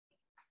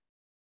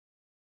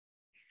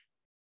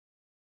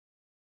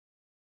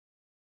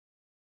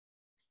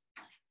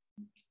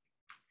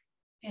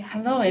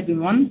Hello,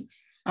 everyone.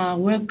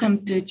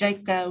 Welcome to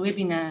JICA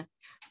webinar.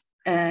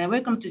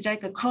 Welcome to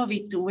JICA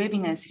COVID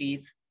Webinar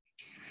Series.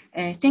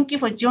 Thank you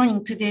for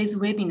joining today's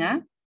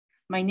webinar.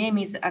 My name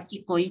is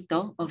Akiko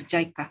Ito of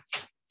JICA.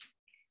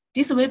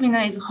 This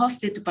webinar is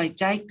hosted by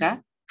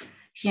JICA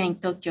here in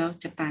Tokyo,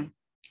 Japan.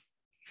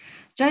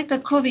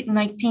 JICA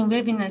COVID-19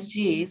 Webinar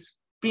Series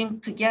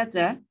brings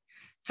together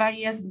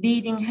various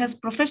leading health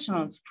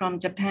professionals from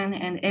Japan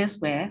and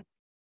elsewhere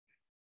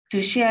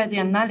to share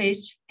their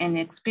knowledge and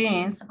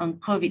experience on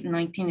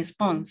COVID-19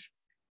 response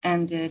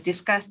and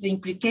discuss the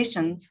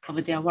implications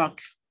of their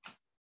work.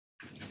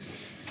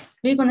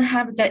 We're going to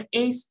have the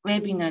 8th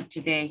webinar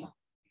today.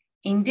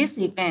 In this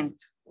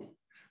event,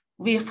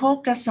 we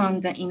focus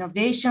on the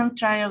innovation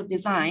trial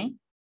design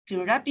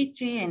to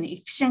rapidly and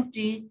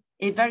efficiently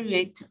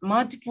evaluate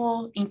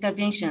multiple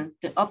interventions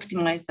to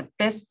optimize the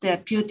best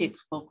therapeutics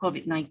for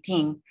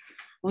COVID-19,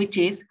 which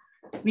is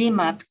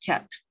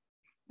REMAP-CAP,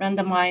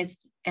 Randomized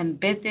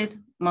Embedded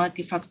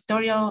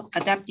Multifactorial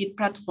Adaptive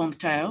Platform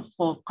Trial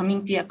for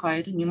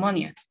Community-Acquired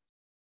Pneumonia.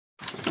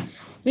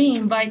 We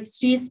invite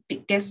 3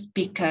 guest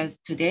speakers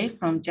today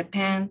from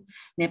Japan,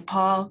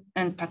 Nepal,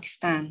 and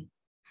Pakistan,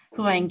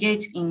 who are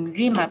engaged in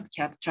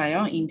REMAP-CAP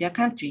trial in their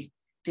country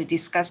to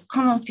discuss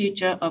common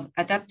features of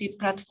adaptive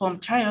platform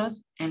trials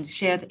and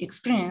share the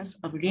experience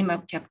of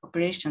REMAP-CAP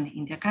operation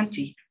in their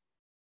country.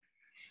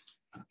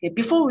 Okay,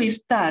 before we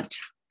start,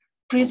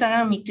 please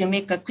allow me to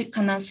make a quick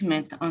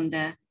announcement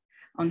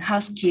on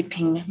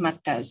housekeeping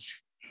matters.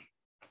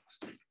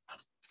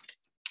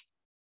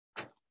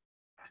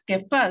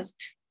 Okay, first,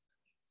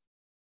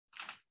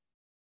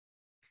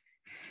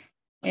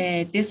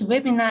 this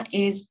webinar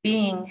is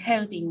being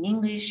held in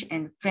English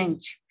and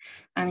French.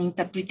 An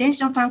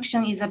interpretation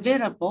function is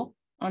available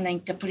on the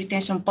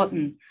interpretation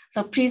button.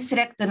 So please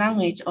select the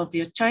language of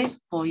your choice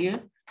for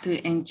you to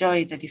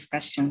enjoy the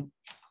discussion.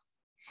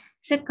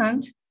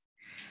 Second,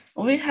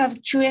 we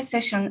have Q&A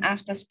session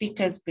after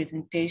speaker's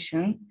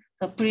presentation.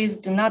 So please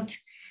do not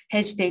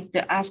hesitate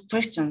to ask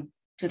questions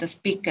to the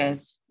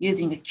speakers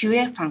using the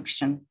Q&A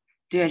function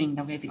during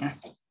the webinar.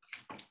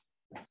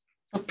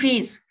 So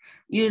please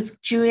use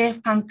Q&A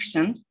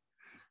function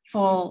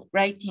for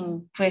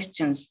writing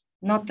questions,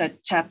 not the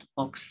chat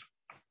box.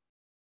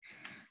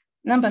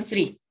 Number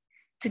 3,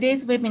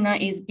 today's webinar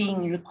is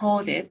being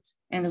recorded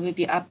and will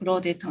be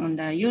uploaded on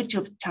the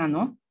YouTube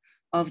channel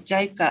of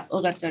JICA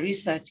Ogata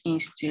Research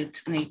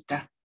Institute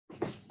later.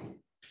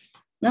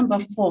 Number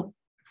 4,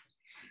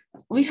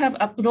 we have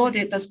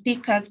uploaded the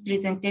speaker's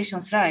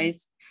presentation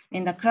slides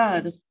in the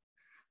cloud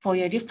for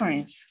your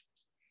reference.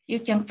 You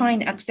can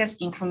find access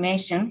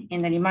information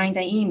in the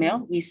reminder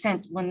email we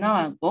sent 1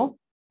 hour ago,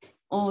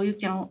 or you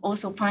can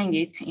also find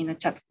it in the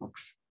chat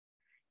box.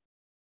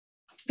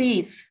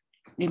 Please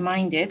be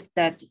reminded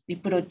that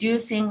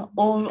reproducing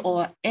all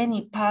or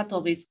any part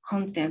of its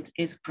content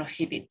is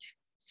prohibited.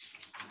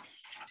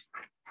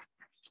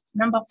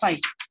 Number 5.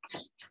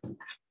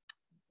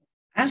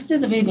 After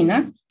the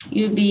webinar,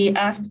 you'll be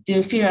asked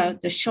to fill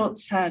out the short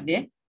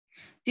survey.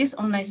 This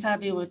online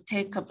survey will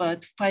take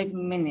about 5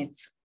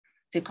 minutes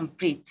to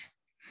complete.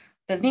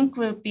 The link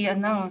will be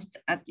announced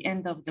at the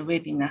end of the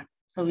webinar.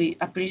 So we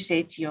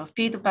appreciate your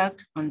feedback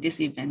on this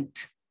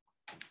event.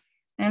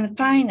 And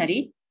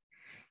finally,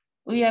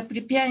 we are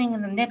preparing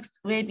the next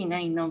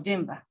webinar in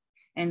November,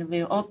 and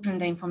we'll open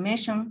the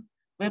information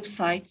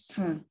website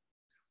soon.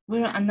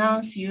 We'll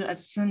announce you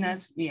as soon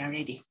as we are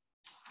ready.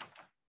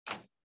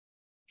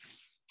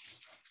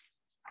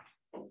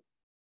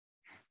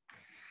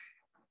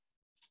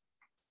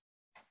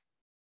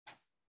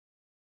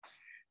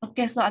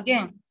 Okay, so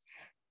again,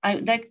 I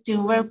would like to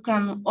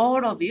welcome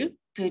all of you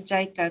to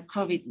JICA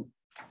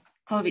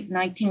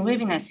COVID-19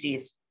 Webinar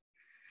Series.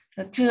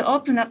 So to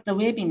open up the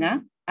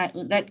webinar, I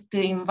would like to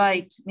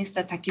invite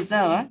Mr.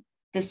 Takizawa,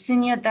 the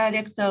Senior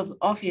Director of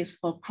Office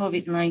for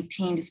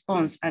COVID-19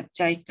 Response at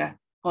JICA,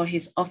 for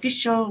his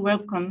official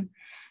welcome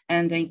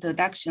and the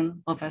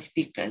introduction of our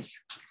speakers.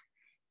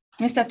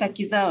 Mr.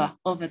 Takizawa,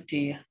 over to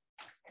you.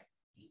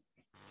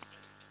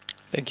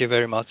 Thank you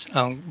very much.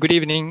 Good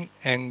evening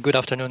and good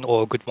afternoon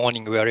or good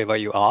morning wherever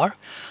you are.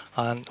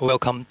 And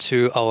welcome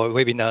to our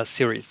webinar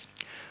series.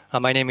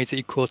 My name is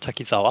Ikuo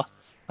Takizawa.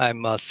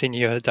 I'm a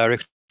Senior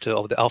Director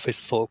of the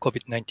Office for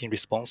COVID-19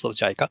 Response of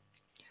JICA.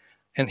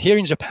 And here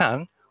in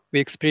Japan,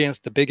 we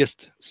experienced the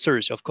biggest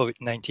surge of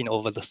COVID-19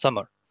 over the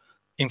summer,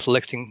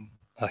 inflicting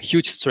a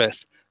huge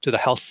stress to the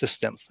health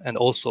systems and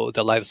also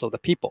the lives of the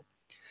people.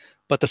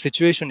 But the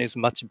situation is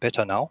much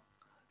better now,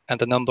 and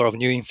the number of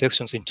new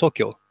infections in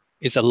Tokyo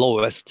is the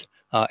lowest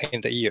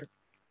in the year.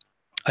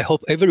 I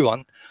hope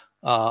everyone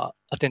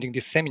attending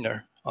this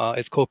seminar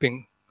is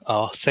coping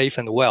safe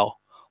and well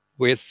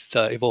with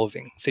the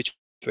evolving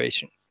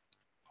situation.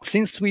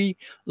 Since we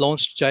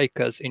launched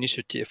JICA's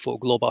initiative for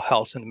global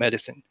health and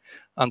medicine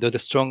under the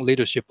strong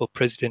leadership of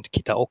President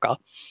Kitaoka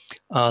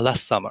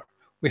last summer,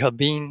 we have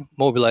been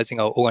mobilizing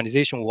our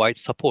organization-wide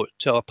support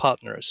to our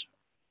partners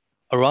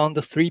around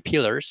the 3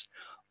 pillars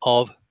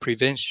of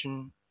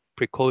prevention,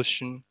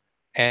 precaution,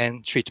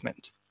 and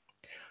treatment.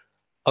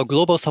 Our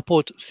global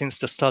support since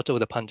the start of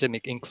the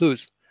pandemic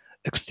includes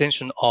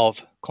extension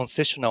of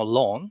concessional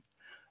loan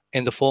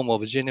in the form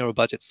of general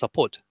budget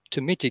support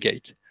to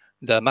mitigate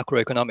the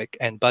macroeconomic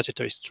and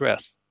budgetary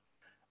stress,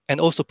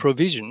 and also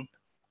provision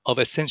of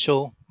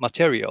essential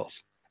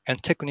materials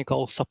and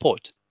technical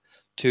support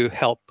to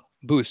help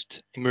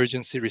boost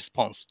emergency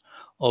response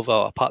of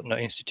our partner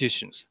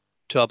institutions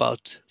to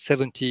about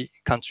 70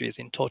 countries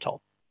in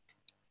total.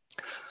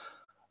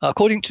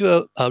 According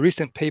to a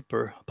recent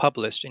paper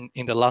published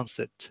in The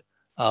Lancet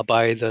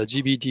by the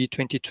GBD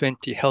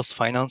 2020 Health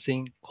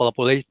Financing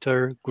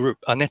Collaborator Group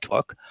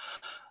Network,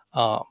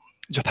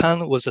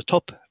 Japan was a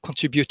top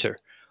contributor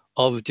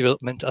of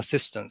development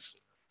assistance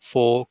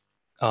for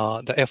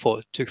the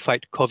effort to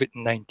fight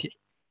COVID-19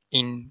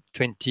 in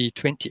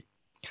 2020.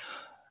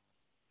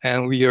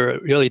 And we are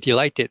really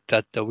delighted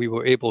that we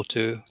were able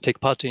to take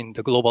part in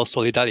the global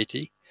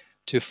solidarity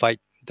to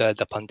fight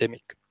the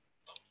pandemic.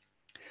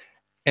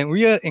 And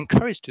we are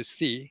encouraged to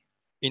see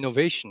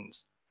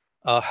innovations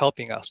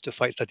helping us to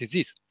fight the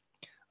disease.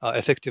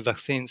 Effective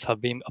vaccines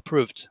have been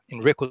approved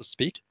in record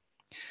speed.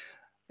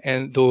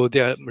 And though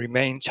there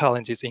remain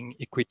challenges in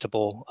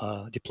equitable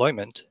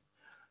deployment,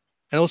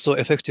 and also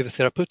effective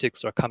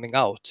therapeutics are coming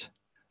out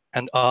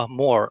and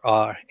more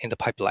are in the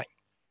pipeline.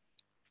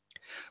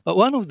 But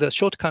one of the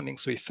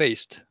shortcomings we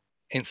faced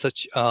in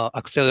such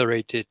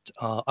accelerated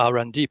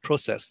R&D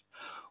process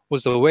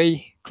was the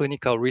way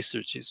clinical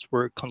researches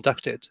were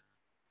conducted.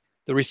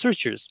 The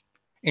researchers,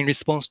 in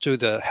response to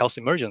the health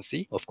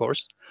emergency, of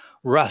course,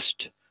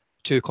 rushed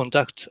to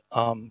conduct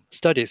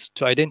studies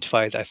to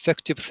identify the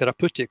effective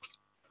therapeutics,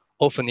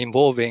 often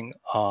involving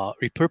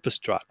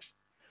repurposed drugs.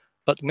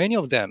 But many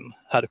of them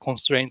had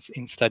constraints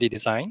in study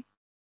design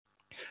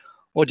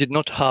or did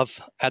not have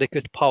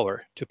adequate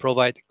power to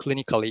provide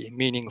clinically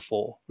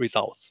meaningful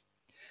results.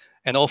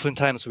 And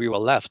oftentimes we were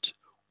left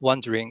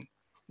wondering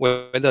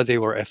whether they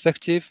were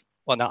effective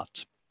or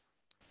not.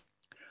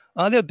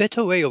 Are there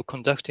better ways of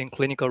conducting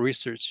clinical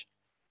research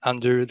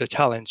under the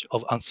challenge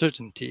of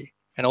uncertainty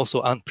and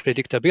also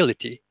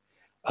unpredictability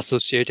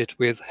associated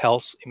with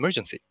health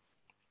emergency?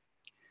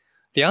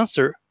 The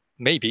answer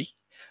may be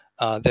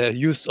the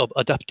use of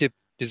adaptive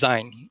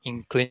design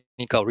in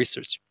clinical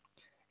research.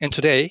 And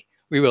today,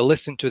 we will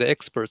listen to the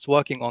experts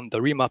working on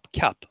the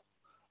REMAP-CAP,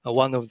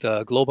 one of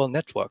the global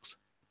networks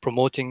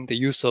promoting the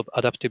use of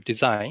adaptive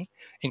design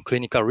in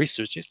clinical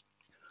researches,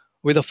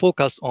 with a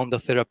focus on the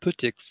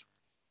therapeutics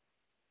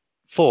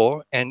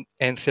for and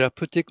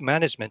therapeutic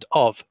management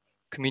of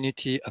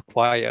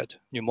community-acquired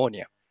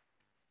pneumonia.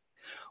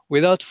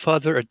 Without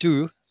further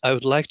ado, I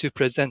would like to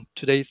present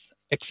today's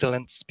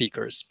excellent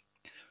speakers.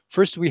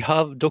 First, we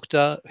have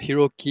Dr.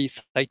 Hiroki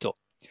Saito.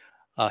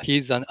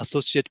 He's an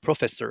associate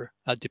professor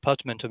at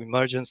Department of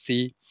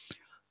Emergency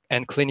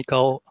and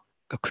Critical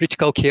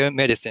Care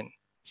Medicine,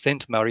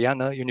 St.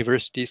 Mariana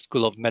University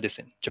School of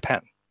Medicine,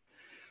 Japan.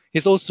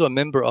 He's also a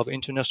member of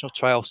International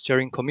Trial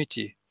Steering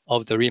Committee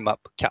of the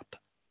REMAP-CAP.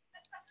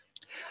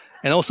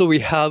 And also we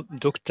have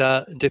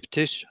Dr.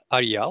 Diptish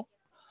Aryal.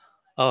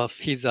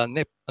 He's a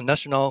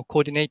national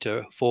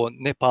coordinator for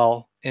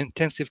Nepal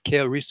Intensive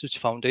Care Research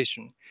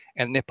Foundation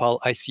and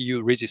Nepal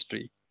ICU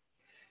Registry.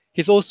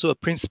 He's also a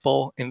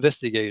principal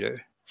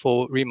investigator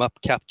for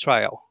REMAP-CAP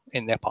trial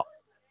in Nepal.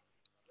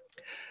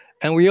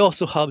 And we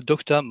also have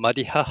Dr.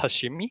 Madiha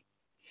Hashimi.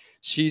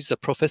 She's a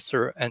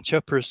professor and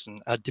chairperson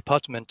at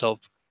Department of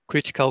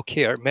Critical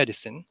Care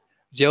Medicine,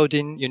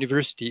 Ziauddin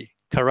University,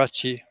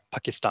 Karachi,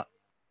 Pakistan.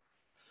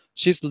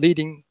 She's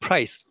leading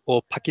PRICE,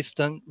 or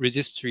Pakistan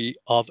Registry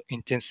of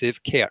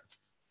Intensive Care.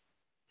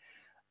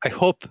 I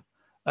hope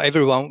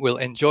everyone will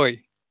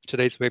enjoy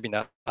today's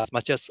webinar as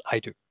much as I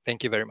do.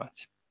 Thank you very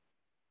much.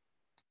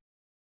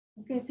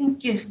 Okay,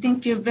 thank you.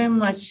 Thank you very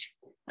much,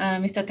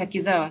 Mr.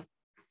 Takizawa.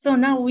 So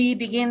now we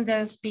begin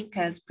the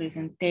speaker's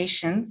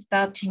presentation,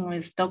 starting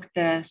with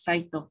Dr.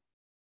 Saito.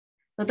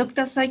 So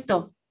Dr.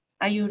 Saito,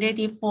 are you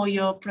ready for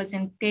your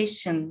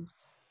presentation?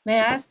 May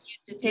I ask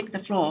you to take the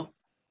floor?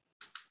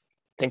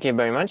 Thank you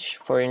very much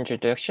for your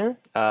introduction,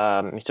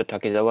 Mr.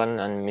 Takizawa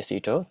and Ms.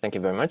 Ito. Thank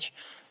you very much.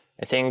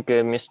 I think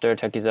Mr.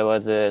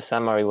 Takizawa's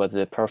summary was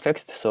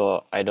perfect,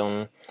 so I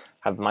don't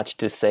have much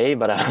to say,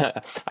 but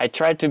I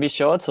tried to be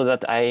short so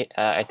that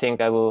I think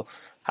I will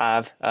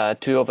have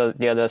two of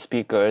the other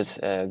speakers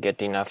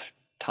get enough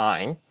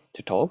time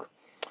to talk.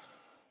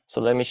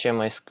 So let me share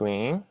my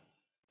screen.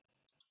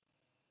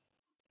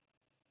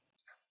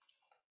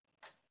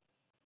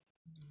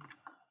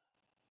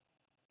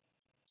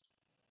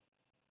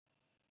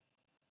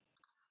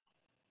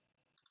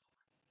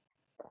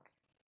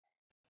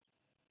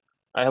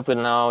 I hope that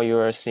now you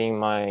are seeing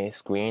my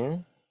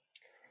screen.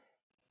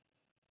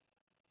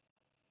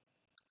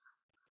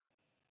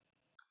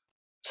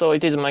 So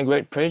it is my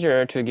great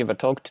pleasure to give a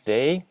talk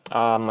today.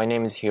 My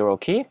name is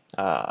Hiroki.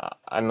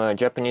 I'm a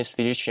Japanese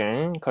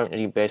physician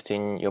currently based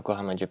in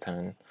Yokohama,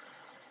 Japan.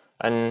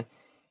 And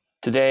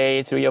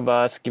today, three of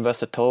us give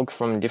us a talk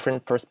from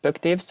different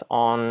perspectives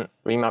on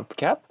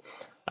REMAP-CAP.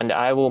 And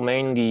I will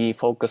mainly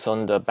focus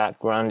on the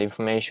background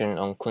information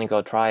on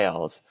clinical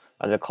trials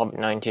as a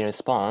COVID-19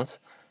 response,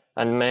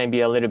 and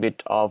maybe a little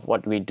bit of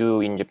what we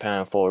do in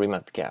Japan for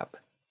REMAP-CAP.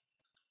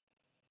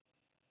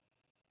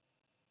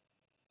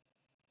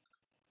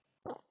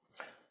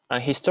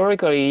 And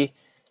historically,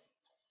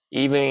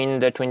 even in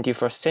the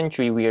 21st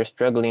century, we are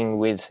struggling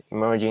with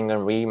emerging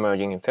and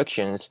re-emerging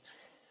infections.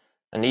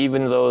 And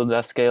even though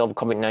the scale of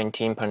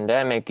COVID-19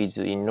 pandemic is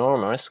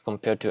enormous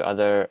compared to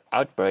other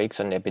outbreaks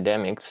and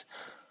epidemics,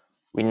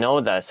 we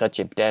know that such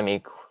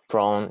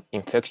epidemic-prone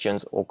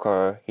infections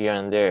occur here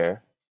and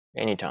there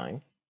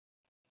anytime.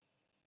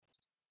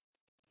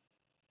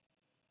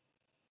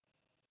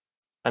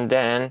 And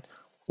then,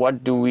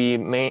 what do we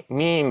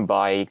mean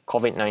by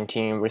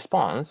COVID-19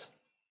 response?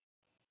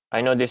 I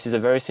know this is a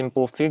very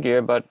simple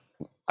figure, but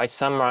I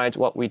summarize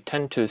what we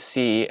tend to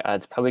see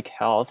as public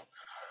health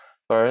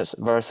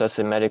versus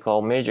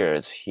medical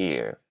measures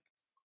here.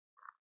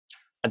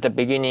 At the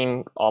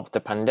beginning of the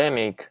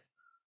pandemic,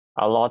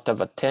 a lot of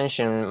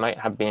attention might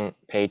have been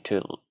paid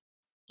to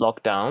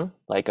lockdown,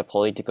 like a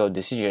political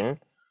decision.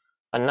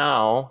 And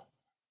now,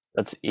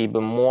 that's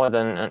even more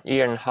than a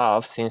year and a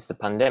half since the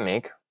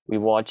pandemic. We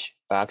watch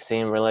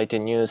vaccine-related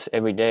news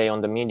every day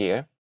on the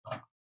media.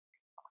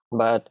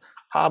 But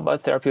how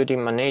about therapeutic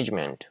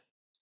management?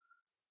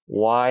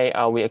 Why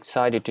are we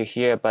excited to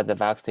hear about the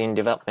vaccine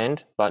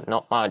development, but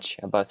not much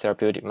about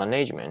therapeutic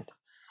management?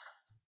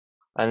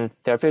 And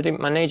therapeutic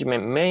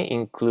management may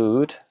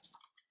include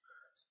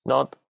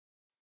not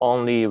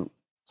only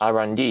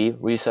R&D,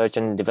 research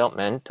and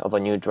development of a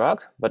new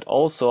drug, but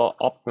also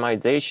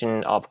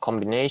optimization of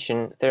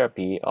combination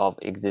therapy of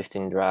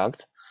existing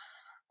drugs.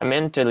 And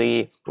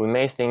mentally, we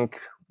may think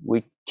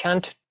we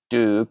can't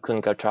do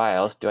clinical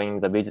trials during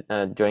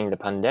the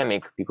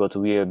pandemic because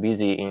we are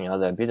busy in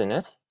other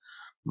business.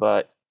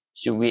 But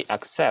should we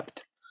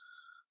accept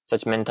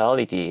such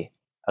mentality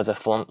as a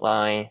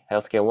frontline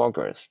healthcare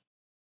workers?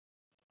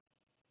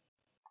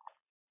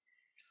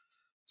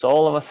 So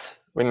all of us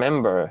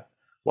remember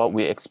what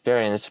we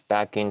experienced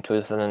back in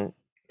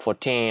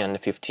 2014 and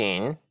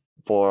 15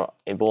 for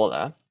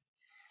Ebola.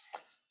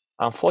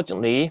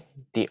 Unfortunately,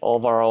 the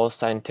overall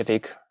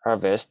scientific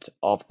harvest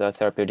of the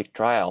therapeutic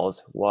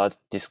trials was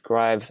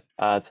described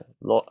as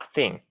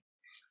thin,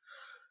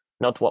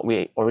 not what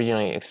we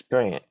originally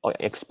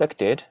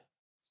expected.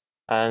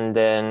 And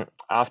then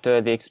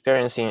after the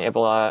experience in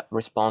Ebola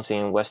response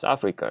in West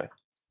Africa,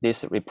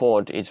 this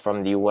report is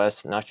from the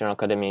US National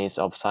Academies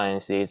of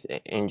Sciences,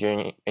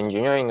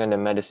 Engineering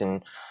and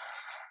Medicine.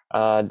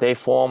 They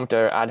formed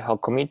an ad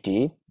hoc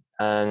committee,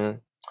 and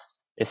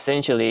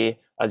essentially,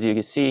 as you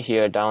can see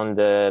here down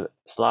the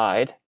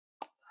slide,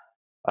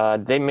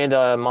 they made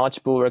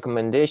multiple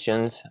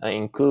recommendations,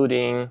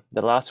 including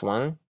the last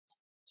one,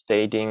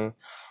 stating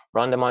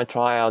randomized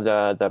trials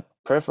are the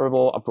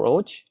preferable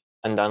approach,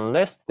 and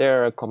unless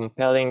there are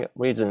compelling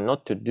reason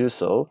not to do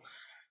so,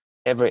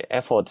 every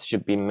effort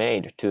should be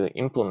made to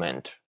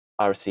implement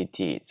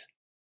RCTs.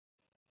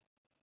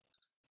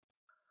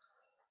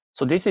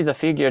 So this is a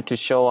figure to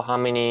show how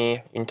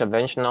many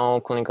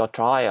interventional clinical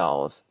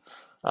trials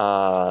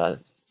are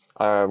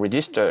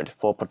registered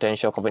for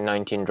potential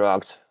COVID-19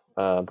 drugs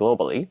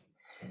globally.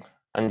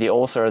 And the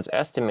authors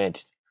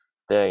estimate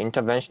the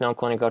interventional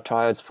clinical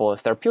trials for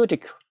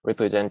therapeutic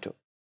represent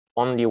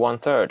only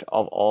 1/3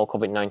 of all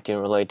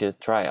COVID-19 related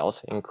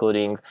trials,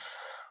 including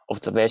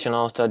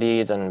observational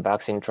studies and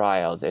vaccine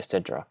trials,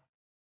 etc.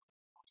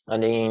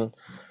 And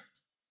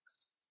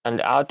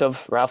out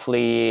of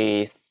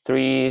roughly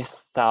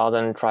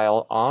 3,000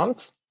 trial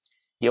arms,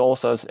 the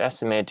authors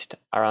estimate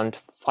around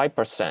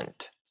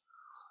 5%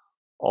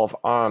 of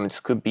arms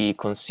could be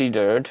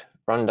considered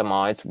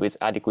randomized with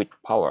adequate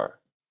power,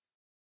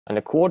 and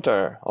a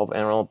quarter of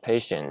enrolled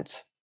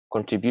patients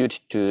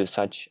contribute to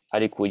such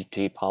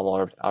adequately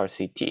powered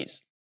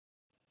RCTs.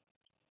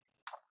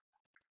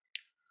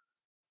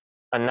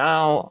 And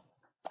now,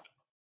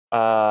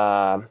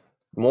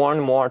 more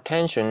and more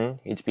attention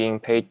is being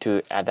paid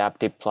to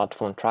adaptive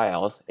platform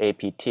trials,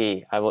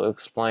 APT. I will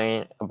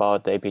explain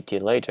about the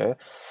APT later,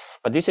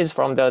 but this is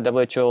from the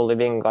WHO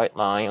Living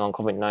Guideline on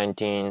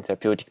COVID-19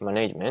 Therapeutic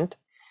Management.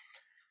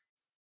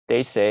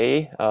 They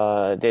say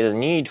there's a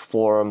need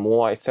for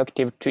more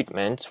effective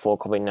treatments for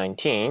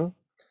COVID-19.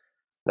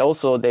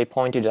 Also, they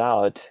pointed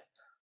out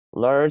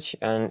large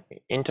and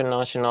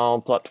international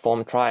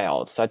platform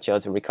trials such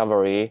as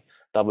Recovery,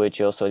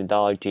 WHO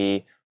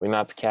Solidarity,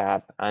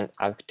 REMAP-CAP, and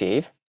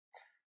ACTIVE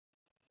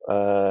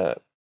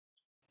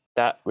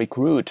that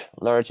recruit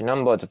large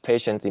numbers of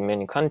patients in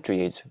many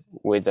countries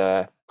with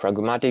a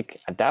pragmatic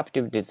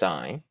adaptive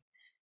design.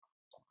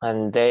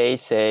 And they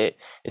say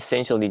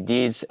essentially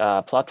these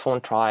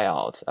platform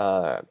trials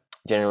have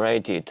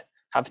generated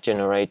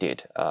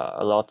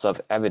lots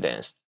of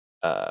evidence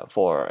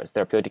for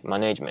therapeutic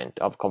management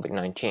of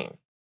COVID-19.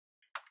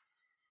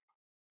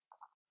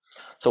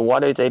 So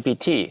what is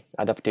APT,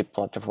 Adaptive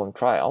Platform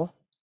Trial?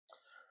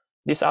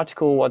 This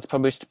article was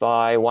published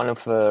by one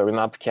of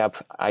REMAP-CAP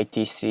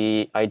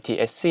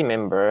ITSC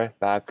member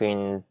back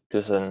in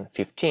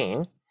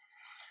 2015.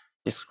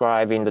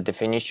 describing the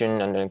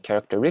definition and the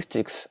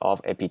characteristics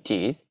of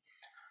APTs.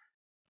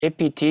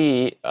 APT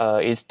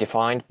is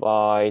defined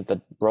by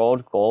the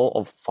broad goal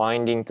of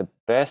finding the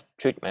best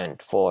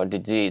treatment for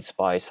disease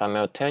by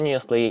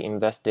simultaneously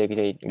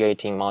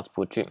investigating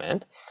multiple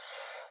treatment.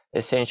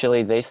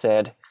 Essentially, they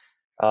said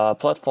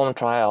platform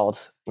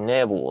trials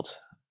enabled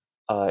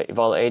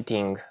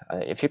evaluating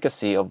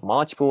efficacy of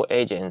multiple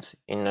agents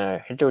in a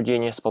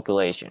heterogeneous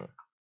population.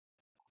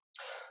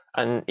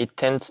 And it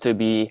tends to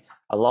be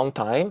a long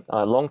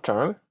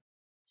term,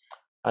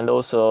 and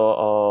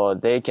also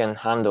they can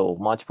handle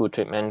multiple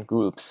treatment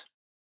groups.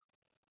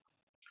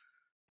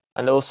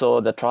 And also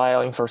the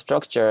trial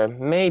infrastructure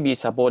may be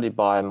supported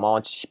by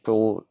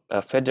multiple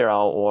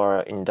federal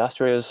or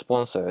industrial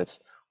sponsors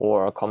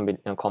or a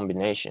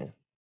combination.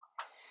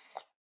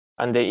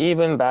 And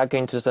even back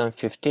in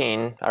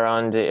 2015,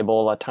 around the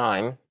Ebola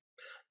time,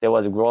 there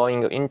was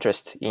growing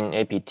interest in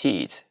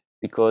APTs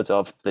because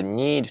of the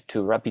need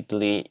to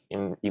rapidly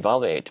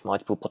evaluate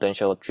multiple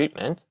potential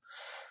treatments.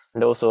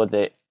 And also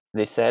they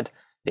said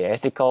the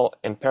ethical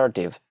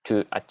imperative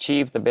to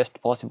achieve the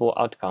best possible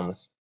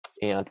outcomes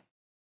in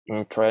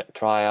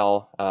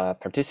trial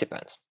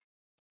participants.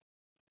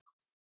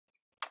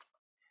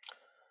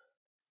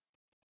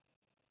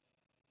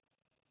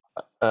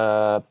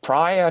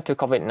 Prior to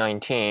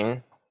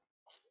COVID-19,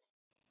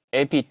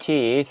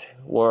 APTs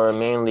were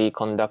mainly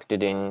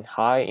conducted in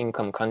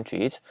high-income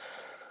countries,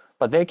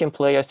 but they can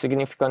play a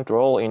significant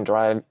role in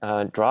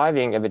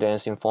driving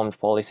evidence-informed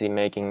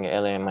policy-making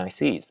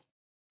LMICs.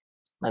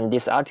 And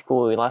this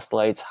article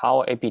illustrates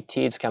how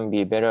APTs can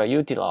be better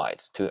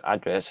utilized to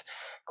address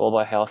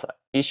global health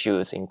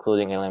issues,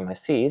 including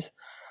LMICs.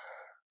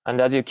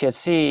 And as you can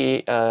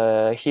see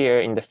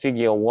here in the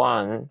figure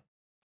 1,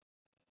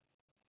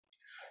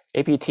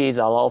 APTs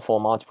allow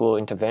for multiple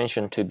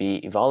intervention to be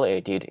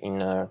evaluated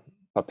in a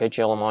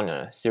perpetual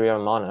manner,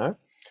 serial manner.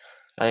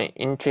 An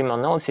interim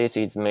analysis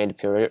is made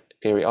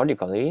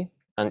periodically,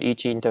 and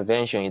each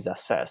intervention is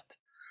assessed.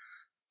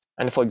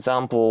 And for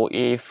example,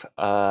 if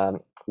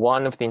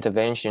one of the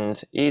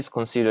interventions is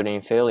considered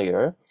in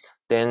failure,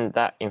 then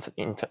that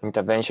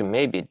intervention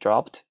may be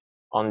dropped.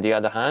 On the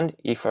other hand,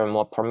 if a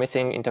more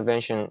promising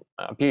intervention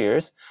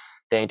appears,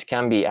 then it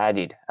can be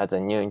added as a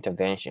new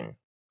intervention.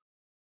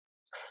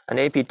 And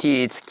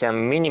APTs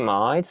can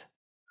minimize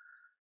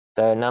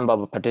the number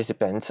of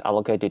participants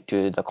allocated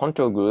to the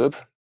control group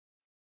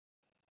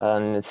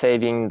and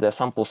saving the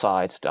sample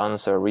size to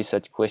answer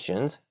research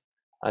questions,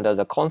 and as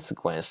a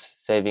consequence,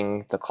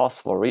 saving the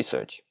cost for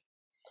research.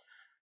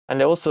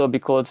 And also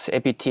because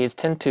APTs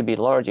tend to be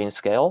large in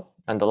scale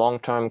and the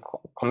long-term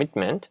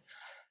commitment,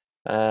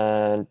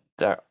 the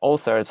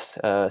authors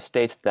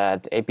states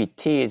that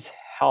APTs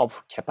help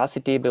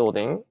capacity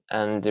building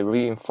and the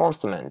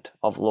reinforcement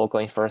of local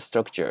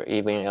infrastructure,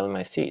 even in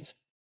LMICs.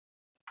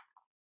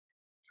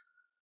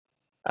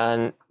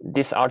 And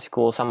this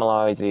article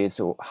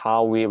summarizes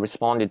how we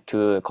responded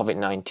to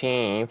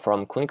COVID-19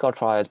 from clinical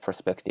trials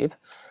perspective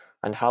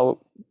and how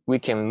we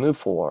can move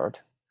forward.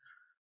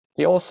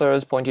 The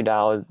authors pointed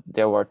out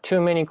there were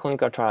too many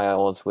clinical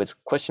trials with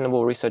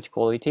questionable research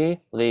quality,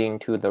 leading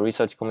to the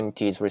research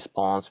community's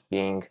response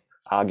being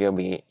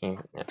arguably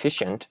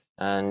inefficient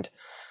and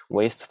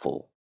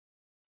wasteful.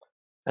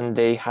 And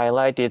they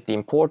highlighted the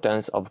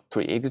importance of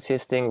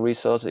pre-existing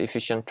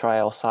resource-efficient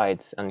trial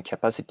sites and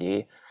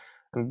capacity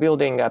and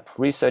building up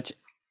research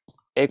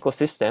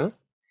ecosystem.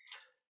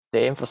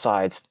 They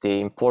emphasized the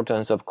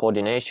importance of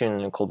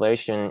coordination and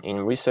collaboration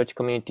in research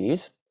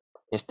communities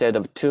instead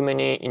of too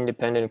many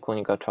independent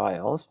clinical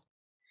trials.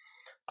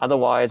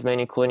 Otherwise,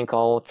 many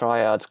clinical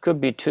trials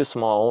could be too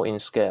small in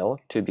scale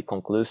to be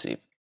conclusive.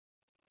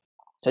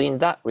 So in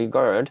that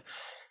regard,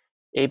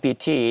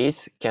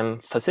 APTs can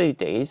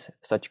facilitate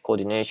such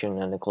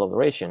coordination and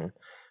collaboration.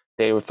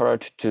 They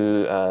referred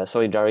to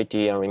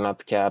Solidarity and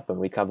REMAP-CAP and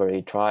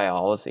recovery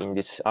trials in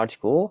this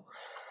article.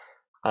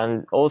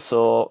 And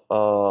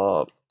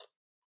also,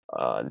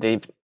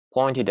 they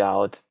pointed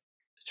out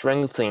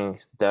strengthening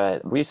the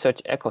research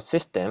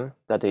ecosystem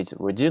that is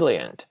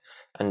resilient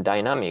and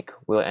dynamic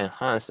will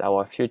enhance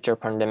our future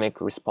pandemic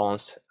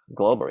response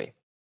globally.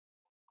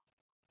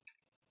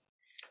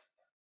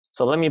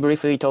 So let me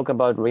briefly talk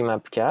about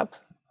REMAP-CAP.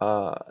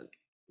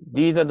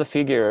 These are the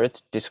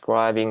figures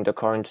describing the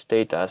current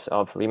status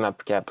of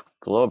REMAP-CAP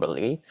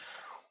globally.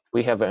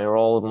 We have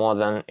enrolled more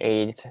than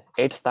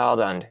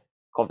 8,000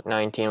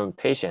 COVID-19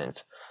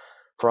 patients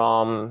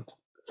from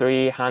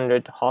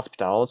 300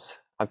 hospitals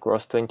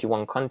across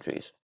 21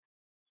 countries.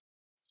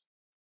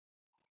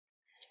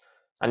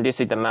 And this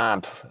is the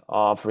map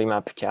of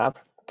REMAP-CAP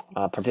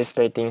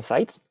participating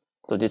sites.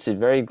 So this is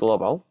very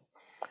global.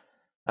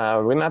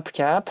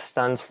 REMAP-CAP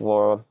stands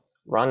for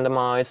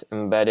Randomized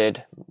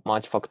Embedded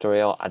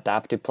Multifactorial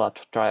Adaptive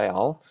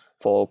Trial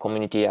for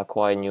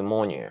Community-Acquired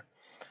Pneumonia.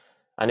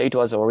 And it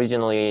was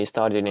originally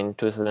started in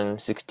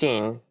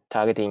 2016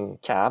 targeting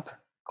CAP,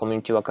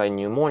 Community-Acquired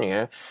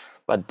Pneumonia,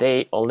 but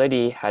they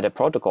already had a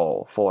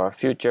protocol for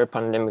future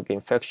pandemic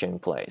infection in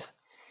place.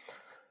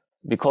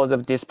 Because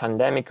of this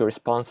pandemic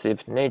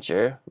responsive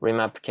nature,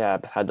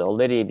 REMAP-CAP had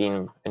already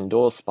been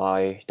endorsed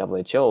by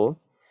WHO.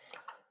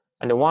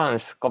 And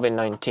once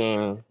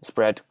COVID-19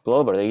 spread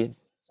globally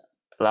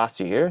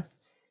last year,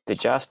 they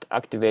just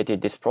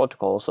activated this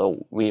protocol,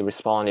 so we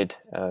responded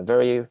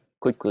very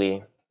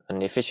quickly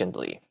and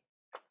efficiently.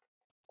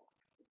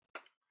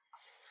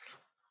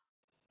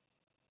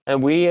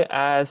 And we,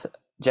 as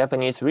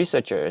Japanese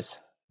researchers,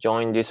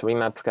 joined this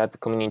REMAP-CAP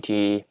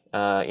community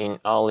in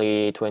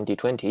early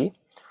 2020,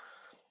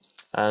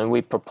 and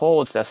we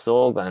proposed the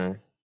slogan,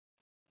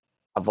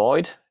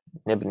 avoid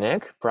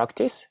neg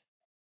practice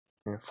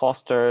and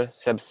foster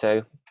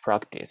seb-seg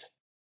practice.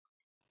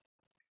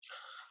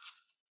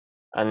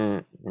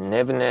 And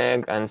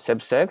neg and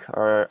seb-seg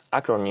are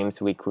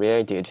acronyms we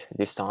created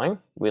this time.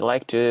 We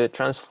like to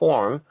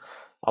transform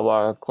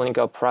our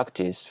clinical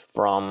practice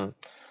from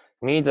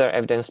neither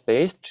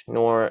evidence-based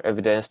nor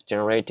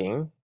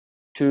evidence-generating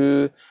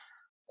to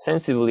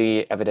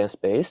sensibly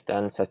evidence-based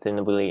and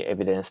sustainably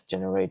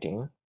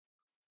evidence-generating.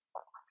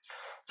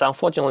 So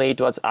unfortunately,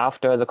 it was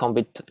after the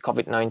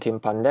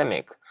COVID-19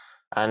 pandemic,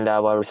 and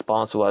our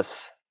response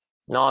was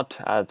not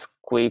as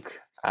quick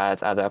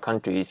as other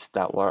countries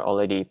that were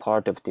already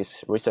part of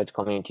this research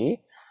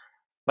community.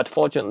 But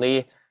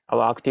fortunately,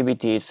 our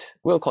activities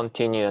will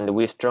continue, and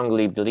we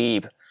strongly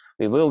believe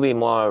we will be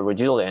more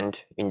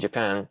resilient in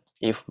Japan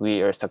if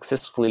we are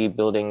successfully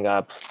building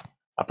up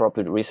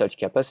appropriate research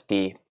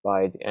capacity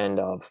by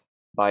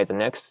the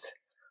next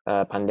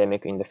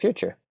pandemic in the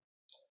future.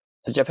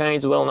 So Japan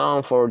is well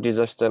known for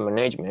disaster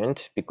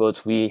management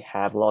because we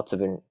have lots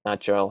of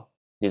natural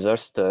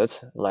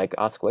disasters like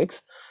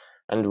earthquakes,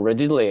 and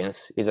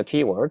resilience is a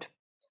keyword.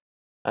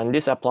 And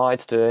this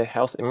applies to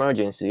health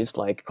emergencies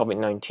like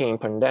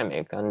COVID-19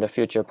 pandemic and the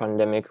future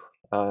pandemic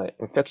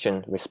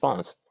infection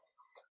response.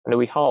 And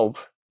we hope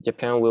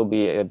Japan will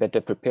be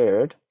better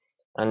prepared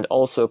and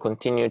also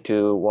continue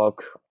to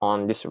work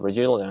on this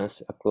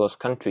resilience across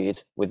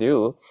countries with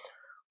you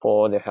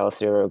for the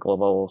healthier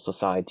global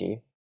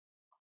society.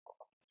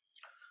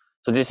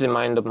 So this is the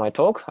end of my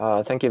talk.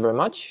 Thank you very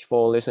much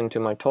for listening to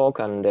my talk,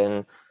 and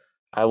then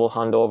I will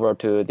hand over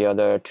to the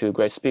other two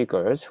great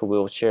speakers who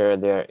will share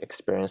their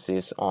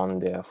experiences on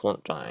their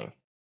front line.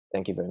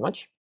 Thank you very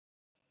much.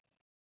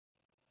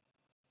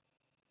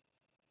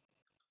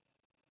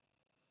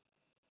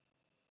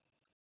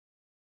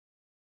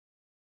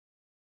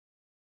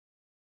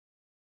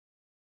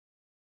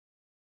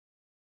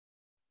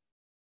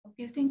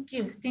 Okay, thank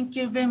you. Thank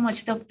you very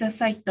much, Dr.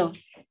 Saito.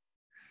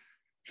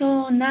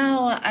 So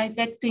now I'd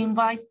like to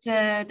invite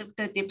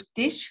Dr.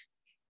 Diptych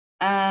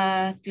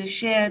to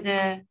share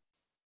the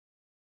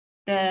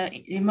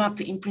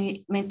REMAP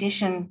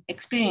implementation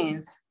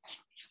experience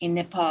in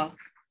Nepal.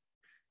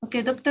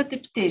 Okay, Dr.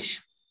 Diptych,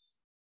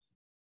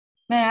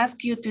 may I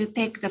ask you to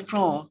take the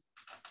floor?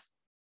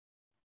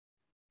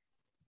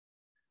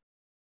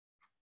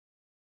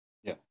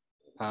 Yeah.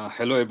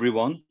 Hello,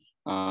 everyone.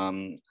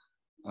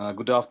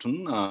 Good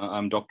afternoon.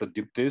 I'm Dr.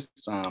 Diptych.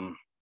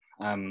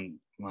 I'm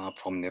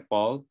from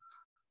Nepal,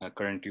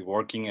 currently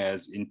working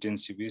as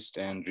intensivist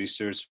and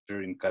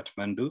researcher in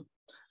Kathmandu.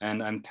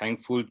 And I'm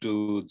thankful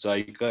to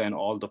JICA and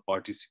all the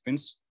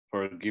participants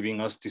for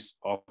giving us this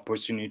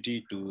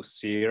opportunity to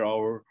share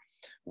our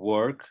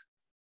work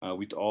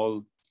with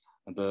all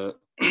the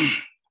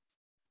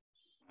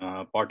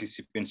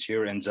participants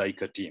here and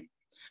JICA team.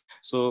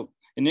 So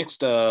in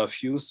next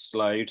few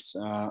slides,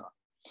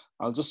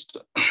 I'll just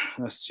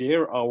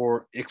share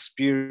our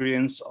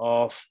experience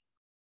of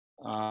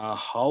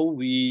how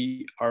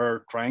we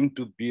are trying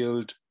to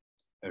build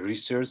a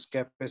research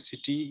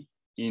capacity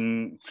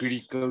in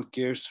critical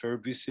care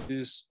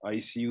services,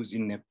 ICUs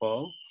in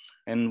Nepal,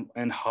 and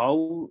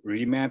how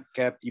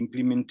REMAP-CAP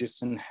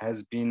implementation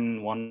has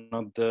been one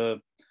of the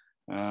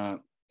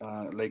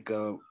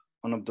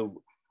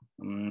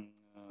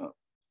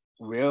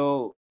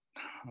well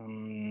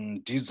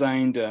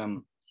designed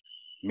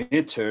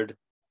method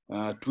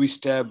to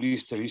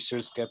establish the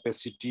research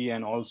capacity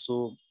and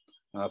also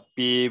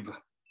pave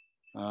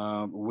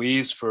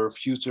ways for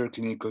future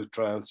clinical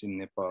trials in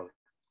Nepal.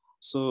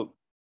 So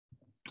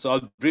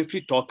I'll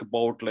briefly talk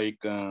about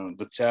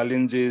the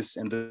challenges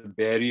and the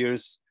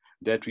barriers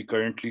that we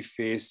currently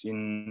face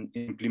in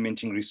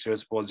implementing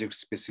research projects,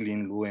 especially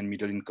in low and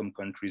middle income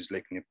countries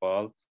like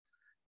Nepal.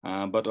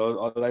 But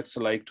I'd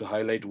also like to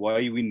highlight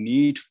why we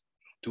need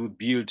to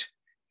build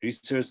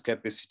research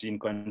capacity in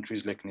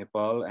countries like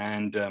Nepal,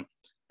 and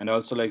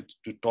also like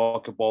to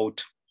talk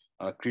about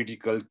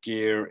Critical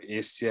Care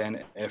Asia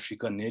and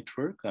Africa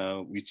Network,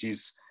 which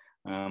is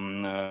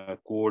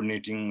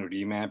coordinating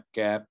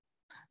REMAP-CAP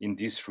in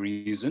this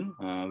region.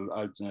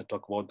 I'll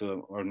talk about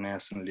the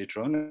organization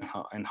later on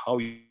and how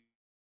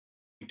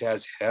it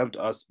has helped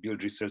us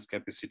build research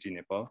capacity in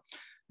Nepal.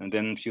 And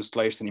then a few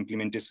slides on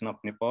implementation of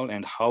Nepal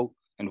and how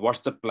and what's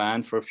the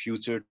plan for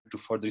future to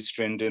further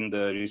strengthen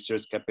the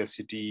research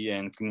capacity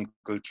and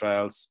clinical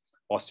trials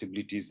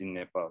possibilities in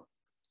Nepal.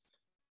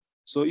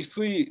 So if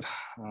we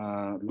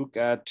look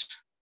at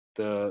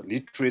the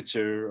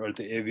literature or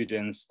the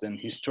evidence, then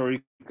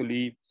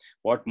historically,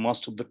 what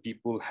most of the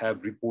people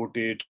have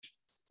reported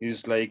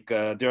is like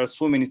there are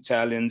so many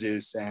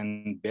challenges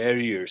and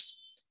barriers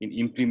in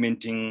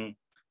implementing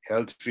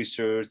health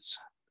research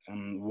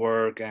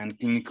work and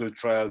clinical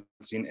trials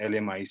in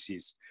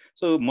LMICs.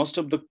 So most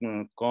of the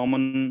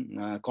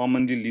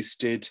commonly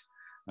listed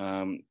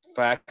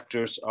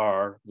factors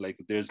are like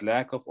there's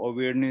lack of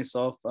awareness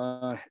of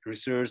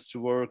research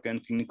work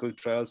and clinical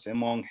trials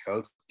among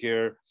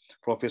healthcare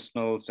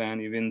professionals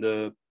and even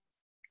the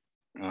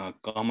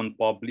common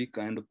public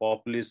and the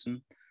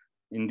population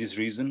in this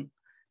region.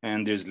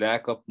 And there's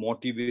lack of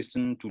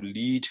motivation to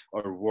lead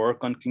or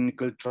work on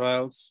clinical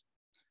trials.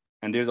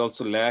 And there's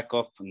also lack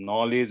of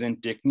knowledge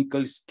and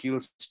technical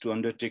skills to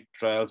undertake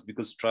trials,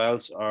 because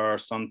trials are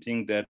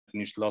something that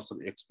needs lots of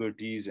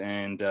expertise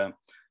and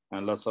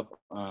lots of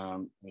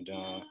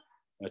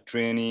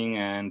training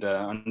and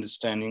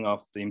understanding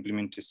of the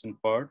implementation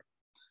part.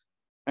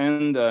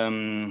 And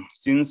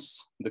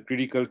since the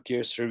critical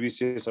care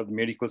services or the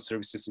medical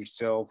services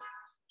itself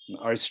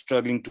are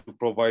struggling to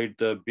provide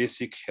the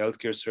basic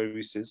healthcare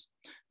services,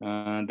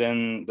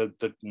 then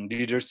the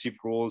leadership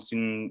roles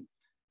in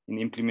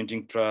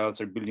implementing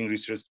trials or building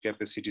research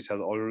capacities has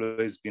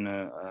always been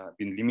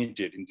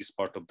limited in this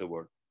part of the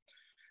world.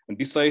 And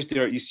besides,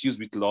 there are issues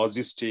with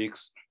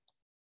logistics.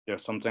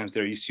 Sometimes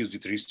there are issues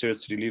with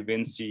research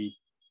relevancy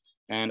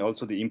and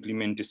also the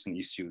implementation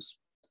issues.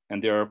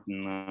 And there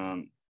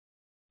are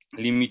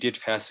limited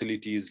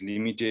facilities,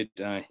 limited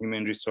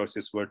human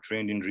resources who are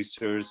trained in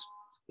research,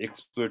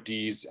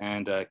 expertise,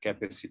 and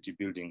capacity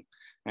building.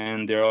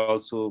 And there are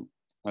also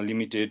a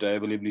limited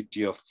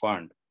availability of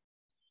fund.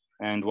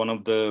 And one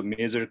of the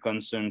major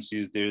concerns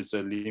is there's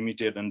a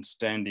limited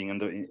understanding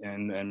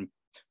and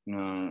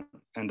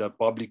the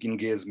public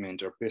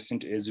engagement or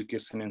patient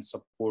education and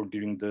support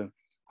during the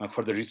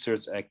for the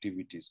research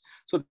activities.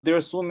 So there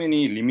are so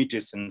many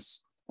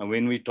limitations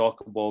when we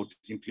talk about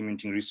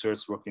implementing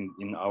research work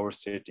in our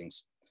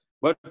settings.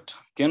 But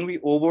can we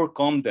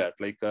overcome that?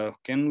 Like,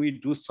 can we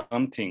do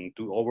something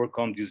to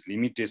overcome these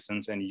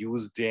limitations and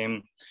use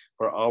them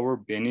for our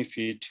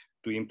benefit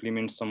to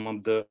implement some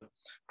of the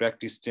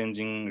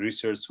practice-changing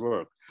research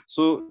work?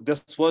 So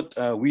that's what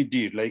we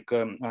did. Like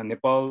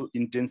Nepal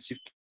Intensive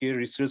Care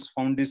Research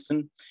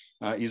Foundation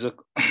is a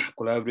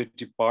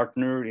collaborative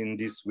partner in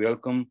this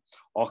Welcome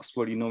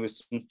Oxford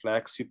Innovation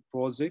Flagship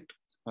Project,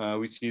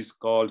 which is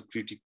called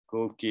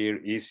Critical Care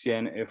Asia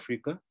and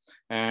Africa.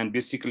 And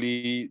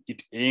basically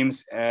it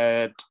aims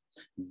at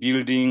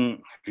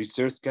building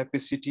research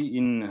capacity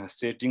in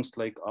settings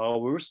like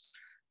ours.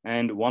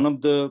 And one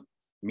of the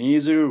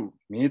major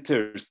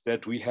methods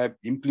that we have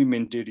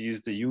implemented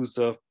is the use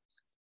of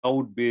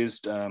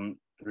cloud-based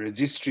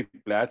registry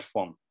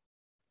platform.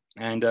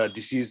 And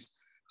this is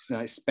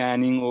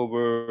spanning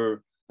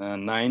over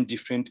 9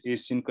 different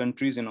Asian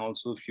countries and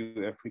also a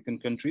few African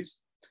countries.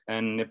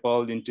 And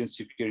Nepal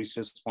Intensive Care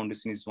Research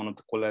Foundation is one of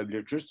the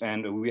collaborators.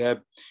 And we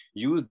have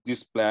used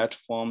this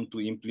platform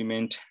to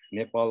implement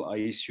Nepal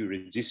ICU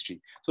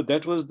registry. So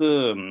that was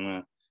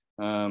the,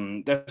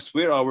 that's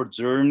where our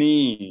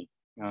journey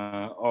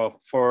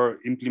for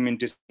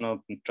implementation of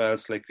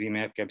trials like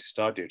REMAP-CAP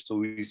started. So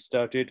we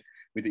started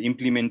with the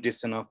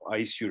implementation of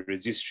ICU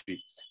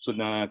registry. So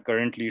now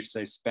currently it's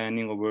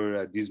spanning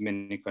over these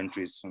many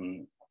countries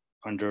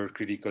under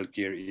Critical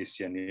Care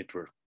Asia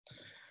Network.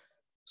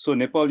 So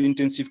Nepal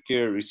Intensive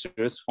Care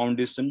Research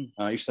Foundation,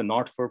 it's a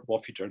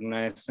not-for-profit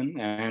organization,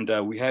 and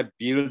we have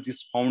built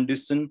this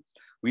foundation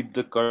with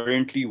the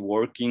currently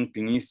working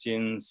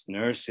clinicians,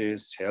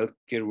 nurses,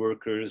 healthcare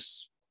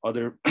workers,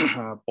 other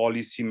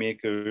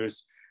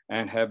policymakers,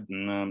 and have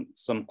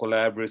some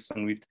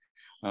collaboration with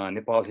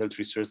Nepal Health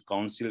Research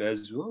Council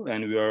as well.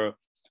 And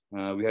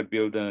we have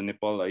built a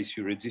Nepal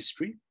ICU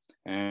registry,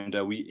 and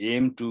we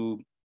aim to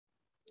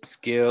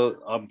scale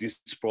up this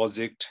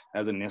project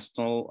as a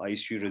national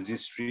ICU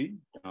registry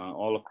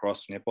all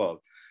across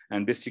Nepal.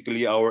 And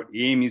basically our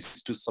aim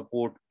is to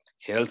support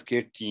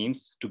healthcare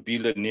teams to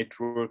build a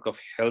network of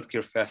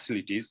healthcare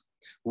facilities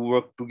who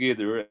work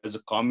together as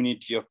a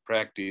community of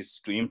practice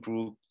to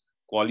improve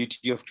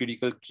quality of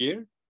critical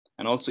care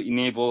and also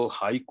enable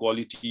high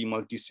quality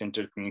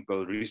multi-center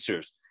clinical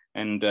research.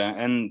 And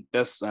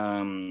that's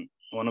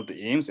one of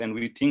the aims, and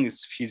we think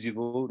it's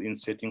feasible in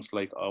settings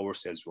like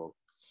ours as well.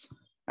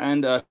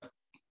 And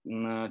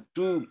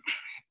to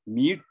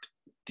meet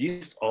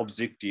this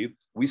objective,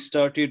 we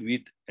started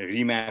with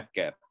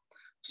REMAP-CAP.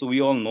 So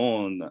we all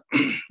know,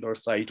 Dr.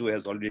 Saito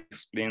has already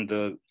explained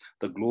the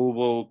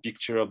global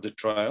picture of the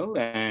trial,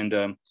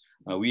 and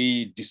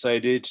we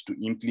decided to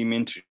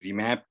implement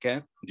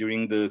REMAP-CAP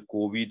during the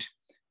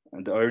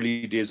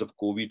early days of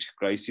COVID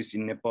crisis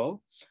in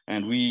Nepal.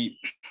 And we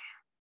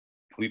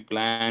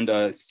planned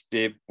a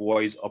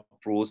stepwise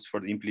approach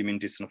for the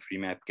implementation of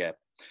REMAP-CAP.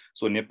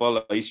 So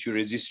Nepal ICU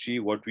registry,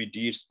 what we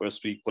did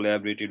first, we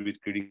collaborated with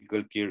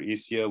Critical Care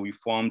Asia. We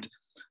formed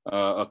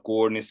a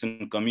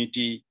coordination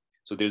committee.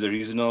 So there's a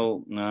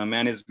regional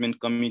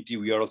management committee.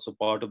 We are also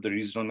part of the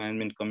regional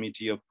management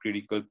committee of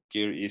Critical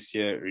Care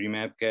Asia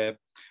REMAP-CAP.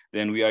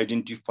 Then we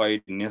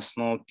identified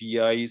national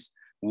PIs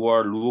who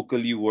are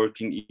locally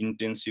working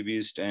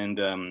intensivists and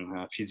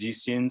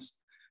physicians.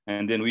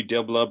 And then we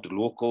developed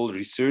local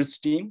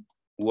research team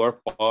who are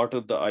part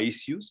of the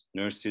ICUs,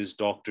 nurses,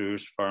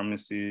 doctors,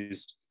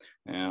 pharmacists,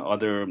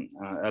 other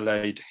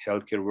allied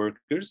healthcare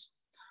workers.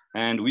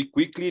 And we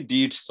quickly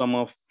did some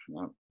of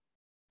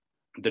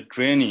the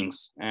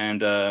trainings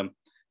and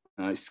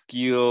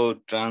skill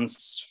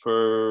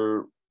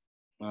transfer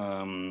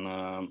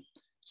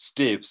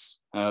steps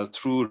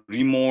through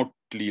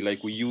remotely,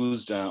 like we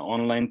used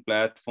online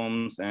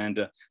platforms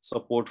and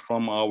support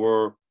from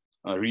our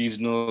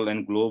regional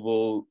and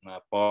global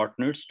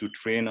partners to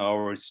train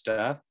our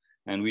staff.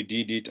 And we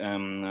did it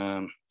in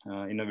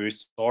a very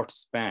short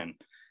span.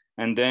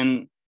 And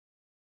then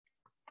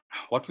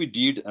what we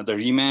did, the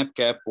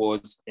REMAP-CAP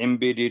was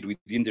embedded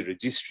within the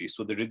registry.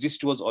 So the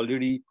registry was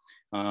already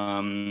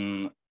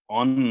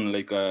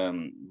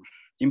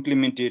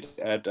implemented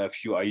at a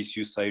few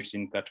ICU sites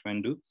in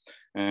Kathmandu.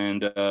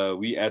 And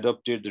we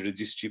adopted the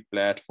registry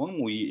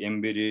platform. We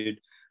embedded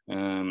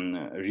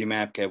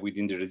REMAP-CAP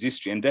within the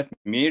registry, and that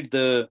made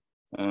the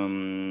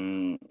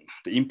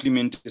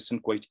implementation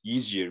quite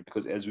easier,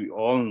 because as we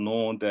all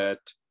know that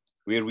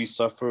where we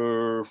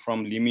suffer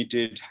from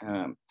limited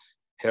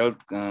health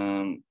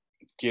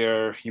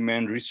care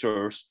human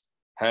resource,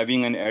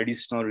 having an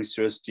additional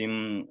research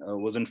team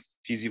wasn't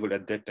feasible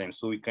at that time.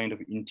 So we kind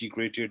of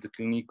integrated the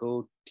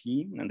clinical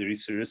team and the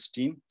research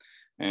team,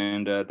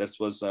 and that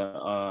was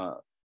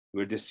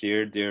where they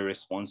shared their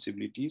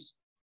responsibilities,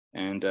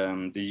 and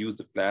they used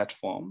the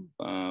platform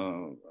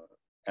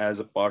as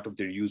a part of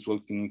their usual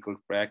clinical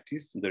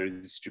practice, the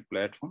registry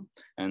platform,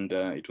 and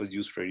it was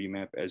used for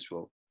REMAP as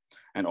well.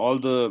 And all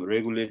the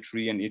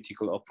regulatory and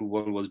ethical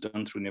approval was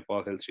done through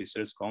Nepal Health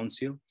Research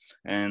Council.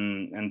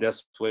 And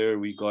that's where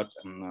we got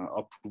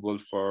approval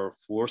for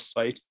 4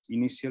 sites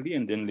initially.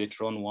 And then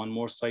later on, 1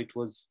 more site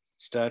was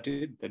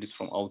started, that is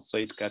from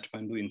outside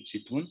Kathmandu in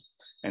Chitwan.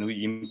 And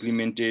we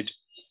implemented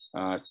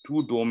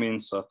 2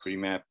 domains of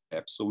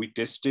REMAP-CAP. So we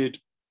tested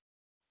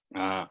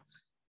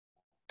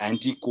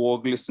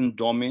anticoagulation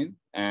domain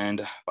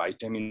and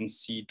vitamin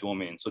C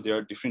domain. So there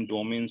are different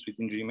domains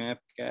within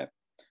REMAP-CAP.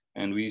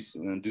 And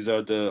these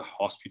are the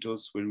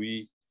hospitals where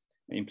we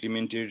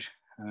implemented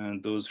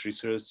those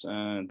research,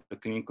 the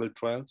clinical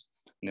trials: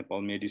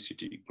 Nepal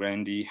Medicity,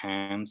 Grandi,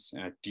 HAMS,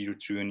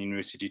 Tiruchiran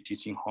University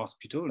Teaching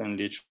Hospital, and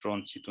later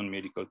on Chitwan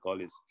Medical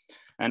College.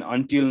 And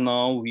until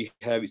now, we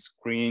have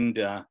screened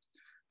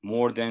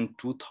more than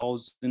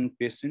 2,000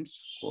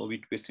 patients,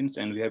 COVID patients,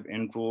 and we have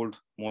enrolled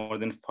more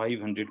than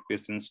 500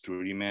 patients to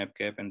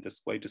REMAP-CAP, and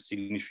that's quite a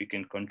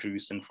significant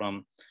contribution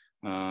from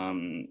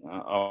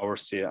our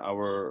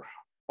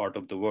part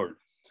of the world.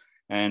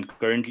 And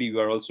currently we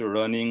are also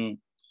running,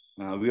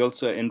 we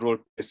also enroll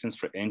patients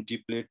for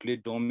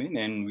antiplatelet domain,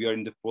 and we are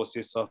in the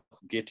process of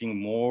getting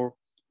more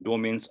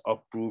domains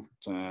approved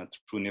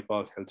through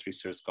Nepal Health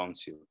Research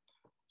Council.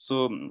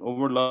 So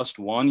over the last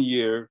 1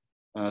 year,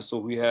 so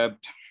we have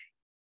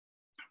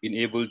been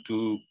able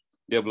to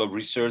develop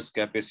research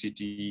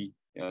capacity,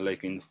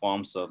 like in the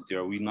forms of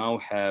we now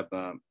have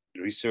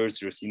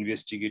researchers,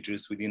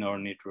 investigators within our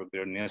network.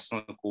 There are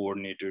national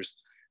coordinators,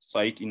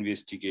 site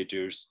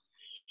investigators,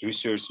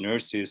 research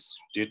nurses,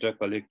 data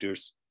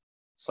collectors,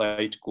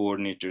 site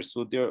coordinators.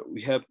 So there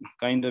we have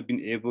kind of been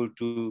able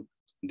to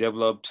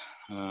develop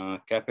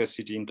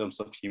capacity in terms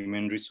of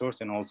human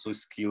resource and also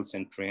skills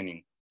and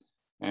training.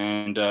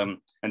 And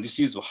this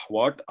is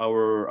what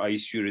our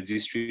ICU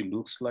registry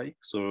looks like.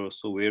 So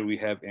where we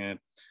have an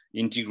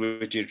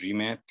integrated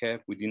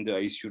REMAP-CAP within the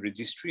ICU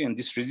registry, and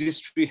this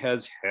registry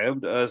has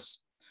helped us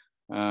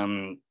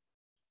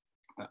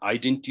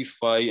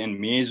identify and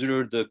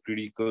measure the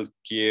critical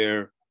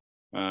care,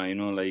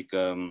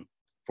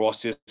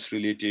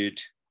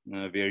 process-related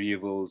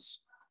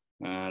variables,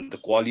 the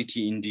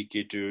quality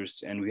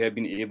indicators, and we have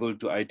been able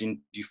to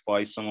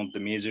identify some of the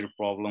major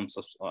problems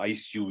of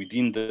ICU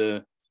within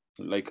the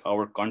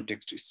our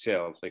context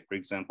itself, like for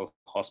example,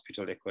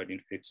 hospital-acquired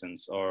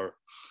infections or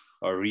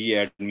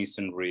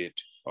readmission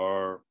rate,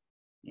 or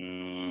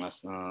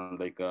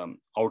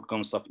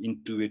outcomes of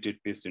intubated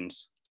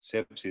patients,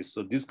 sepsis.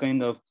 So this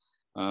kind of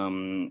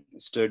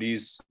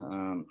studies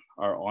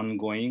are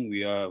ongoing.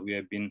 We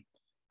have been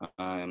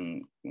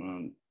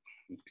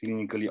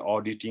clinically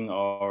auditing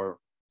our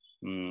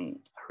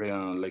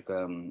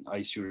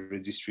ICU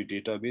registry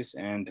database,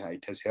 and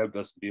it has helped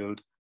us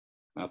build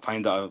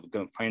find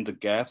the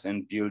gaps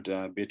and build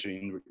better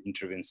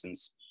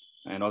interventions,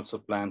 and also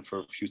plan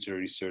for future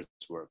research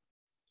work.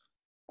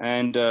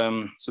 And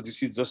so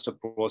this is just a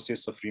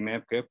process of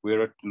REMAP-CAP,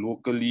 where a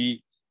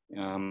locally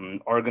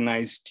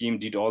organized team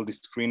did all the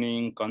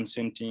screening,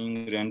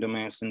 consenting,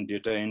 randomization,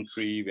 data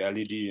entry,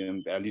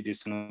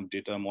 validation of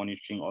data,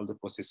 monitoring. All the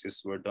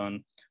processes were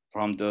done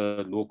from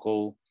the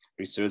local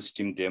research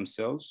team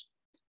themselves.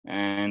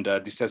 And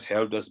this has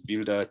helped us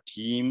build a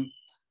team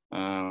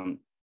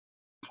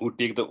who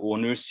take the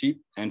ownership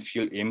and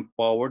feel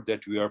empowered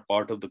that we are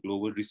part of the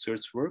global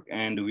research work.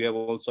 And we have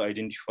also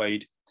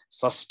identified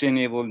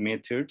sustainable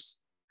methods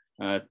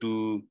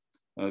to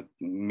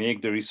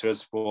make the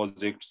research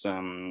projects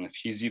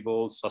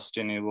feasible,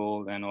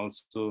 sustainable, and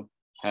also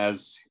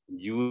has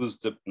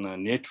used the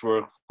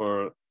network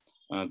for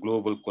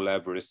global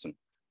collaboration.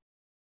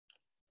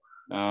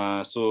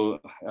 So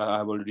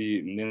I've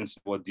already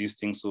mentioned about these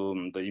things. So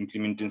the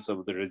implementation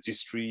of the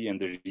registry and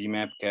the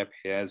REMAP-CAP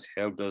has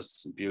helped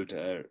us build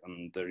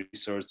the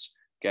research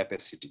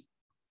capacity.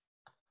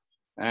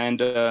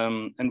 And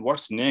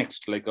what's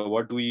next? Like,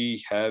 what do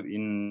we have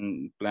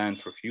in plan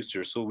for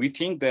future? So we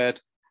think that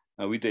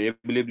with the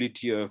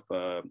availability of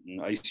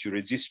ICU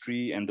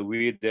registry and the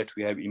way that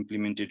we have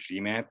implemented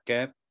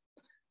REMAP-CAP,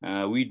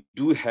 we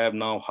do have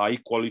now high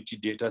quality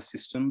data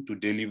system to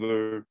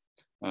deliver,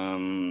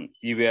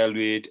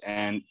 evaluate,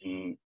 and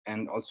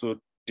also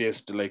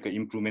test like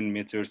improvement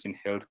methods in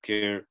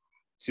healthcare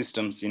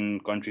systems in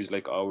countries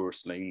like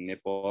ours, like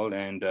Nepal.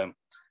 And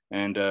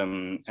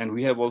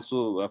we have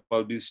also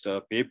published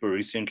a paper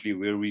recently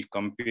where we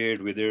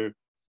compared whether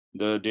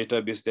the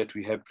database that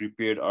we have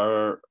prepared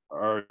are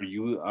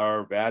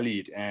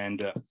valid,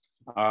 and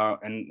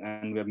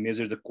we have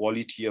measured the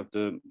quality of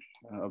the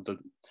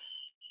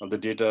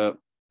data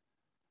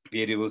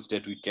variables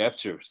that we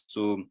capture.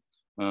 So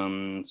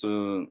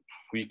so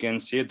we can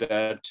say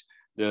that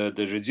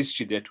the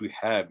registry that we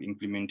have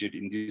implemented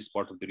in this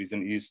part of the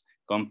region is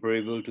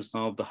comparable to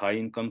some of the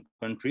high-income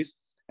countries,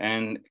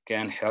 and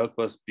can help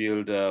us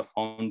build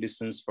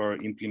foundations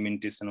for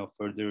implementation of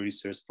further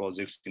research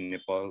projects in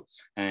Nepal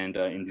and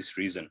in this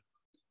region.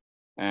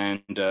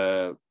 And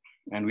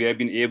we have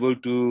been able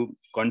to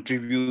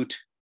contribute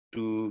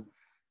to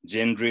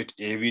generate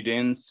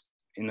evidence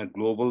in a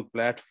global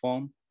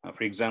platform.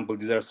 For example,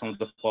 these are some of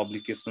the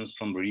publications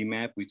from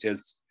REMAP, which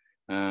has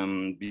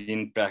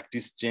been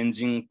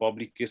practice-changing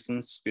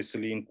publications,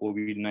 especially in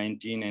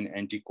COVID-19 and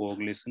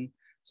anticoagulation.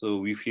 So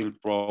we feel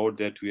proud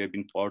that we have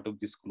been part of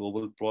this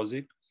global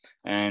project,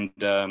 and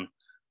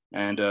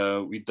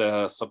with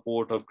the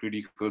support of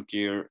Critical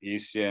Care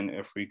Asia and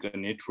Africa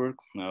Network,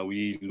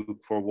 we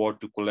look forward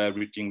to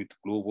collaborating with the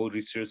global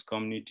research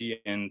community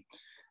and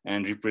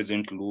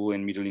represent low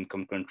and middle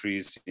income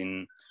countries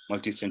in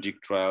multicentric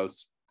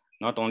trials,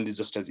 not only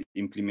just as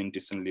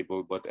implementation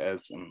level, but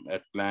as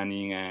at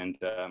planning and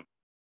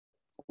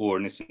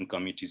coordination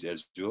committees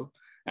as well.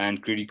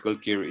 And Critical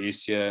Care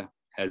Asia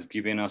has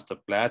given us the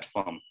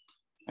platform,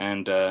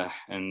 and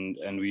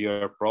we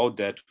are proud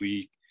that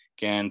we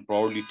can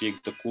proudly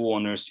take the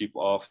co-ownership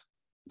of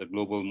the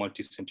global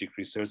multicentric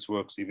research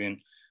works,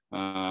 even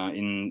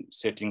in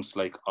settings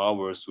like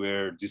ours,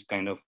 where this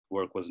kind of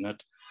work was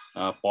not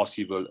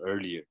possible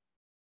earlier.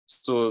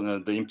 So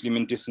the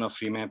implementation of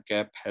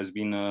REMAP-CAP has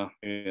been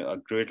a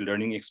great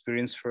learning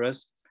experience for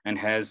us, and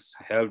has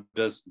helped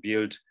us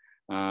build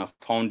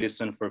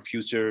foundation for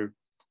future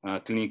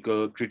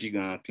clinical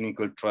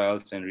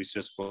trials and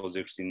research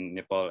projects in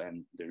Nepal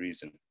and the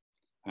region.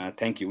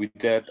 Thank you. With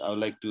that, I would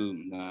like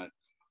to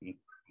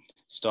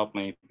stop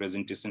my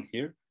presentation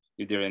here.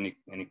 If there are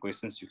any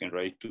questions, you can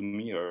write to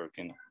me or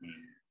can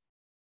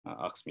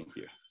ask me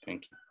here.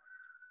 Thank you.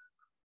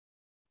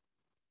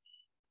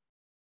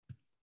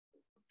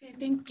 Okay,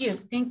 thank you.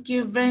 Thank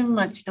you very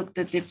much,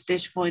 Dr.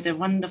 Diptesh, for the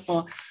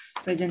wonderful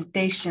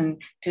presentation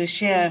to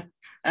share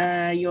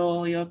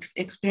your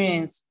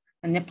experience,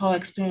 Nepal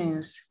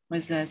experience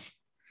with us.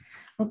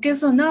 Okay,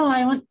 so now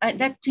I'd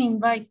like to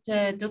invite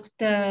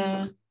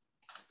Dr.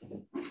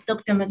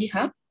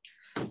 Madiha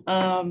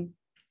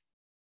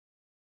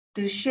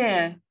to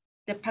share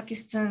the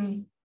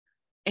Pakistan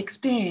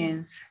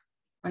experience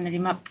on the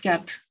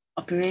REMAP-CAP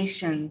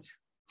operations.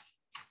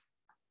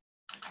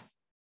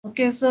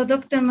 Okay, so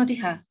Dr.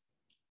 Madiha,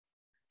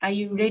 are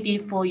you ready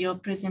for your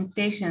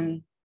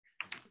presentation?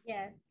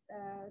 Yes,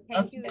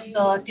 thank you.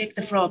 So take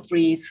the floor,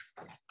 please.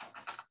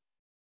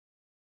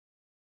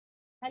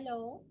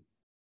 Hello,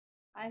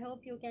 I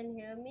hope you can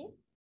hear me.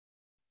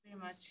 Very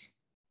much.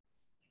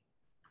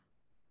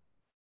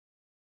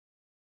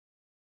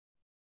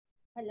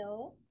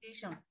 Hello.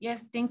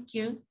 Yes, thank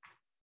you.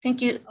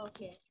 Thank you.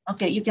 Okay.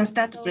 Okay, you can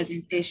start the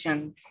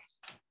presentation.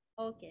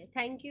 Okay,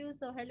 thank you.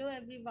 So hello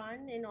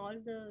everyone in all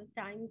the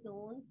time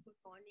zones. Good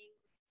morning,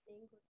 good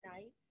evening, good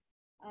night.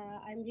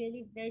 I'm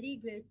really very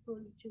grateful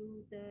to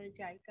the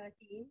JICA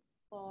team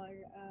for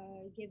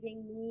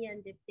giving me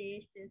and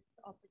Diptesh this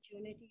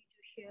opportunity to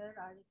share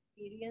our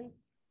experience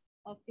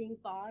of being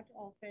part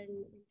of an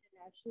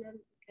international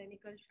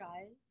clinical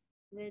trial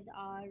with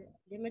our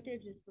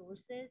limited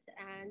resources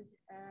and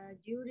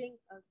during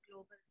a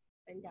global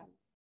pandemic.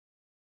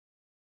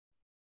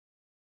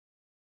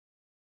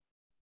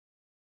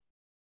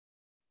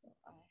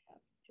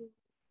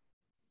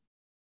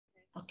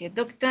 Okay,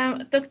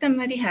 Dr.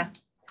 Madiha,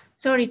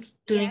 sorry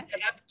to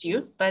interrupt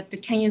you, but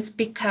can you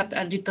speak up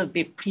a little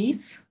bit,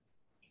 please?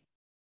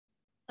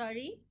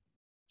 Sorry?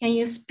 Can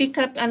you speak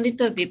up a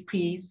little bit,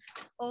 please?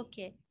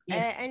 Okay.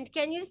 Yes. And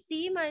can you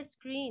see my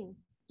screen?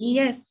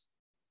 Yes.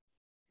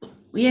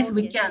 Yes, okay,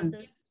 we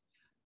can.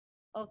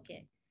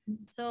 Okay.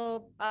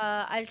 So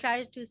I'll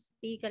try to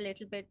speak a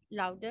little bit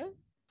louder.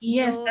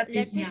 Yes, so that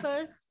let is me yeah.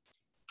 first.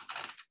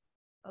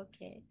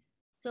 Okay.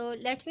 So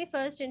let me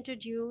first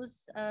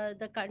introduce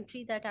the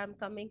country that I'm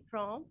coming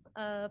from.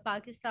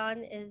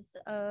 Pakistan is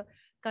a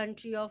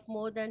country of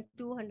more than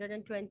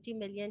 220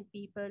 million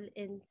people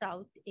in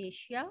South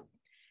Asia.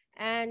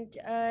 And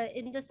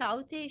in the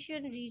South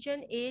Asian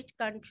region, 8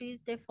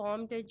 countries, they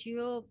formed a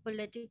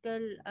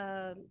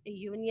geopolitical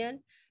union,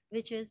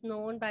 which is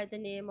known by the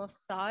name of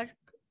SAARC,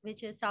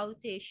 which is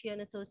South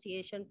Asian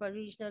Association for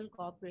Regional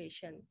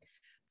Cooperation.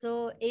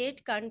 So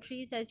 8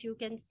 countries, as you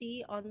can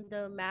see on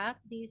the map,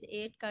 these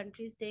 8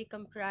 countries, they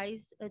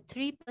comprise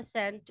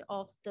 3%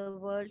 of the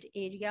world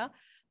area,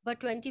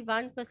 but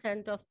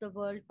 21% of the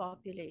world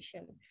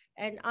population.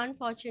 And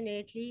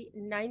unfortunately,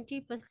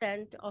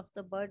 90% of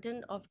the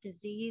burden of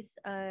disease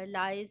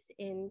lies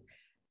in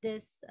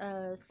this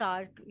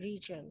SAARC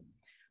region.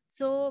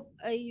 So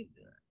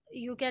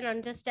you can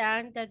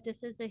understand that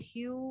this is a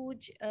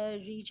huge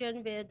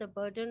region where the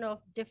burden of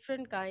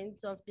different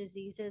kinds of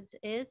diseases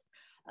is.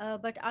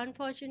 But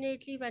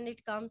unfortunately, when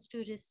it comes to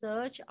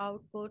research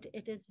output,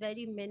 it is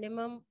very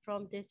minimum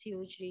from this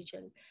huge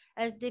region.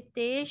 As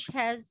Diptesh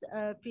has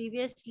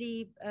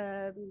previously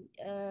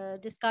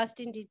discussed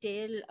in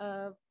detail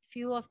a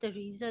few of the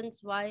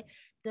reasons why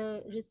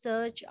the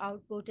research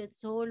output is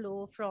so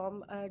low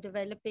from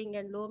developing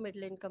and low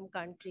middle income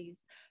countries.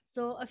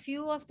 So a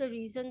few of the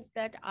reasons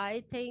that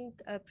I think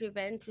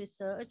prevent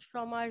research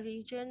from our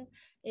region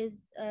is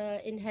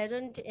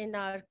inherent in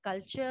our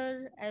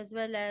culture, as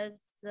well as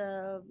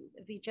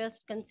we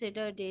just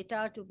consider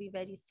data to be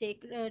very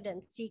sacred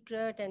and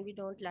secret, and we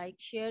don't like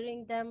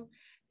sharing them.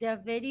 There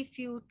are very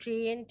few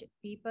trained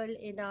people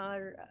in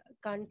our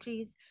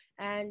countries,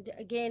 and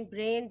again,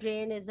 brain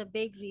drain is a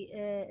big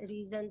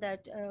reason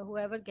that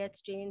whoever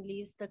gets trained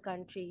leaves the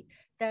country.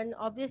 Then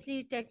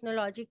obviously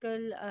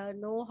technological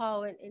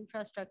know-how and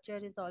infrastructure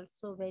is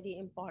also very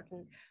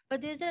important.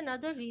 But there's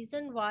another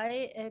reason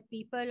why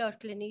people or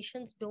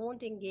clinicians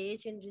don't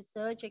engage in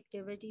research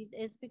activities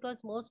is because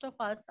most of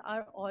us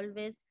are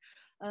always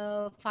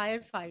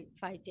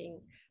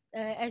fighting.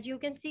 As you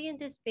can see in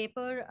this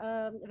paper,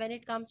 when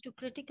it comes to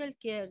critical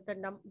care,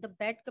 the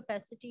bed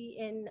capacity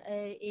in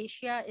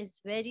Asia is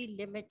very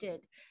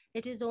limited.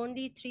 It is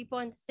only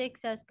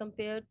 3.6 as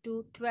compared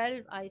to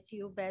 12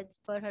 ICU beds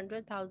per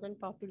 100,000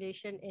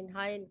 population in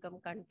high income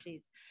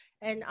countries.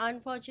 And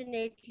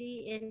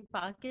unfortunately, in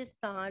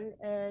Pakistan,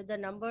 the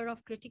number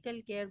of critical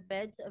care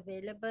beds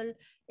available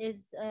is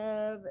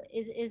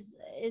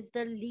is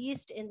the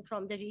least in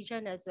from the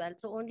region as well.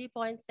 So only zero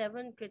point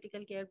 0.7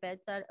 critical care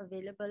beds are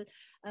available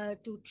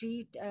to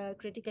treat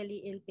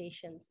critically ill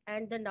patients,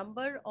 and the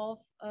number of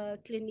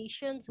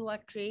clinicians who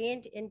are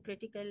trained in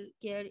critical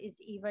care is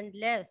even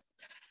less.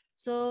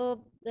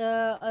 So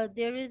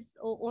there is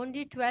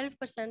only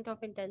 12%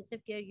 of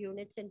intensive care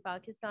units in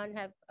Pakistan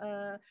have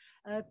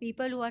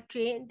people who are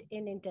trained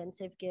in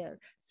intensive care.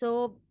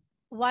 So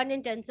one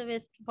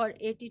intensivist for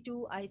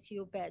 82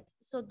 ICU beds.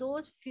 So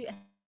those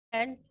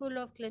handful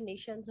of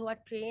clinicians who are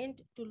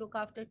trained to look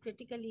after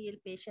critically ill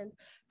patients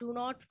do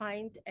not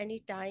find any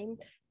time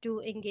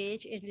to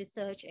engage in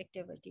research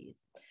activities.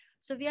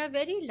 So we are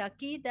very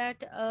lucky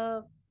that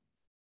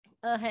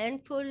a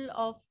handful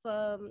of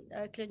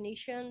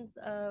clinicians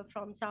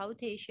from South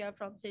Asia,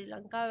 from Sri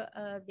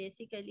Lanka,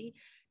 basically,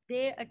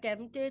 they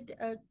attempted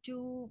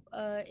to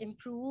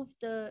improve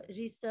the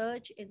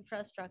research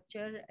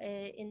infrastructure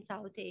in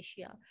South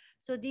Asia.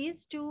 So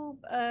these two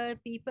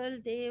people,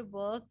 they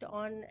worked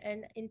on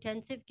an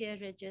intensive care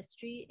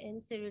registry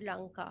in Sri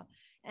Lanka.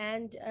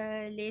 And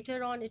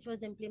later on, it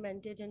was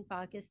implemented in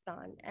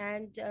Pakistan.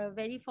 And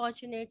very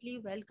fortunately,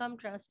 Wellcome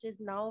Trust is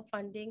now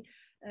funding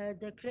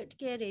the Crit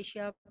Care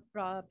Asia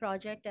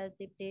project, as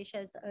Diptesh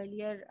has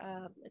earlier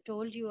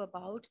told you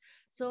about.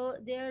 So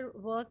their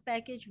work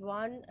package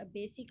 1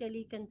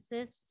 basically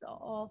consists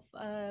of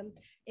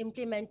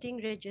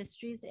implementing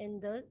registries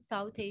in the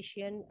South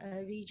Asian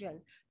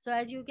region. So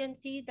as you can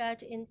see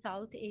that in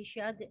South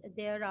Asia,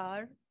 there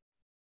are,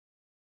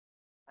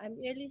 I'm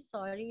really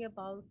sorry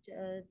about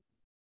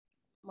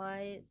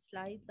my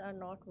slides are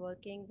not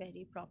working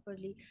very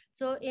properly.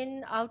 So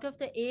in out of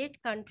the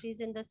 8 countries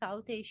in the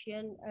South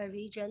Asian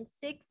region,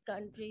 6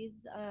 countries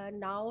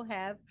now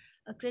have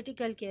a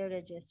critical care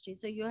registry.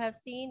 So you have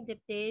seen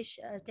Diptesh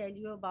tell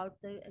you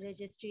about the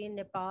registry in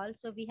Nepal.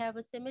 So we have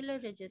a similar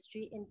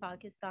registry in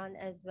Pakistan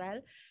as well,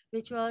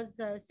 which was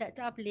set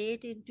up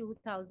late in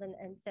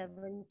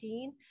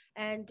 2017.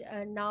 And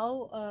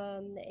now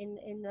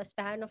in a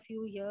span of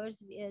few years,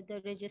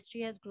 the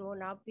registry has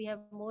grown up. We have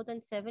more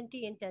than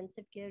 70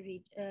 intensive care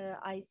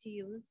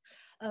ICUs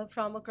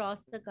from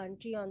across the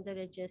country on the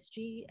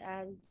registry,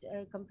 and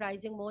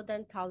comprising more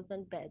than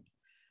 1,000 beds.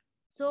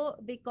 So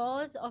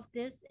because of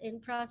this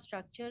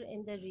infrastructure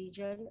in the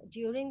region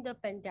during the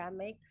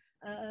pandemic,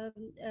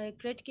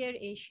 CritCare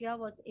Asia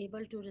was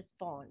able to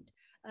respond.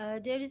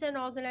 There is an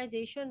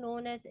organization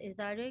known as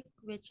ISARIC,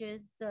 which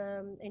is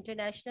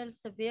International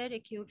Severe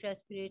Acute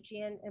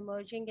Respiratory and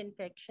Emerging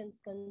Infections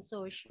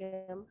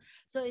Consortium.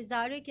 So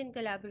ISARIC, in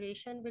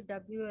collaboration with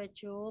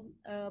WHO,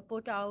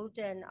 put out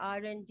an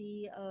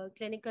R&D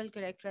clinical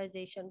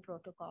characterization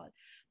protocol.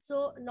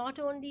 So not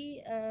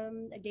only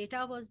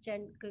data was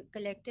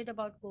collected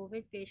about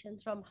COVID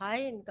patients from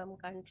high income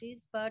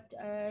countries, but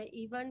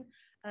even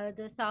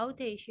the South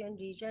Asian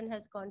region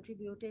has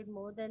contributed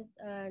more than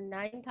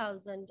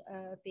 9,000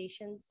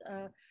 patients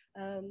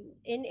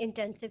in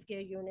intensive care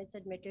units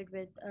admitted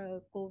with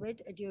COVID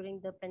during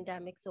the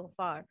pandemic so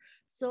far.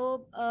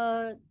 So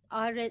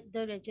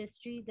the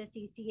registry, the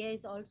CCA,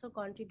 is also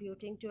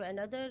contributing to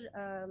another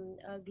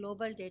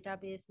global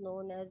database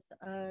known as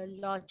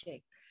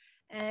Logic.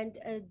 And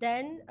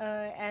then,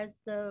 as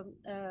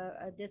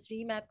this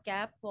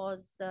REMAP-CAP was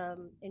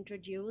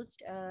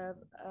introduced,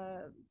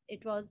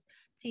 it was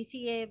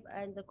CCA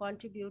and the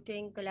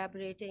contributing,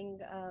 collaborating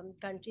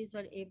countries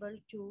were able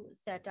to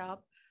set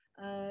up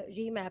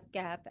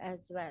REMAP-CAP as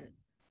well.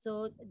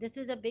 So this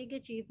is a big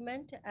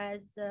achievement.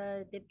 As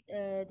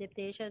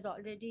Diptesh has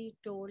already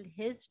told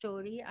his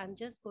story, I'm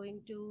just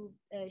going to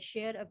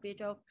share a bit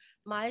of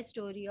my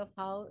story of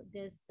how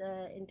this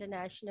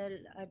international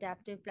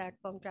adaptive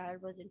platform trial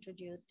was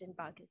introduced in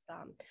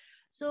Pakistan.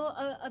 So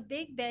a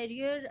big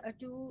barrier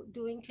to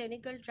doing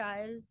clinical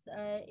trials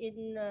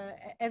in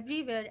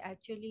everywhere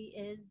actually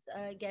is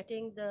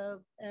getting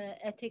the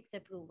ethics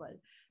approval.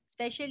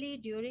 Especially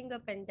during a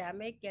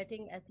pandemic,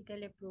 getting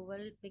ethical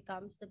approval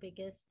becomes the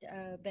biggest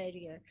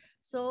barrier.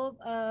 So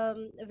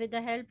with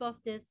the help of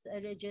this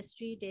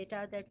registry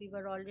data that we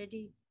were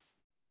already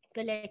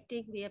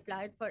collecting, we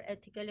applied for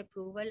ethical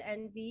approval,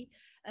 and we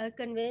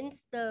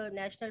convinced the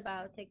National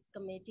Bioethics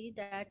Committee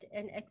that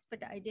an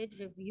expedited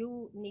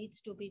review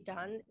needs to be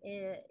done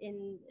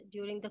in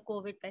during the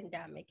COVID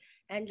pandemic.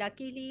 And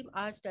luckily,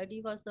 our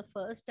study was the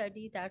first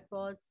study that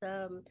was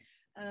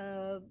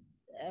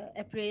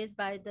appraised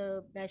by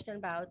the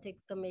National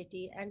Bioethics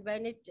Committee. And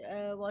when it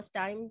was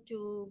time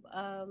to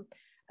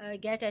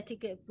get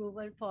ethical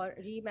approval for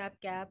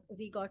REMAP-CAP,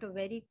 we got a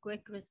very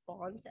quick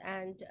response,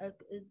 and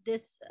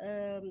this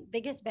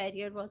biggest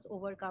barrier was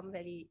overcome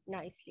very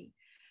nicely.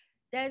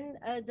 Then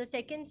the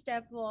second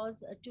step was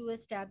to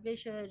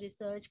establish a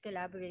research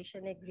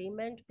collaboration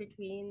agreement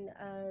between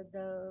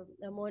the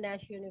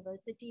Monash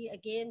University.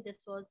 Again,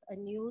 this was a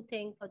new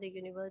thing for the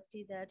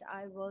university that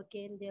I work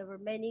in. There were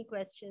many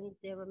questions,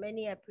 there were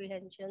many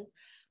apprehensions,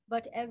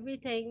 but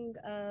everything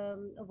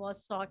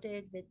was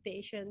sorted with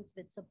patience,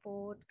 with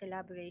support,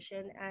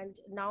 collaboration, and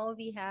now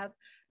we have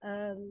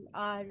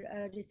our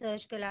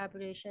research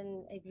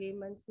collaboration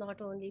agreements not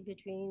only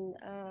between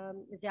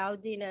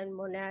Ziauddin and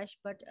Monash,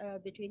 but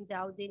between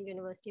Ziauddin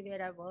University,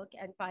 where I work,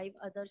 and 5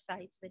 other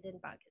sites within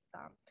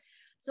Pakistan.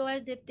 So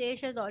as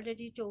Diptesh has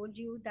already told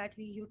you, that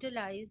we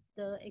utilize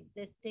the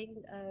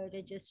existing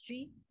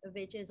registry,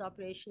 which is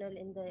operational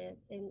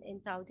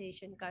in South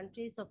Asian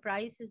countries. So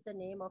PRICE is the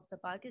name of the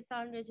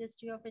Pakistan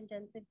Registry of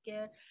Intensive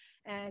Care,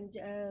 and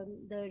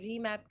the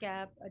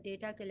REMAP-CAP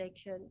data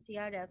collection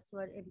CRFs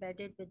were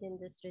embedded within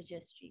this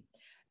registry.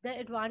 The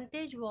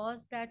advantage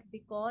was that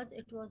because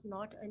it was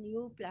not a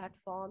new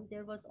platform,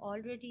 there was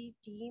already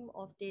a team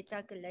of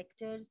data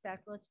collectors that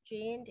was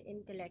trained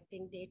in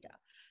collecting data.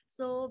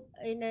 So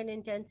in an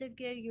intensive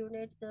care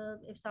unit,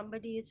 if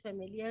somebody is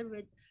familiar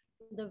with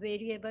the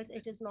variables,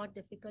 it is not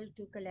difficult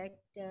to collect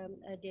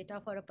data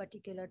for a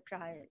particular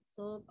trial.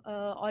 So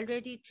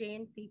already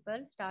trained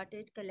people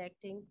started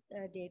collecting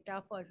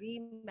data for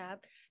REMAP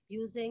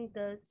using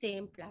the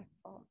same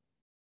platform.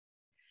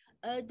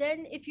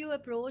 Then if you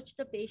approach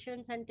the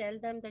patients and tell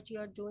them that you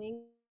are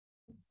doing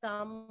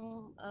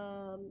some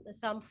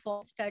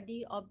form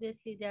study,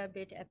 obviously they are a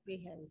bit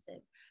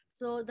apprehensive.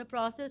 So the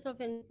process of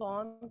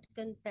informed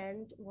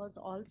consent was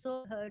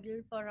also a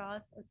hurdle for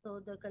us. So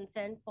the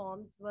consent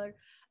forms were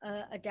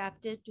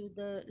adapted to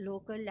the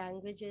local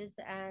languages,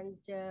 and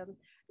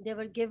they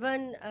were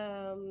given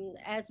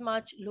as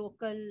much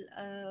local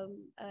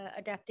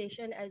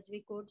adaptation as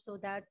we could, so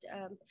that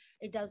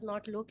it does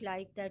not look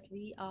like that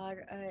we are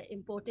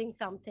importing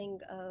something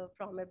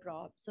from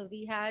abroad. So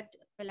we had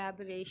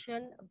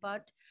collaboration,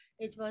 but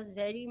it was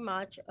very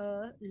much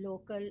a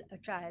local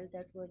trial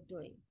that we're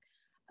doing.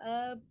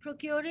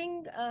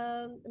 Procuring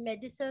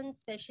medicines,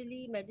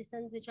 especially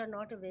medicines which are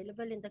not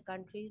available in the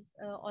countries,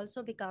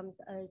 also becomes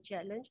a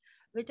challenge.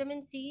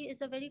 Vitamin C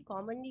is a very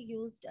commonly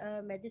used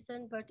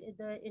medicine, but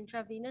the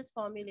intravenous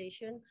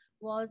formulation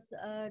was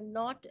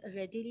not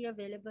readily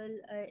available.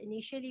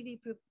 Initially,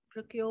 we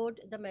procured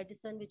the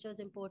medicine which was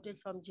imported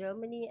from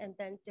Germany and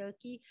then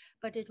Turkey,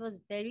 but it was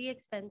very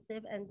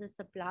expensive and the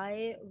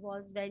supply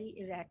was very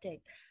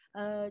erratic.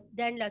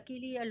 Then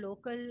luckily a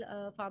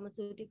local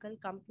pharmaceutical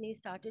company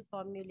started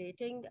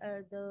formulating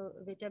the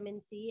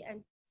vitamin C,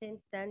 and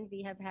since then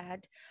we have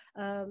had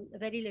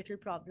very little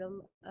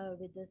problem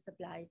with the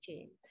supply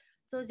chain.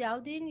 So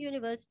Ziauddin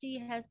University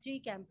has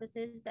 3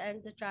 campuses,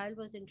 and the trial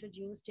was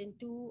introduced in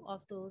 2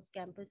 of those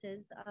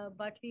campuses,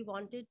 but we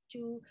wanted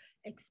to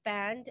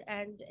expand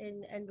and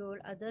enroll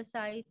other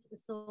sites.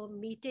 So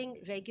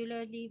meeting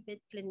regularly with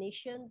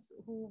clinicians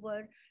who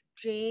were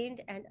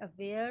trained and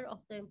aware of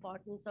the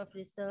importance of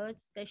research,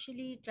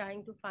 especially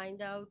trying to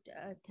find out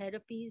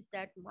therapies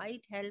that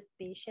might help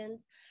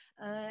patients,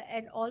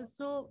 and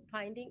also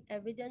finding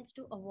evidence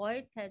to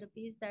avoid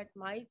therapies that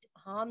might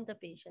harm the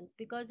patients.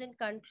 Because in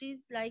countries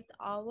like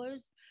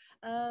ours,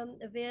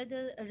 where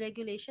the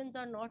regulations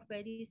are not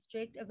very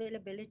strict,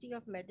 availability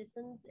of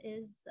medicines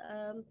is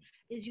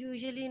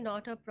usually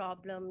not a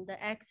problem.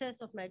 The access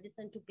of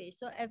medicine to patients,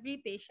 so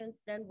every patient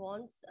then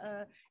wants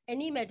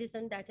any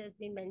medicine that has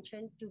been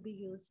mentioned to be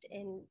used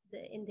in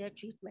their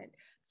treatment.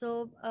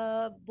 So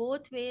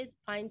both ways,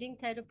 finding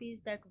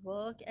therapies that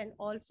work and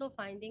also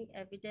finding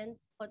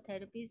evidence for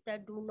therapies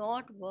that do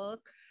not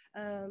work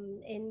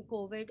in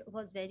COVID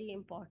was very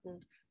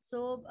important.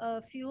 So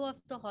a few of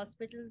the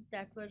hospitals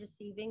that were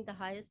receiving the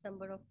highest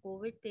number of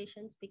COVID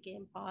patients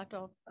became part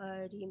of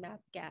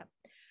REMAP-CAP.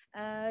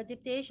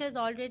 Diptesh has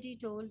already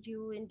told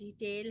you in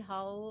detail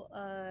how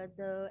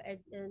the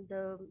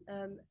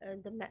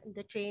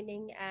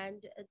training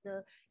and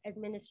the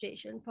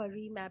administration for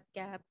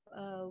REMAP-CAP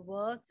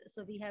works.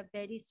 So we have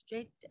very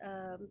strict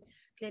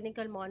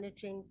clinical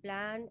monitoring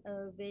plan,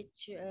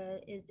 which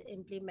is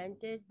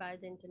implemented by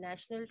the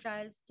international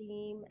trials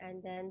team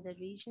and then the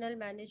regional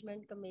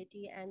management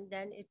committee, and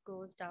then it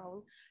goes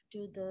down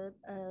to the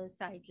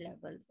site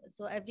levels.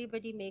 So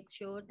everybody makes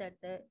sure that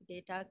the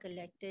data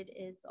collected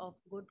is of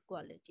good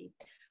quality.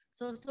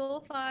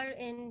 So far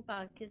in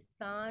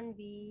Pakistan,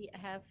 we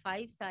have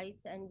 5 sites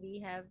and we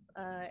have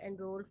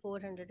enrolled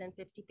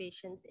 450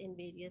 patients in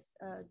various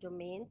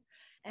domains.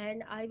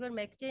 And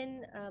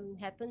ivermectin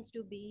happens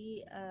to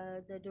be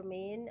the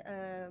domain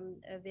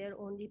where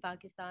only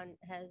Pakistan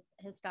has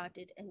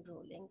started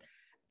enrolling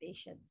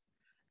patients.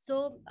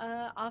 So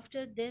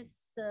after this,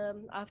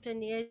 after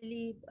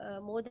nearly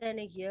more than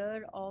a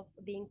year of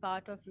being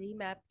part of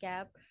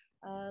REMAP-CAP,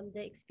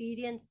 the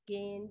experience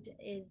gained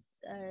is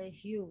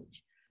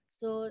huge.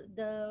 So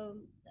the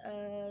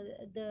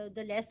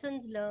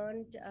lessons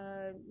learned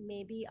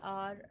maybe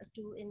are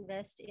to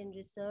invest in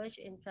research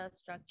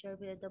infrastructure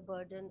where the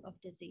burden of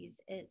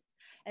disease is.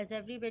 As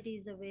everybody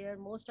is aware,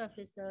 most of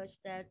research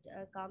that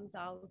comes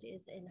out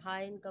is in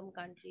high income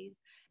countries,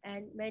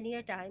 and many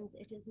a times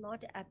it is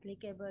not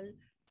applicable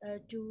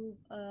to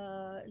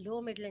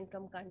low middle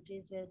income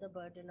countries where the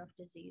burden of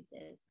disease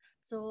is.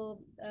 So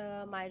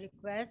my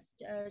request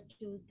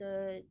to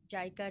the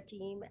JICA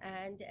team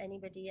and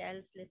anybody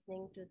else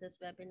listening to this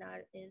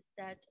webinar is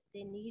that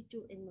they need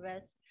to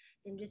invest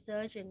in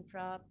research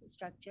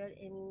infrastructure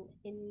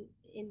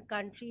in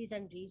countries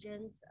and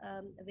regions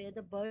where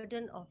the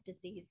burden of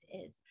disease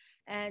is,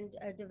 and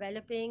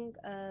developing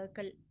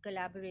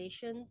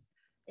collaborations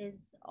is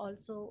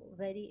also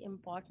very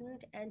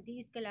important, and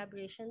these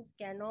collaborations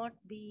cannot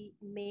be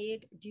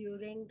made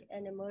during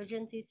an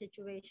emergency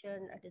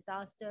situation, a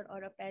disaster,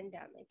 or a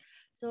pandemic.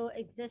 So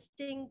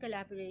existing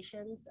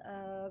collaborations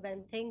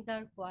when things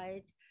are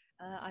quiet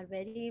are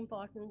very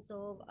important.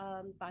 So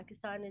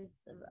Pakistan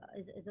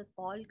is a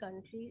small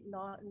country,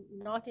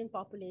 not in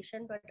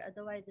population, but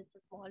otherwise it's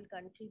a small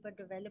country, but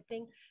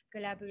developing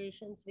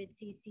collaborations with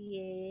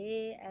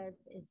CCAA as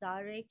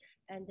ISARIC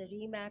and the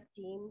REMAP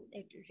team,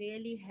 it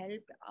really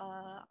helped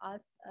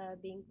us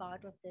being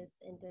part of this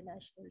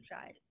international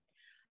trial.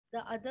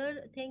 The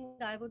other thing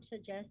I would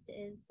suggest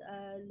is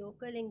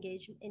local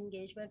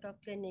engagement of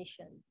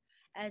clinicians.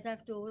 As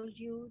I've told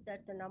you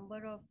that the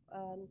number of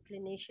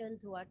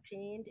clinicians who are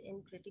trained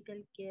in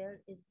critical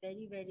care is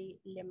very, very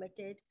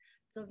limited.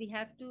 So we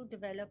have to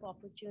develop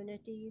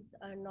opportunities,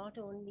 not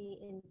only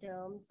in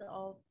terms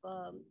of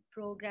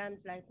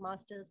programs like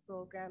master's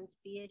programs,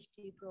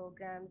 PhD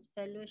programs,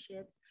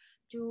 fellowships,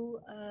 to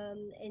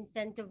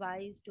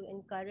incentivize, to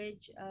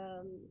encourage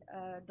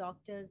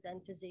doctors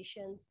and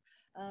physicians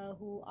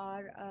who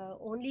are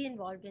only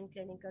involved in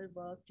clinical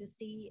work to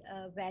see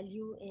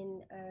value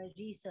in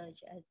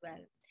research as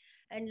well.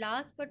 And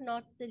last but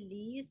not the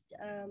least,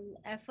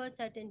 efforts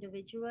at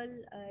individual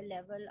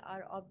level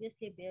are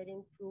obviously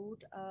bearing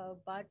fruit,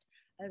 but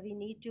we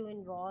need to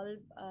involve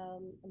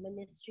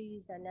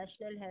ministries and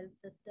national health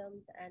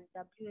systems and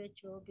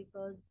WHO,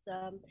 because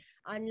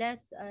unless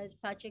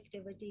such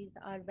activities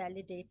are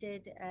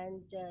validated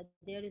and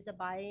there is a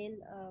buy-in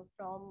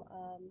from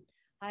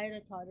higher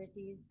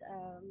authorities,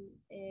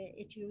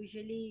 it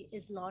usually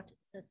is not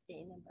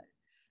sustainable.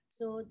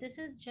 So this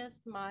is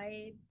just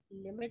my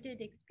limited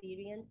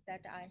experience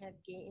that I have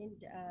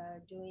gained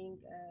doing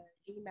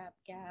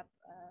REMAP-CAP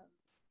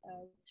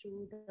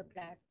through the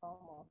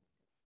platform of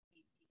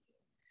CCA.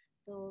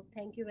 So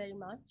thank you very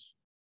much.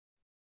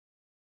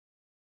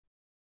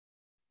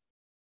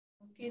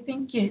 Okay,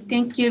 thank you.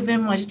 Thank you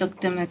very much,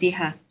 Dr.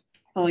 Madiha,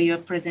 for your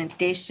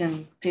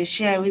presentation to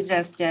share with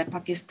us the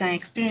Pakistan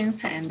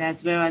experience and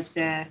as well as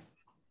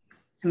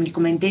some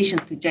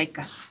recommendations to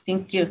JICA.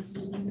 Thank you.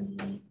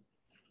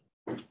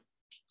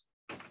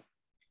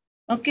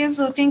 Okay,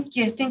 so thank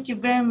you. Thank you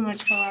very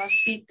much for our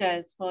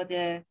speakers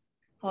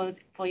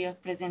for your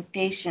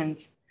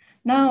presentations.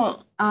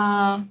 Now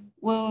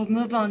we'll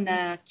move on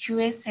the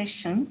QA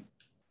session.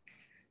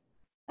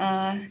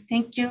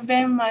 Thank you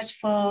very much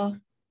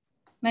for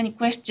many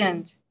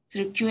questions.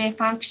 through QA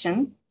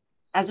function,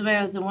 as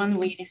well as the one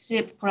we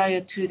received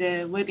prior to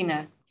the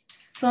webinar.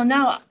 So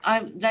now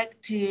I'd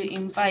like to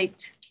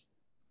invite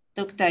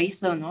Dr.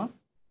 Isono,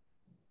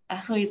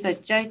 who is a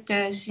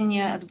JICA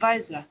Senior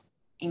Advisor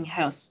in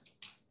Health,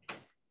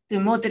 to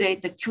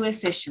moderate the QA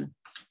session.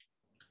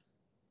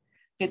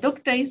 Okay,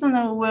 Dr.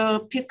 Isono will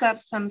pick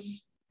up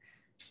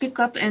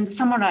and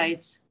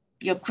summarize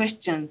your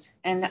questions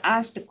and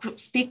ask the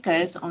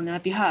speakers on our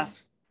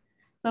behalf.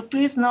 So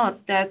please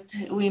note that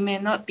we may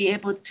not be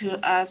able to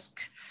ask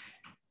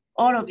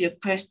all of your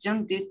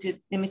questions due to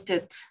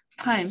limited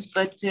time,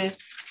 but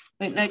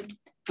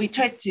we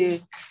try to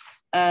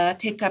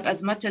take up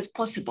as much as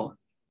possible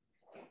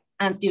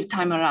until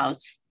time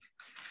allows.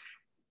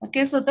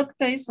 Okay, so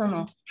Dr.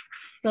 Isono,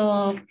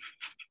 so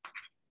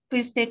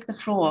please take the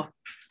floor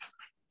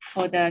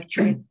for the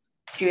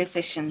Q&A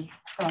session.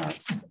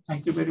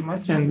 Thank you very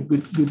much, and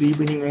good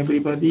evening,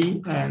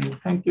 everybody. And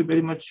thank you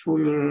very much for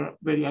your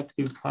very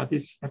active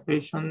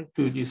participation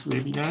to this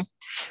webinar.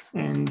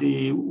 And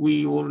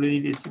we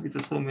already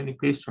received so many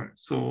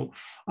questions. So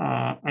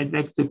I'd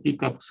like to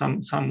pick up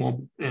some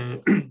of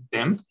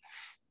them.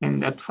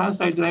 And at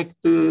first, I'd like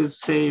to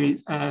say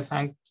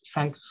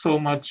thanks so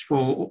much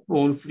for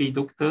all three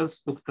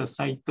doctors, Dr.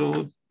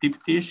 Saito,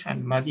 Diptish,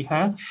 and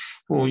Madiha,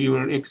 for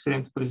your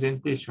excellent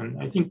presentation.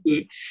 I think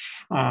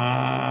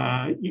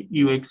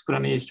your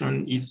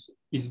explanation is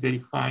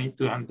very fine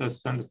to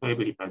understand for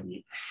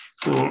everybody.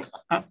 So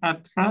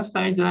at first,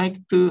 I'd like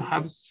to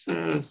have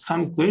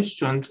some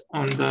questions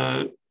on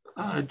the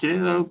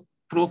general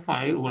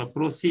profile or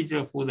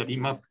procedure for the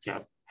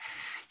REMAP-CAP.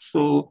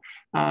 So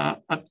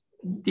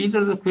these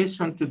are the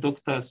questions to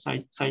Dr.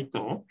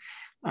 Saito.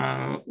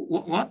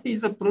 What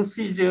is the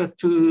procedure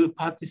to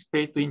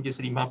participate in this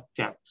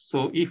REMAP-CAP?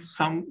 So if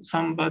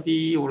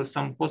somebody or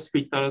some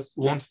hospitals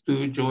wants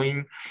to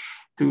join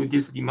to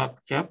this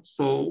REMAP-CAP,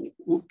 so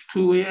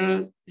to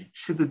where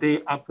should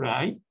they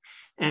apply?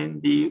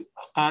 And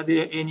are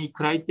there any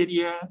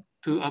criteria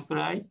to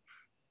apply?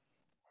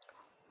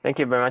 Thank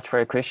you very much for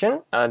your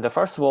question.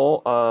 First of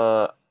all,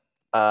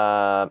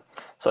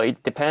 so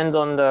it depends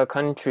on the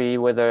country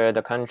whether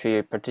the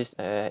country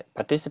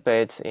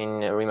participates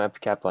in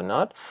REMAP-CAP or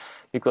not,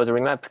 because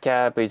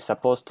REMAP-CAP is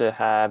supposed to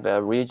have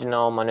a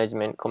regional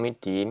management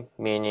committee,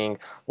 meaning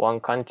one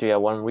country or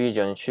one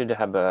region should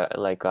have a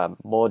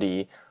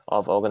body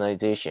of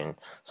organization.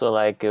 So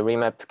like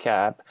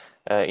REMAP-CAP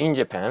in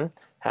Japan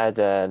has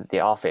the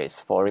office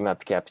for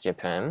REMAP-CAP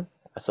Japan.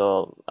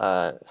 So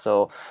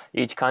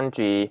each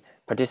country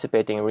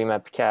participating in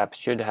REMAP-CAP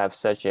should have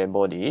such a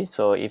body.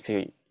 So if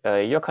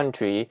your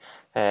country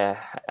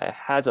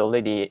has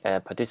already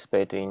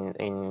participated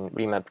in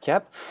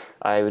REMAP-CAP,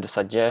 I would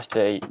suggest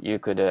you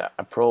could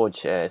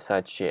approach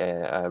such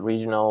a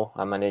regional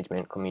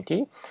management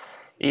committee.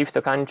 If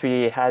the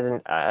country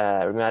hasn't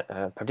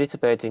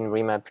participated in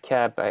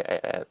REMAP-CAP,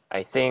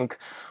 I think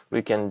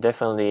we can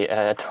definitely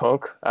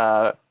talk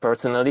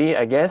personally,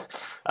 I guess.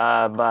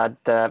 But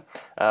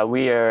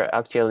we are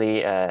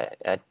actually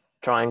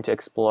trying to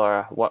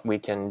explore what we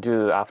can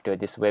do after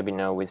this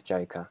webinar with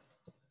JICA.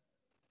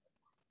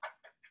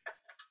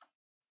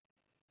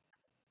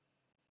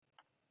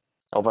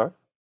 Over.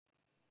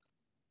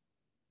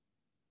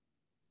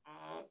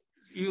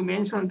 You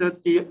mentioned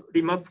that the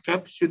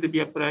REMAP-CAP should be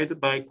applied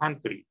by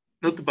country,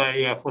 not by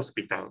a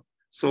hospital.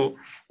 So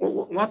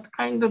what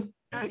kind of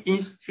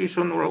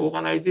institution or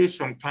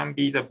organization can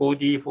be the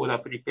body for the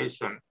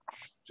application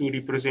to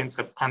represent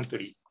the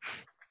countries?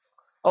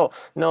 Oh,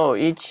 no,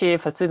 each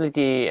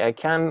facility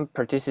can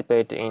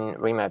participate in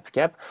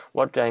REMAP-CAP.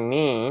 What I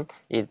mean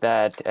is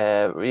that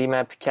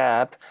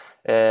REMAP-CAP,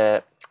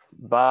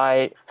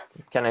 by,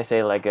 can I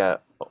say, like a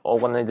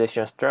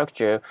organization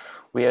structure,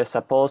 we are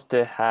supposed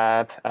to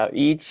have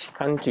each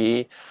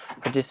country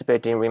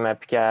participating in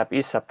REMAP-CAP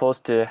is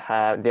supposed to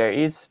have, there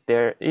is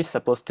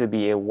supposed to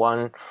be a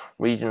one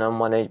regional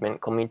management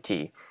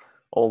committee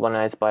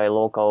organized by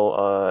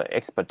local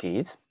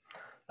expertise.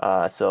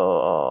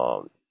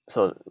 So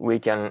we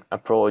can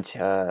approach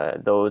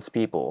those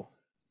people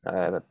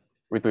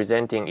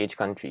representing each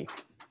country.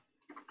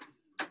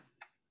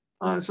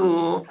 I'm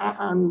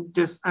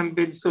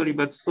very sorry,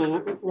 but so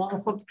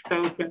one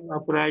hospital can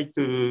apply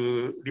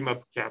to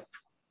REMAP-CAP.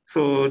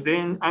 So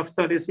then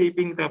after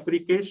receiving the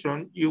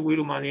application, you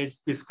will manage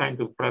this kind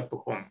of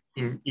platform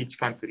in each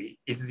country.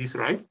 Is this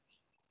right?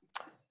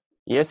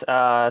 Yes,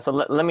 so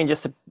let me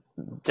just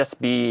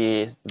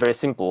be very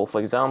simple. For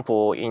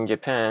example, in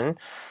Japan,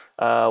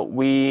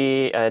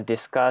 we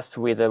discussed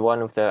with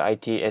one of the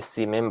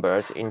ITSC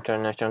members,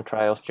 International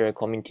Trial Steering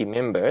Committee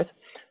members,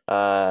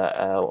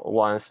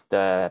 once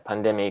the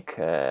pandemic,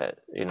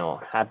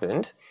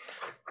 happened,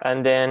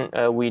 and then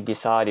we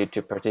decided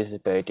to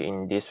participate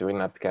in this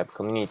REMAP-CAP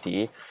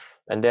community,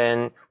 and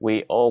then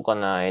we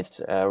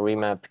organized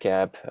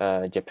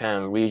REMAP-CAP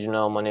Japan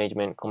Regional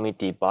Management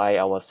Committee by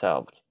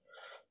ourselves.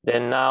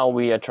 Then now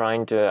we are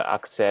trying to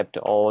accept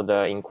all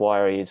the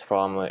inquiries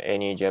from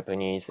any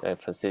Japanese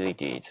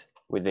facilities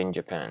within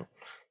Japan.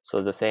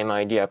 So the same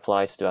idea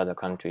applies to other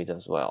countries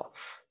as well.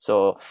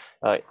 So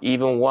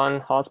even one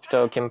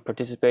hospital can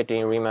participate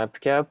in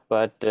REMAP-CAP,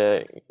 but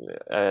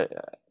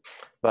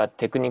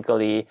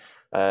technically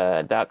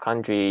that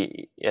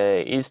country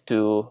is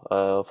to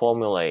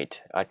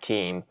formulate a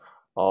team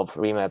of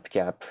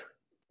REMAP-CAP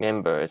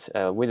members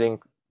within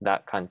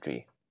that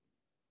country.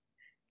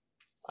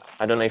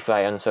 I don't know if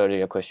I answered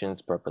your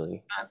questions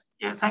properly.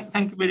 Yeah,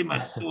 thank you very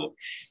much. So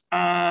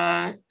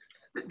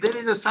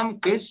there is some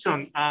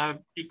question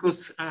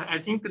because I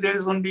think there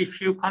is only a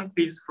few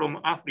countries from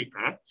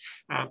Africa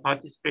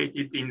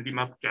participated in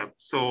REMAP-CAP.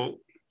 So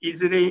is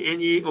there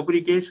any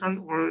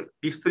obligation or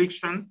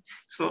restriction?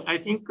 So I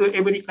think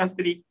every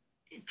country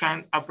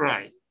can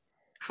apply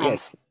from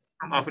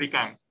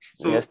Africa.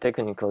 So, yes,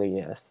 technically,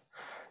 yes.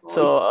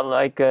 So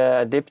like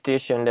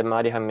Deputation that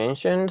Madiha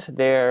mentioned,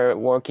 they're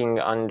working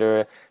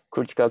under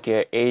critical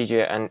care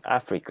Asia and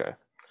Africa.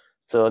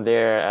 So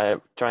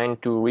they're trying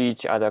to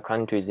reach other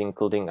countries,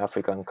 including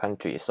African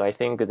countries. So I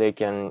think they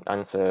can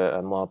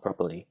answer more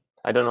properly.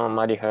 I don't know,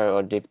 Madiha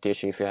or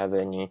Deputation, if you have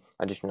any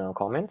additional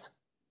comments.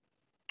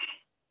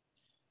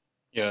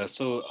 Yeah,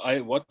 so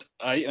what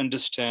I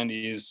understand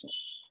is,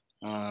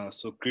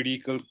 so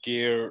critical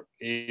care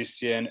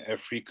Asia and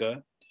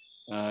Africa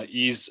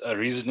is a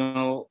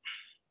regional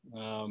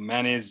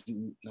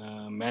managing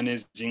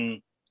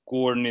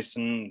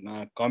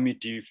coordination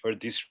committee for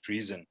this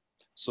reason.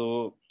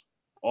 So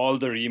all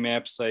the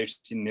REMAP sites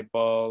in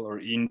Nepal or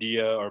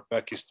India or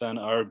Pakistan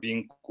are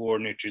being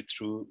coordinated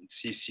through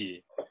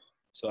CCA.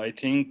 So I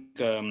think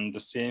the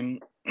same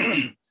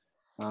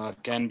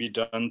can be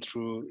done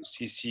through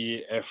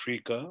CCA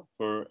Africa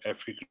for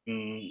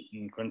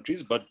African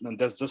countries, but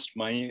that's just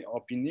my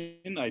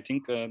opinion. I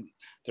think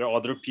there are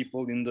other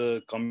people in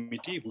the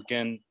committee who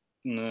can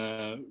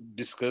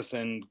discuss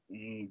and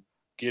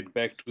get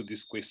back to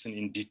this question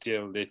in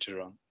detail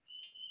later on.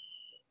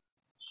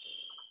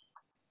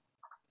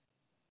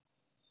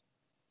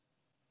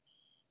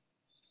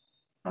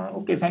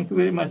 Okay, thank you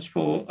very much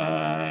for.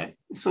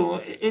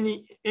 So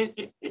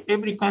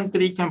every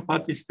country can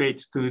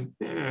participate to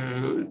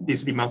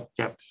this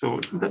REMAP-CAP. So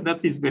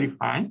that is very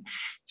fine.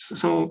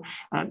 So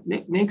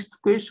next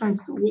question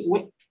is,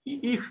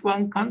 if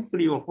one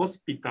country or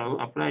hospital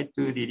apply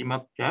to the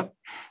REMAP-CAP,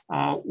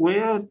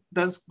 where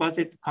does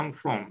budget come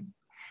from?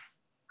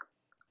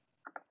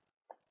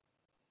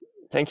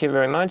 Thank you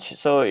very much.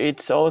 So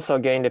it's also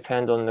again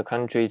depends on the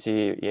countries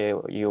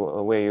where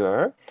you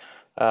are.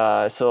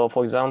 So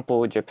for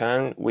example,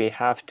 Japan, we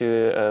had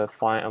to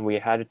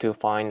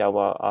find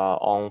our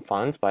own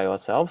funds by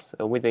ourselves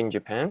within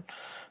Japan,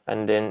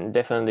 and then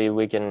definitely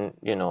we can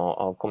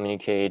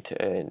communicate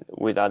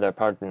with other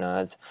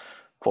partners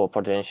for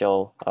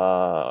potential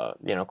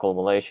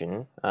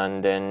collaboration,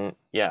 and then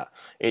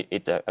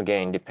it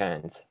again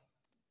depends.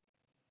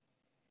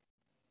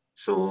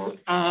 So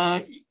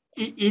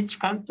each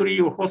country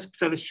or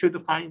hospital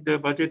should find the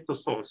budget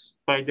source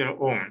by their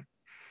own.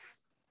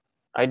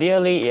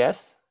 Ideally,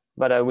 yes,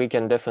 but we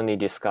can definitely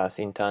discuss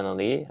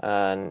internally,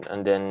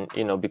 and then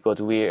because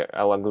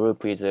our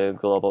group is a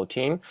global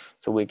team,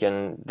 so we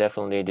can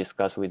definitely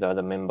discuss with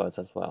other members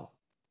as well.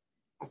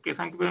 Okay,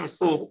 thank you very much.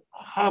 So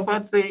how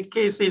about the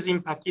cases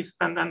in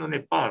Pakistan and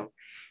Nepal?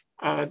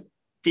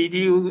 Did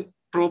you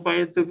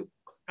provide the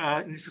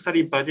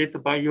necessary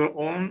budget by your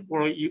own,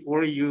 or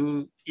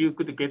you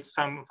could get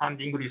some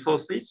funding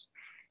resources?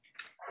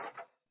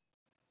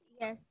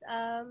 Yes,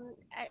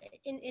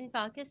 in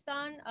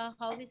Pakistan,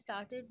 how we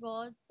started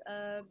was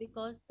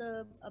because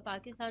the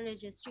Pakistan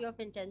Registry of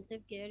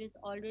Intensive Care is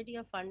already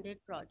a funded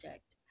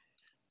project.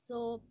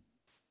 So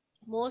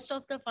most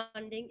of the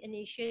funding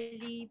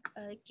initially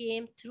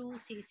came through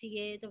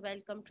CCA, the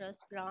Welcome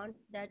Trust grant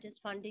that is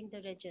funding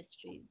the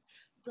registries.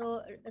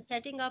 So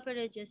setting up a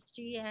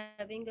registry,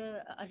 having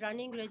a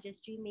running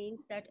registry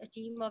means that a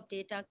team of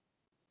data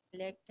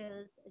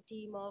collectors, a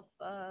team of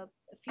a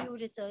few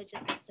research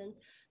assistants,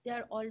 they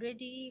are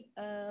already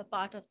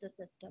part of the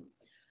system.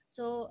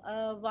 So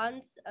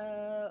once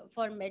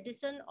for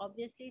medicine,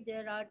 obviously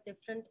there are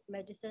different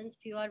medicines.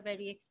 Few are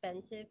very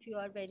expensive, few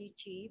are very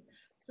cheap.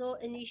 So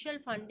initial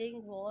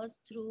funding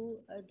was through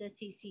the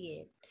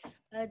CCA.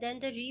 Then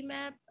the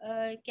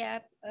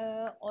REMAP-CAP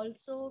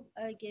also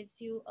gives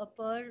you a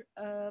per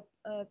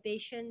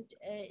patient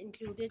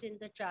included in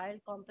the trial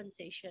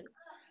compensation.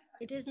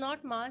 It is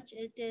not much.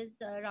 It is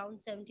around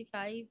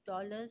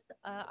 $75.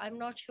 I'm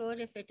not sure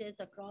if it is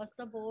across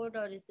the board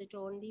or is it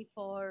only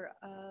for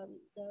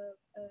the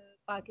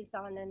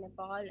Pakistan and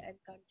Nepal and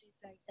countries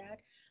like that.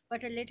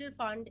 But a little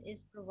fund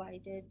is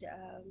provided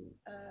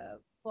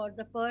for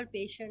the per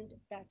patient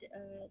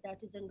that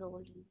is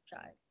enrolled in the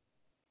trial.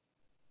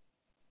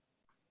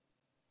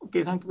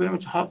 Okay, thank you very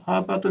much. How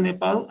about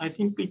Nepal? I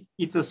think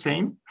it's the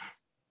same.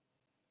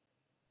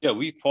 Yeah,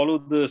 we follow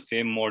the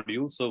same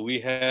module. So we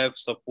have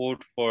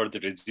support for the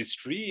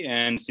registry,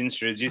 and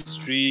since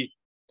registry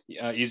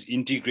is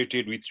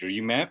integrated with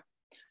REMAP,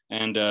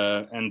 and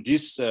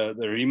this the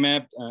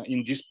REMAP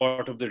in this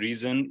part of the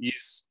region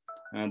is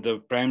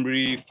the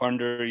primary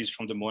funder is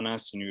from the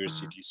Monash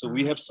University. So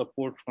we have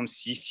support from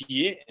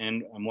CCA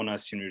and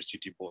Monash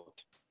University both.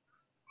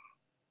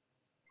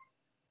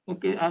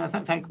 Okay,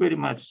 thank you very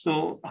much.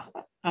 So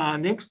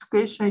next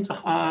question is,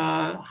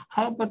 how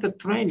about the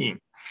training?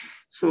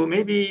 So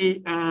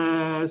maybe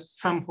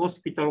some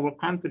hospital or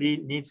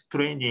country needs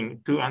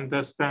training to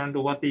understand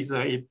what is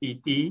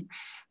APT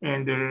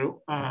and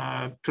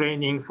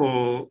training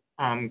for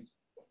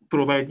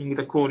providing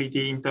the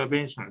quality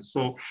intervention.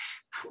 So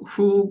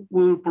who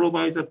will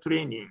provide the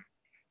training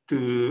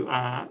to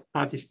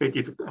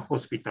participated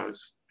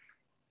hospitals?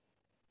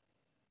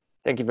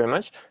 Thank you very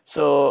much.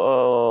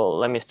 So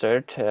let me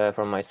start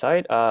from my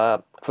side.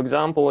 For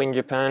example, in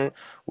Japan,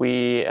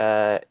 we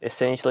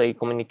essentially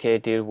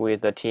communicated with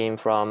the team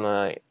from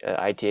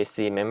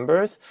ITSC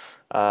members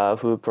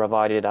who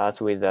provided us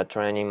with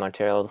training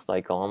materials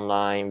like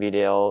online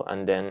video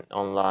and then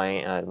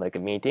online like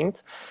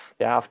meetings.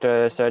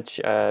 After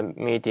such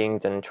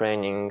meetings and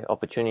training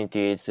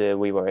opportunities,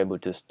 we were able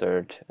to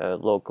start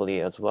locally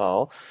as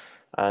well.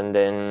 And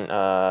then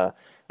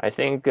I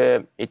think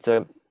it's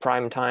a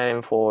prime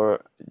time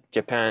for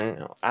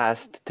Japan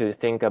asked to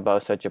think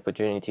about such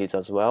opportunities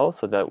as well,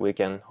 so that we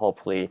can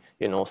hopefully,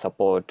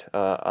 support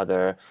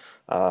other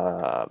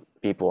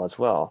people as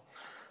well.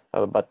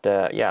 But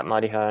yeah,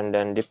 Mariha and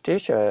then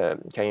Diptish,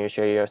 can you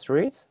share your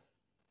stories?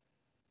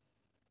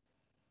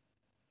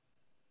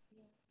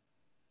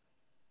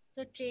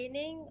 So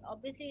training,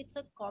 obviously, it's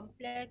a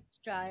complex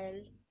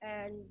trial,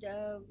 and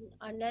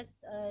unless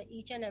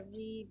each and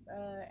every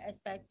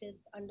aspect is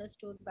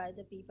understood by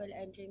the people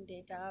entering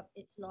data,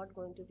 it's not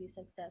going to be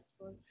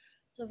successful.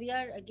 So we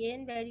are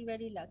again very,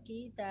 very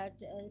lucky that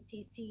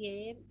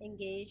CCA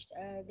engaged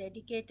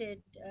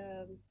dedicated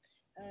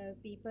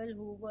people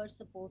who were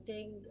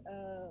supporting,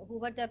 who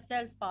were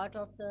themselves part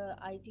of the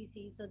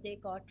ITC. So they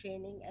got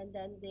training and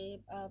then they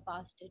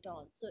passed it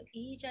on. So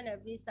each and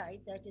every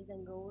site that is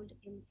enrolled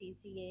in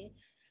CCA,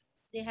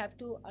 they have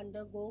to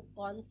undergo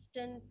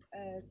constant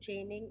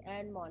training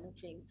and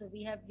monitoring. So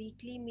we have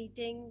weekly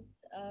meetings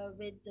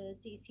with the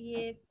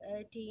CCA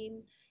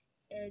team.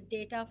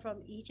 Data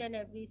from each and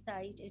every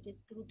site, it is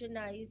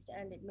scrutinized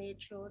and it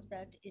made sure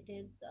that it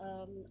is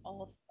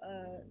of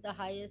the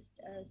highest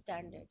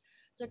standard.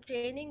 So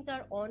trainings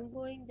are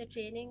ongoing. The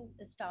training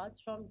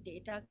starts from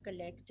data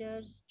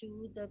collectors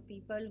to the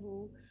people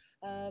who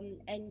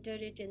enter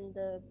it in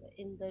the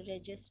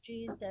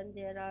registries. Then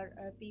there are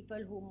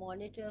people who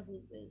monitor,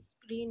 who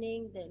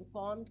screening, the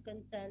informed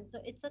consent. So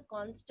it's a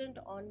constant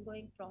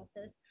ongoing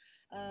process,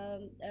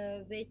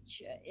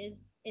 which is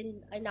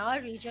in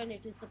our region,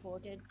 it is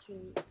supported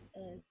through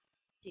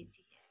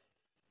CCA.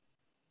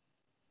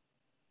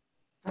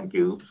 Thank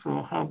you.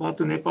 So how about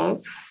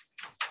Nepal?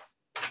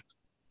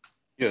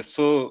 Yes,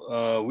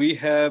 so we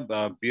have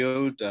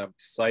built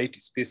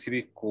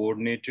site-specific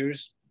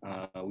coordinators.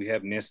 We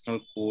have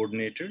national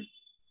coordinator,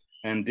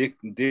 and they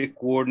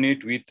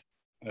coordinate with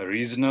a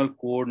regional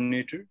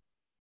coordinator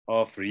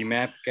of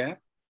REMAP-CAP.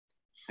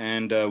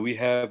 And we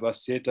have a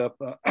set up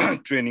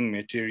training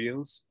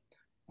materials,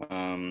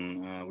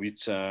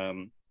 which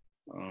they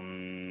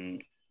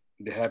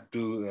have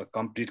to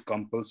complete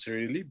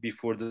compulsorily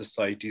before the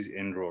site is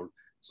enrolled.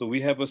 So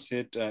we have a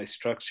set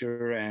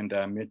structure and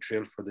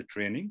material for the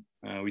training,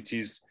 which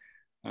is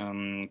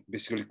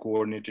basically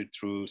coordinated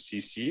through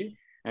CCA.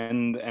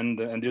 And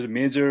there's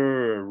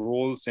major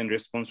roles and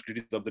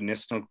responsibilities of the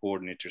national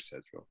coordinators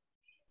as well.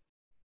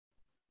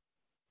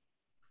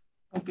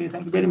 Okay,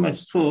 thank you very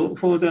much. So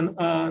for the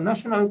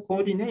national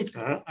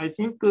coordinator, I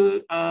think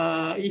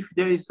if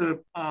there is a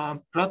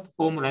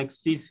platform like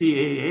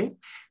CCAA,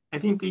 I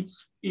think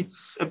it's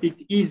a bit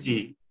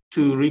easy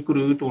to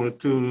recruit or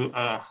to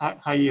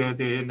hire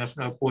the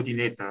national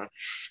coordinator.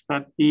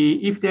 But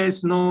if there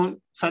is no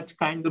such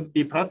kind of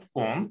the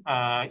platform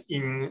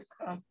in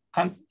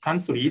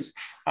countries,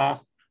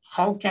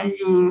 how can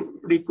you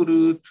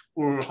recruit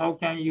or how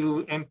can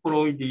you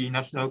employ the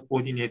national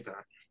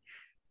coordinator?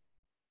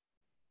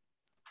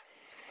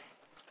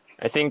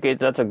 I think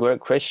that's a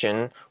great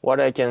question. What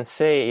I can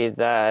say is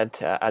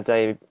that, as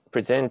I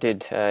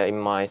presented in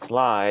my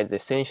slides,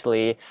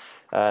 essentially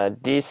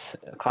this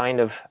kind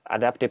of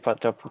adaptive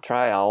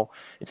trial,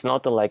 it's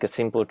not like a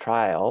simple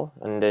trial,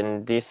 and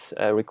then this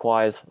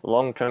requires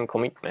long-term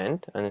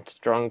commitment and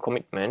strong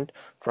commitment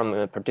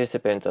from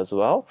participants as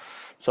well.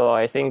 So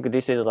I think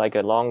this is like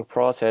a long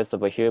process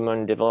of a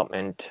human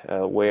development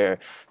where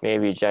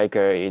maybe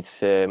JICA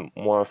is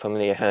more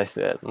familiar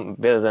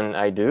better than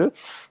I do,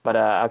 but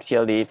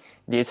actually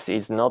this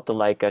is not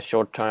like a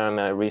short-term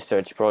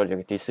research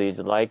project. This is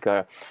like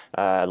a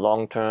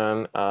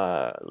long-term,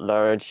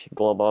 large,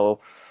 global,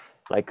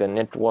 like a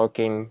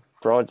networking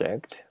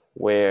project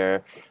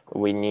where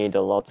we need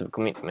a lot of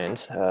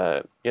commitments,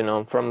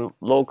 from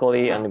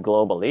locally and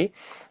globally.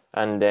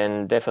 And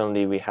then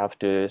definitely we have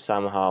to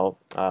somehow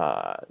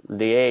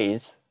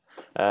liaise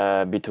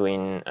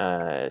between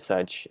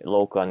such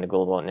local and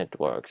global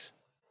networks.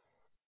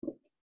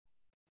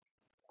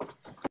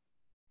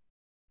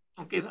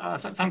 Okay,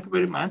 thank you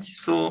very much.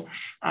 So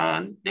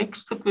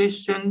next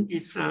question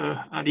is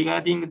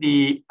regarding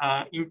the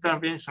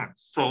intervention.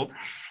 So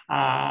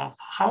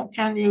how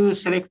can you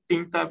select the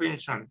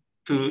intervention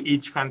to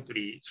each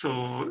country?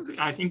 So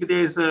I think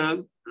there's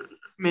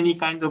many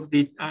kind of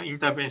the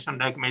intervention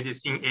like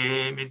medicine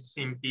A,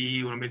 medicine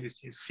B, or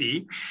medicine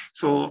C.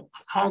 So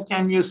how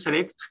can you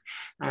select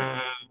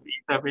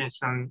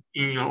intervention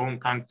in your own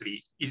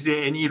country? Is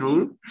there any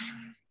rule?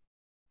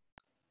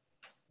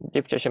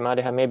 Dr.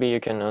 Shimada, maybe you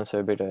can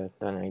answer better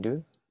than I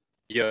do.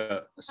 Yeah,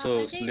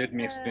 so let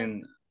me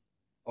explain.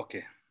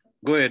 Okay,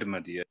 go ahead,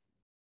 Madhya.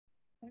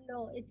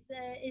 No,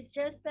 it's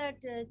just that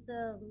it's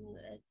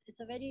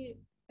a very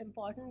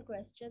important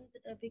question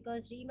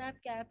because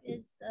REMAP-CAP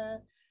is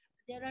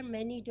there are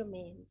many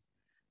domains.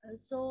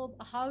 So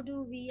how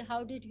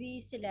did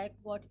we select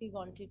what we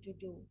wanted to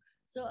do?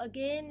 So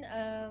again,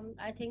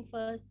 I think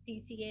first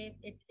CCA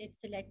it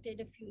selected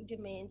a few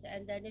domains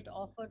and then it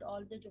offered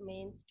all the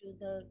domains to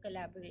the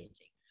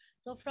collaborating.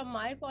 So from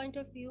my point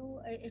of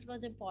view, it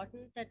was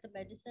important that the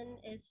medicine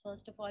is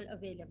first of all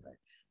available.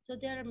 So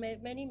there are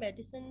many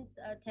medicines,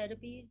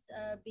 therapies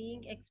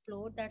being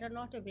explored that are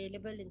not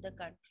available in the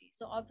country.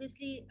 So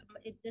obviously,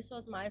 this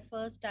was my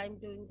first time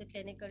doing the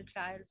clinical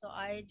trial, so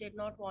I did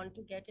not want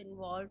to get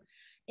involved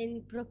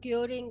in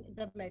procuring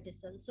the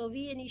medicine. So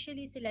we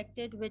initially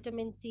selected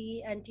vitamin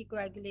C,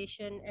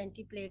 anticoagulation,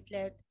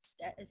 antiplatelet,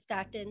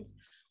 statins,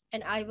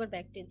 and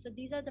ivermectin. So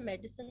these are the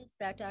medicines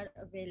that are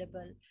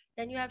available.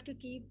 Then you have to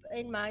keep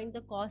in mind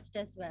the cost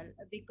as well,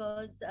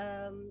 because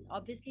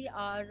obviously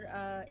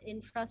our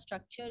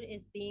infrastructure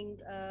is being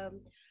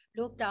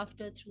looked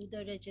after through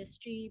the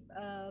registry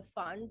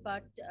fund,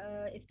 but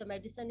if the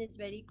medicine is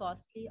very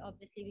costly,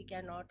 obviously we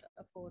cannot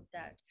afford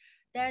that.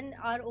 Then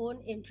our own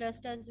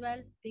interest as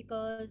well,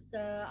 because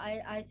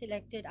I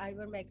selected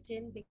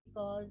ivermectin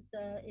because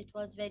it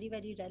was very,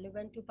 very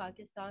relevant to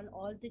Pakistan.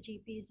 All the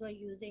GPs were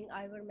using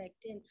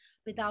ivermectin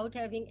without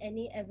having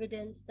any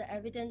evidence. The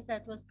evidence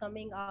that was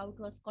coming out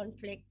was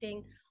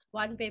conflicting.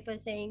 One paper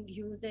saying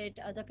use it,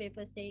 other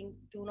paper saying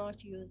do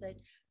not use it.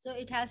 So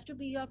it has to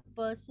be your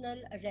personal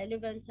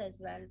relevance as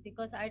well,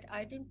 because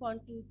I didn't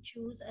want to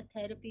choose a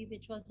therapy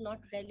which was not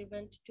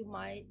relevant to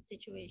my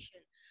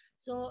situation.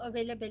 So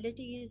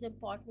availability is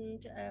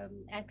important,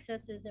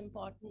 access is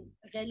important,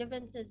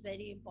 relevance is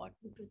very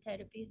important to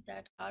therapies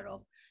that are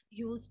of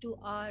use to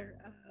our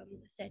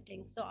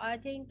settings. So I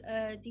think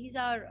these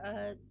are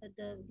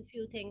the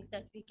few things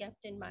that we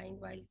kept in mind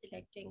while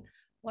selecting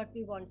what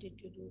we wanted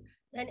to do.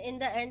 Then in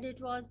the end,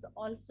 it was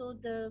also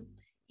the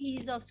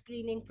ease of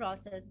screening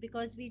process,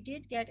 because we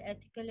did get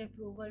ethical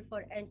approval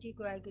for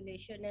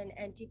anticoagulation and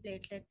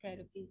antiplatelet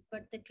therapies,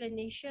 but the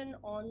clinician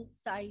on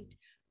site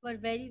were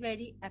very,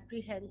 very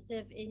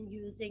apprehensive in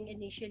using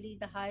initially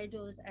the high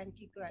dose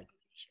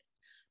anticoagulation.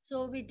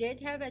 So we did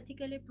have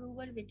ethical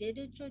approval. We did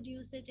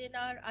introduce it in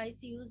our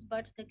ICUs,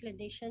 but the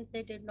clinicians,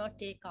 they did not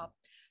take up.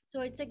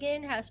 So it's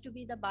again has to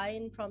be the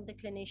buy-in from the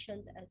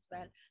clinicians as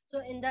well. So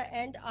in the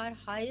end, our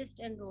highest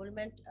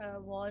enrollment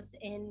was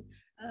in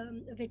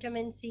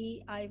vitamin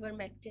C,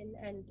 ivermectin,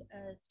 and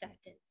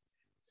statins.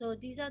 So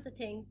these are the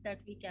things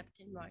that we kept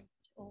in mind.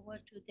 Over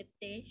to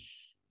Diptesh.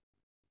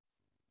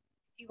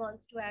 He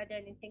wants to add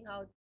anything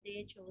how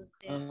they chose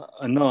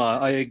their No,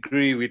 I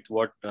agree with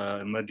what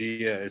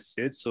Madhya has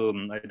said. So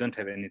I don't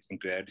have anything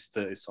to add.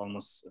 It's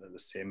almost the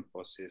same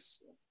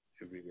process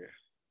everywhere.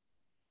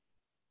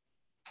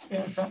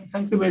 Yeah,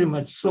 thank you very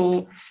much.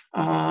 So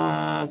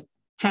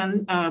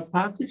can a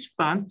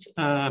participant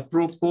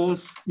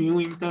propose new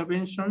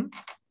intervention,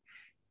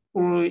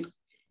 or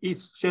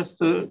it's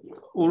just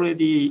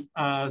already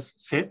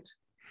set?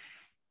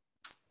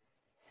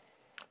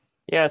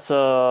 Yeah,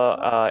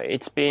 so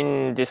it's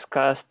been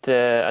discussed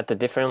at the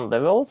different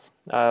levels,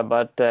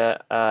 but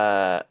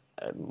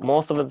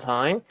most of the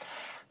time,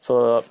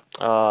 so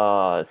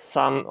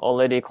some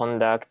already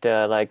conduct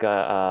like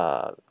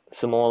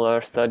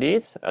smaller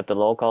studies at the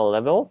local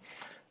level,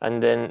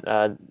 and then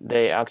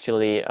they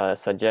actually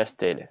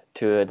suggested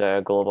to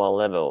the global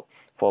level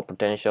for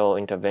potential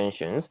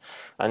interventions.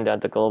 And at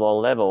the global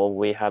level,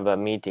 we have a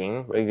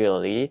meeting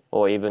regularly,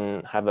 or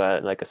even have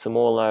like a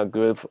smaller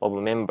group of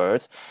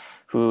members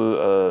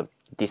who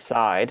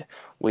decide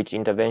which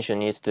intervention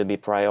needs to be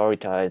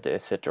prioritized,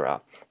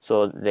 etc.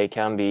 So they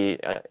can be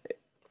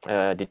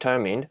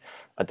determined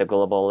at the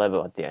global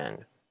level at the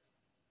end.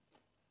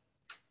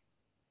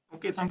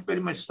 Okay, thank you very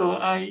much. So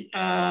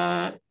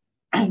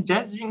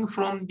judging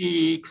from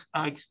the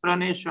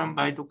explanation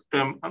by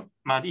Dr.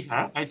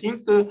 Madhya, I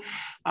think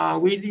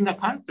within a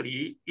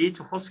country, each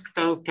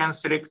hospital can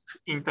select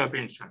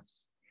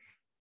interventions.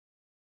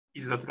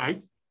 Is that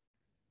right?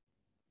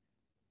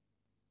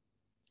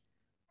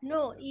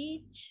 No,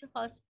 each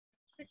hospital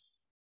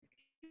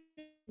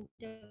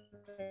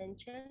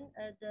intervention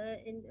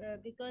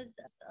because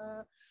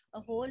a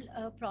whole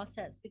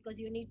process, because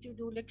you need to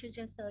do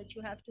literature search,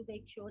 you have to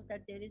make sure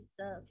that there is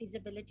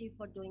feasibility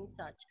for doing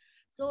such.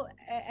 So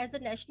as a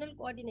national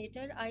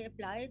coordinator, I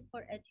applied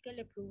for ethical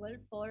approval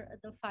for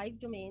the 5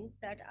 domains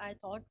that I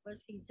thought were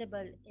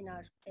feasible in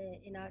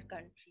our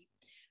country.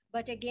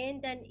 But again,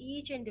 then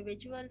each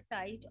individual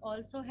site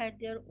also had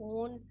their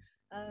own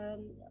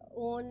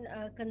own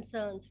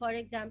concerns. For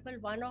example,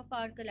 one of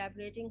our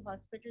collaborating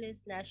hospital is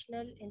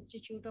National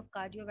Institute of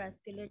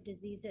Cardiovascular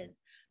Diseases.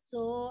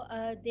 So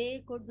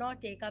they could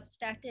not take up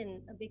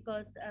statin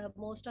because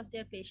most of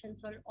their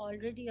patients were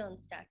already on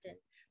statin.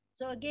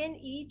 So again,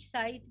 each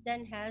site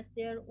then has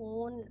their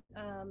own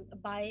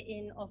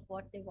buy-in of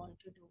what they want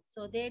to do.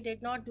 So they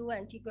did not do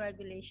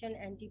anticoagulation,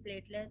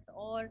 antiplatelets,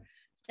 or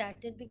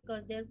statin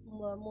because their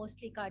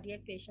mostly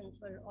cardiac patients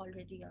were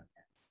already on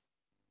that.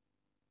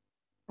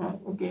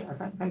 Okay,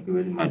 thank you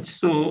very much.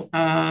 So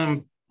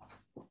I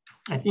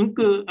think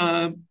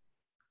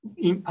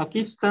in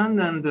Pakistan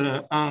and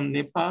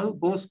Nepal,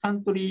 both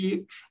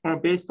countries are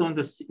based on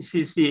the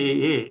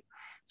CCAA.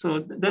 So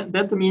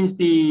that means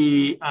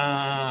the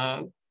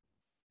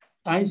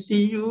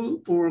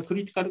ICU or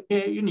critical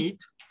care unit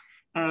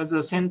are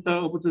the center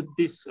of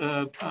this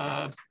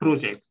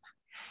project.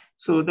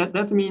 So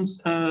that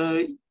means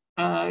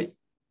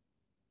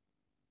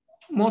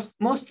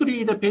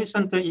mostly the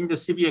patient in the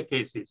severe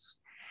cases.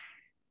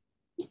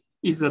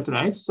 Is that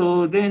right?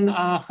 So then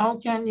how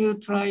can you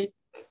try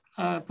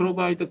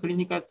provide a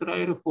clinical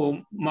trial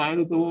for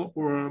mild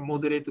or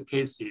moderate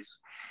cases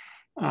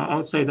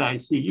outside the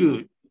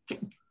ICU?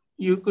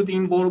 You could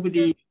involve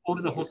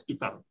all the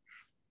hospital.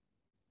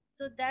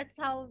 So that's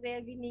how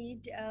where we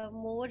need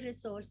more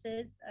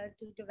resources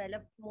to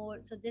develop more.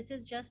 So this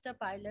is just a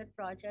pilot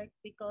project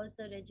because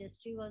the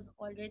registry was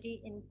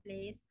already in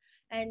place,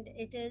 and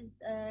it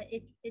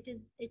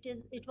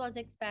was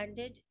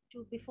expanded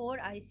to before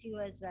ICU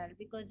as well,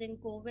 because in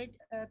COVID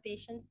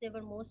patients, they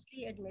were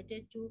mostly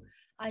admitted to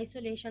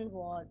isolation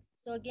wards.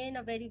 So again,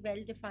 a very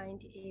well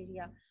defined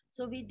area.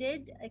 So we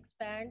did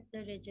expand the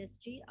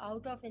registry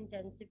out of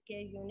intensive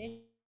care unit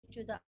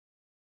to the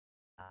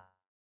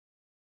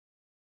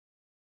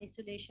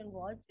isolation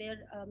wards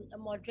where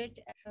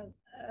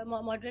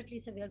moderately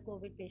severe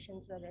COVID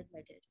patients were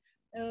admitted.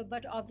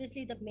 But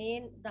obviously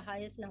the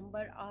highest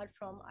number are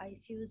from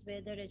ICUs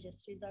where the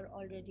registries are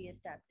already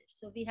established.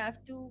 So we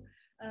have to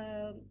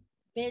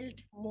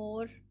build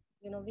more,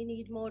 we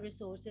need more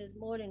resources,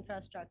 more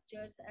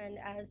infrastructures, and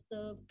as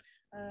the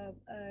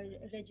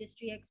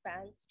registry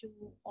expands to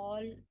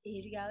all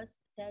areas,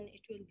 then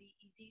it will be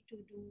easy to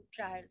do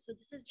trials. So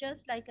this is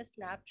just like a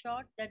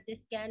snapshot that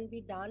this can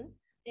be done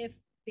if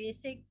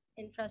basic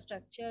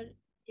infrastructure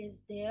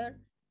is there.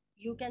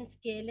 You can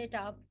scale it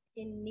up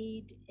in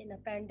need in a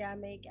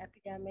pandemic,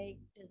 epidemic,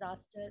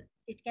 disaster.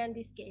 It can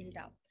be scaled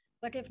up.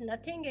 But if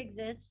nothing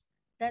exists,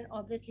 then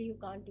obviously you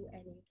can't do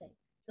anything.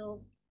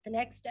 So the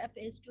next step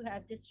is to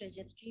have this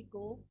registry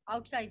go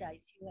outside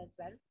ICU as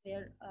well,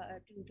 where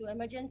to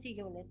emergency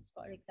units,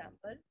 for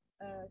example.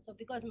 So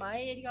because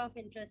my area of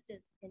interest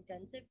is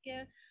intensive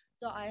care,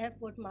 so I have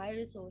put my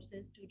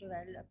resources to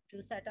develop,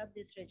 to set up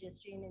this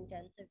registry in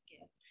intensive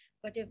care.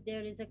 But if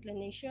there is a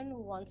clinician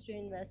who wants to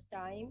invest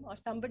time, or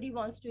somebody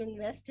wants to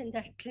invest in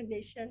that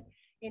clinician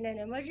in an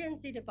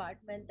emergency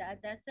department,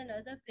 that's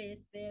another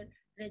place where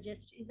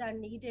registries are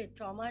needed,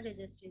 trauma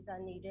registries are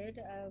needed,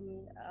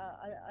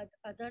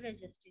 other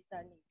registries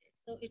are needed.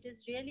 So it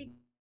is really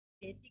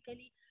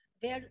basically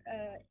where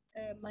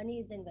money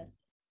is invested.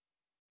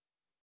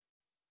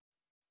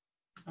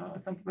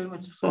 Thank you very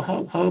much. So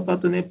how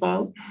about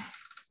Nepal?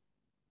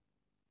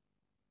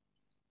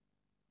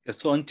 Yeah,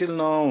 so until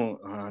now,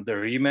 the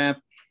REMAP,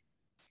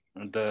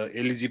 the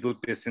eligible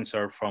patients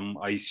are from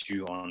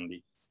ICU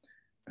only.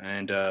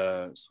 And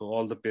so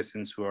all the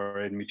patients who are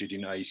admitted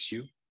in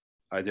ICU,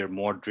 either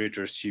moderate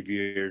or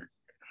severely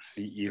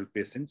ill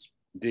patients,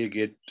 they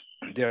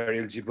are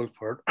eligible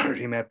for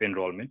REMAP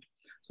enrollment.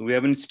 So we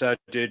haven't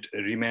started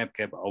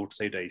REMAP-CAP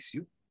outside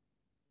ICU,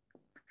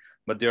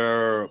 but there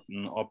are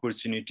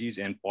opportunities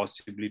and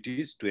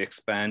possibilities to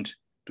expand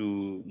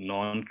to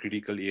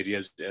non-critical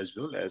areas as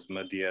well, as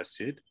Madhya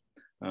said.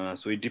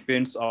 So it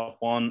depends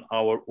upon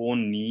our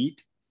own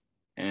need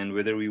and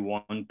whether we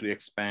want to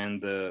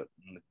expand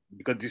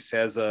because this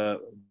has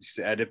this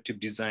adaptive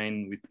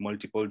design with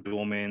multiple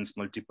domains,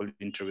 multiple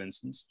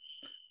interventions,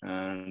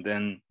 and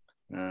then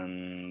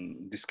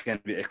this can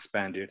be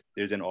expanded.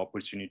 There's an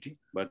opportunity,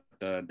 but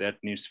that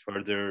needs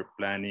further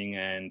planning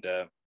and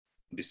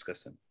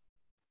discussion.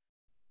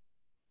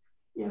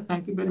 Yeah,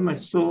 thank you very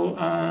much. So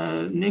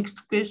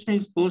next question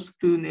is posed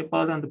to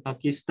Nepal and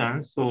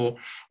Pakistan. So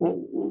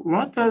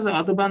what are the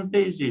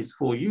advantages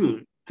for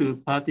you to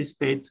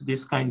participate in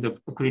this kind of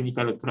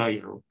clinical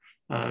trial,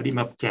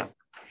 REMAP-CAP?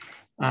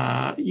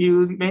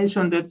 You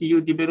mentioned that you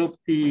developed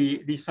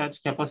the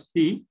research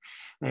capacity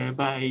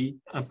by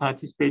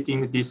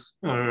participating in this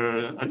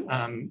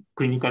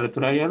clinical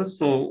trial.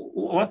 So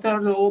what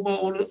are the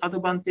overall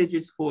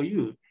advantages for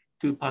you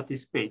to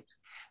participate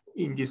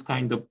in this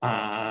kind of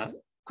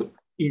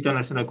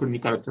international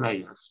clinical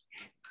trials?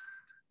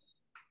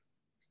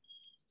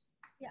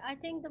 Yeah, I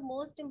think the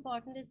most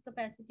important is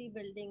capacity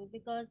building,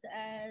 because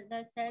as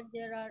I said,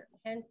 there are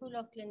a handful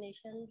of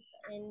clinicians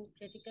in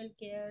critical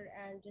care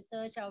and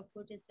research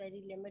output is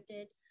very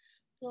limited.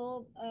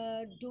 So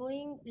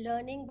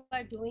learning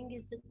by doing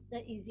is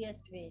the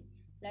easiest way.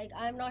 Like,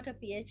 I'm not a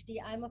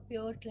PhD, I'm a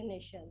pure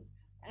clinician.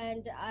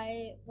 and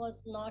I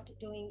was not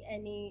doing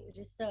any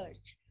research.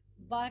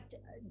 But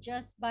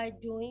just by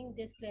doing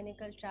this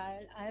clinical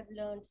trial, I have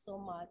learned so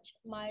much.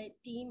 My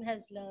team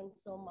has learned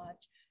so much.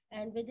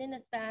 And within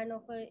a span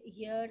of a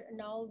year,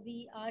 now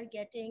we are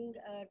getting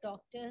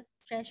doctors,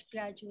 fresh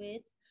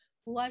graduates,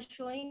 who are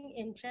showing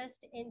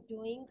interest in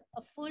doing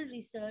a full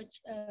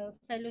research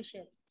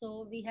fellowship.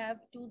 So we have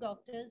two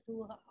doctors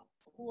who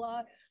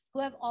are who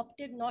have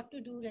opted not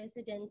to do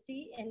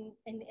residency in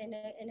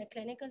a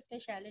clinical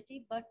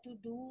specialty, but to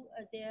do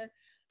their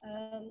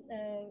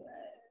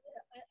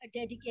a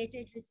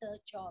dedicated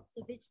research job.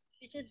 So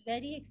which is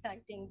very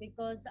exciting,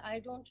 because I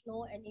don't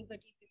know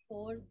anybody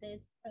before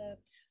this,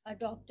 a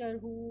doctor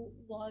who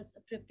was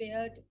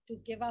prepared to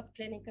give up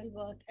clinical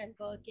work and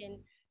work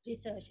in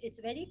research. It's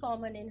very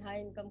common in high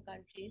income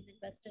countries, in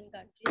Western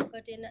countries,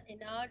 but in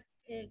our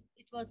it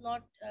was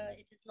not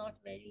it is not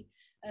very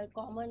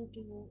common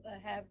to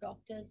have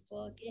doctors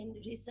work in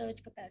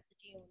research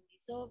capacity only.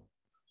 So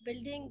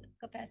building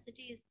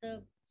capacity is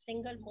the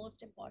single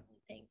most important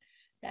thing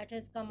that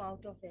has come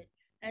out of it.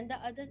 And the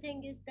other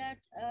thing is that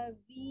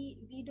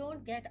we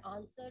don't get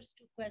answers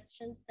to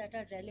questions that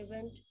are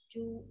relevant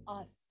to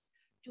us,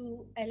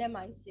 to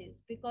LMICs,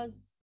 because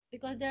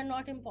they're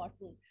not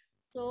important.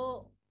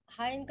 So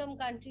high income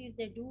countries,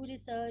 they do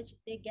research,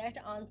 they get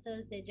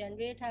answers, they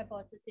generate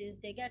hypotheses,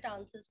 they get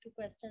answers to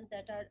questions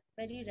that are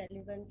very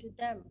relevant to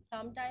them.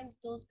 Sometimes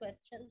those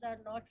questions are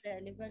not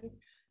relevant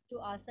to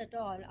us at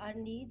all. Our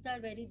needs are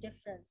very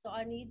different. So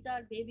our needs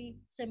are maybe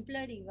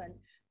simpler even,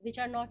 which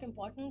are not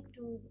important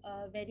to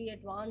very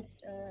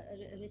advanced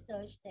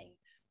research things.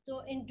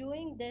 So in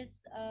doing this,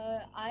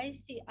 I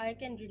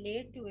can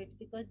relate to it,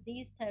 because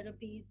these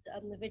therapies,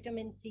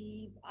 vitamin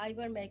C,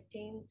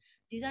 ivermectin,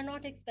 these are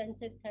not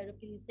expensive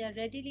therapies. They are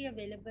readily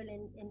available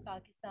in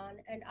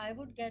Pakistan, and I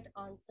would get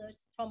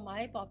answers from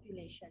my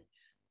population,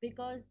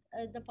 because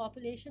the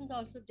populations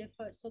also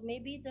differ. So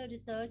maybe the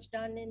research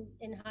done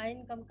in high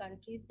income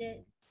countries,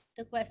 the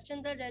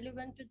questions are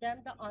relevant to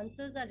them, the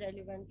answers are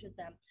relevant to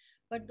them.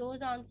 But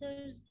those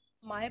answers,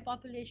 my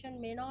population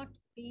may not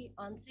be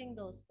answering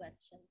those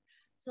questions.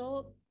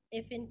 So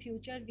if in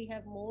future we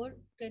have more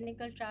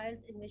clinical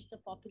trials in which the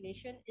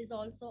population is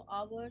also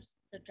ours,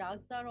 the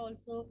drugs are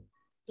also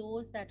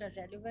those that are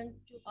relevant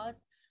to us,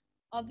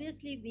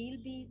 obviously we'll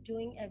be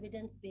doing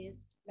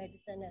evidence-based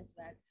medicine as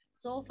well.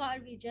 So far,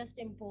 we just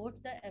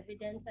import the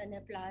evidence and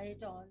apply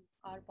it on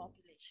our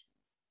population.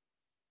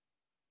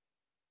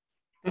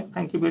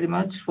 Thank you very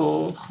much.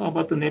 For how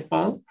about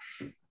Nepal?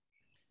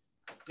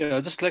 Yeah,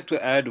 I'd just like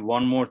to add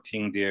one more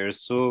thing there.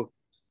 So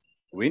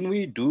when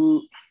we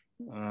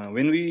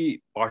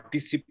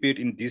participate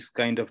in this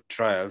kind of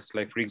trials,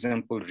 like for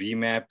example,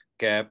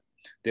 REMAP-CAP,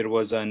 there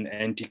was an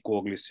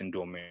anticoagulation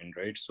domain,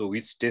 right? So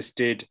which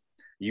tested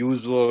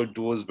usual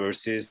dose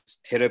versus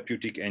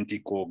therapeutic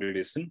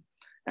anticoagulation.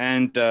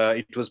 And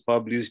it was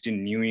published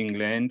in New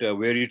England,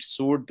 where it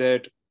showed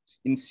that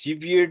in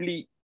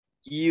severely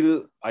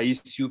ill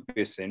ICU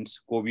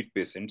patients, COVID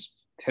patients,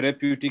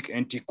 therapeutic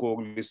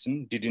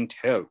anticoagulation didn't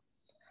help.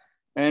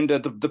 And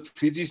the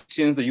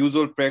physicians, the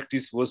usual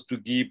practice was to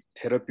give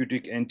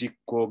therapeutic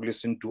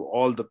anticoagulation to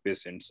all the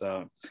patients.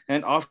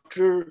 And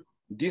after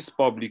this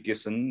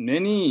publication,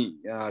 many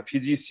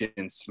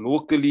physicians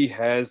locally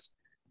has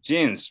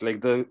changed,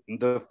 like the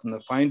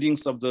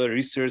findings of the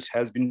research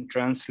has been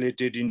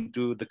translated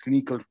into the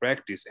clinical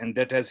practice, and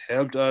that has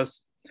helped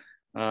us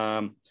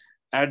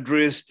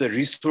address the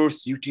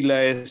resource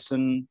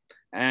utilization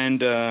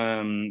and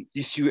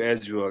issue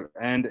as well.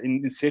 And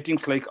in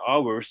settings like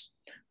ours,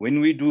 when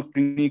we do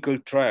clinical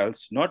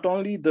trials, not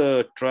only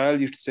the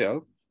trial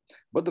itself,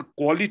 but the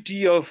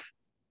quality of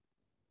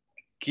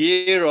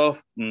care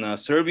of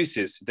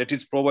services that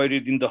is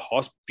provided in the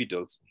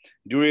hospitals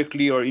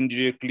directly or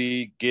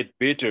indirectly get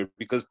better,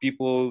 because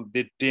people,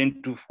 they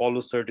tend to follow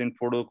certain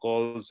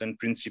protocols and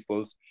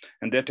principles,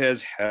 and that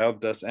has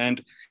helped us.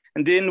 And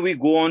then we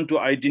go on to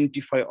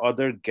identify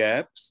other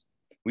gaps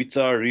which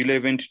are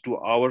relevant to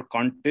our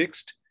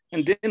context,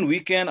 and then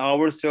we can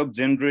ourselves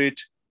generate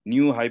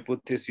new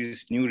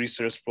hypotheses, new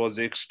research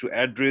projects to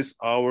address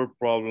our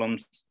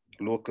problems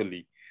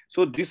locally.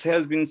 So this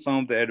has been some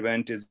of the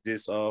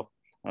advantages of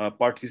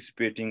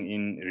participating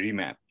in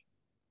REMAP.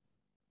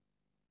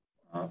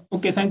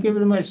 Okay, thank you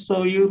very much.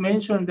 So you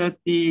mentioned that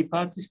the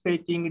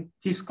participating in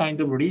this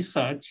kind of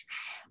research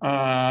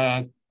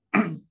can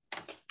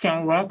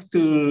work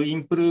to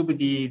improve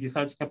the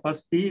research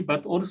capacity,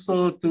 but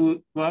also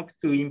to work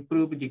to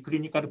improve the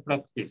clinical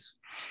practice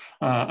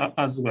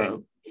as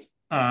well.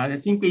 I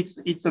think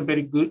it's a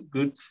very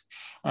good.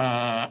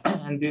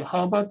 And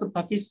how about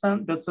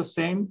Pakistan? That's the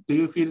same. Do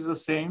you feel the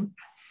same?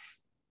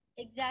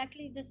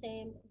 Exactly the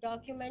same.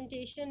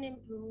 Documentation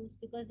improves,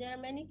 because there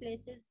are many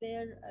places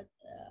where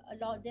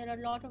there are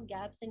a lot of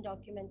gaps in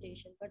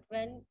documentation. But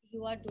when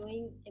you are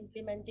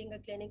implementing a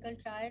clinical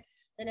trial,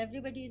 then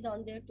everybody is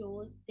on their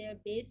toes. Their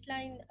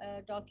baseline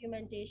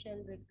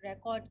documentation,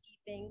 record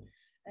keeping,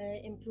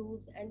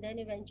 improves, and then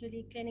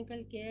eventually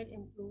clinical care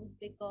improves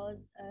because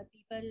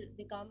people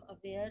become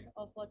aware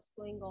of what's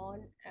going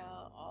on,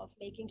 of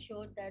making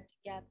sure that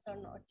gaps are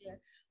not there.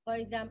 For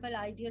example,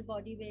 ideal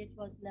body weight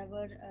was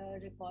never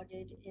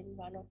recorded in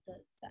one of the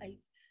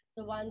sites.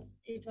 So once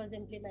it was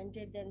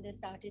implemented, then they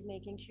started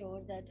making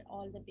sure that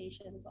all the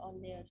patients on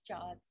their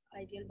charts,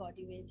 ideal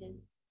body weight is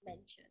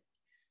mentioned.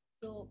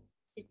 So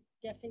it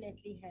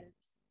definitely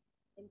helps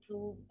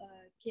improve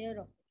care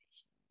of the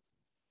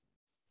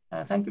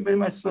patient. Thank you very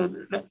much. So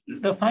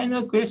the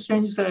final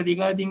question is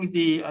regarding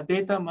the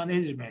data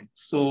management.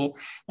 So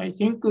I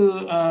think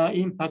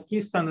in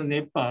Pakistan and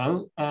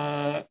Nepal,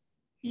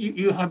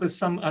 you have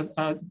some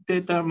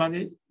data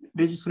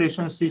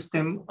registration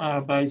system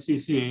by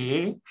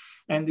CCAA,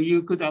 and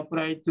you could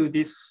apply to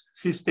this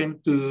system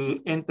to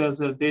enter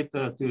the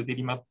data to the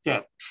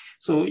REMAP-CAP.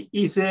 So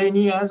is there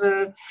any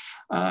other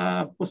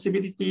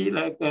possibility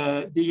like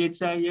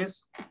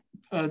DHIS?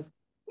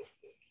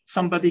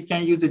 Somebody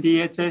can use the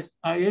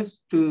DHIS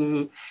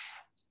to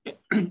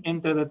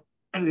enter the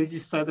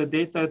register the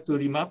data to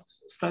REMAP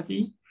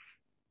study.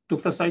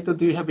 Dr. Saito,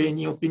 do you have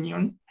any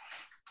opinion?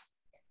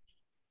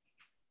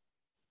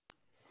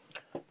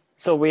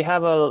 So we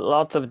have a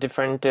lot of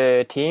different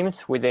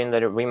teams within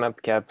the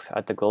REMAP-CAP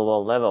at the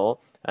global level,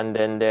 and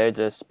then there's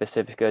a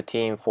specific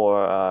team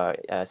for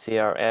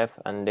CRF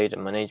and data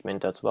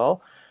management as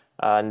well.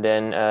 And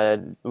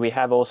then we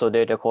have also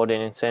data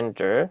coordinating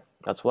center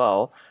as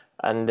well.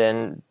 And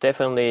then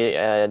definitely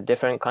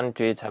different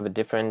countries have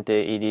different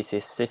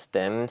EDC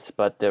systems,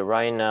 but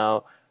right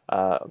now,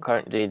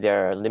 currently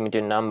there are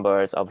limited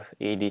numbers of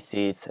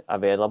EDCs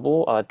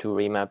available to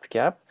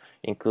REMAP-CAP,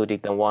 including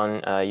the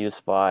one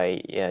used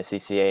by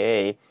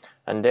CCAA.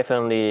 And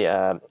definitely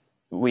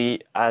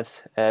we,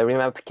 as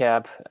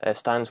REMAP-CAP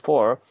stands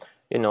for,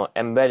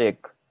 embedded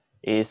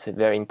is a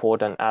very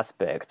important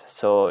aspect.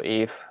 So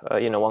if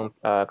one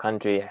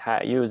country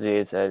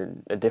uses a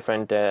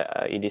different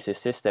EDC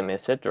system,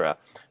 etc.,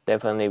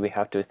 definitely we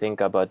have to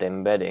think about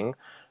embedding,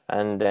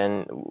 and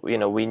then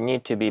we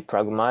need to be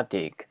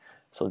pragmatic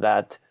so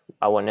that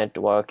our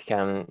network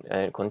can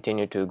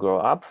continue to grow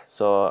up.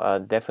 So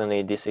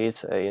definitely this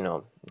is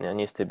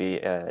needs to be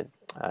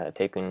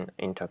taken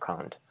into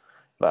account.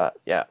 But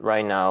yeah,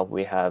 right now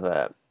we have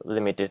a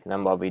limited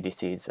number of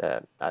EDCs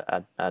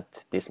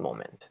at this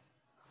moment.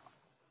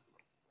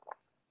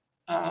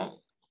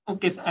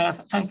 Okay,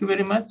 thank you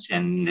very much,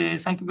 and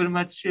thank you very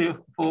much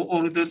for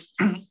all the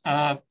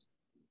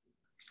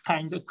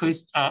kind of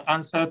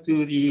answer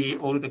to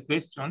all the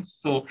questions.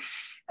 So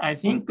I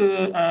think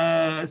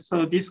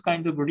so this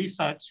kind of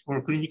research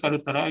for clinical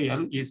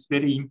trial is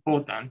very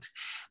important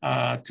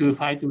to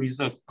fight with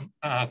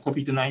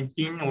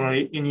COVID-19 or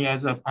any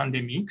other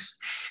pandemics,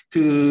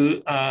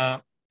 to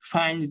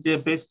find the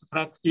best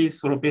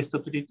practice or best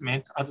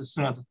treatment as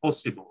soon as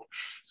possible.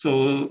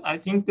 So I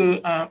think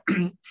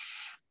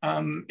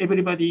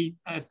everybody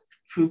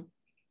who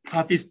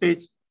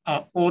participates,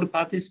 all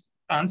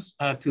participants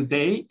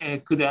today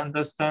could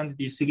understand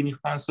the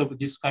significance of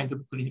this kind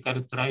of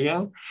clinical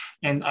trial.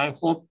 And I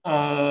hope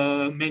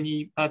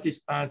many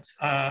participants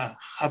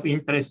have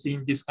interest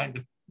in this kind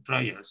of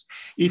trials.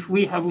 If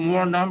we have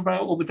more number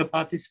of the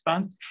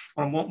participants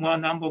or more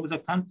number of the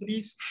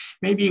countries,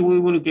 maybe we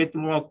will get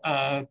more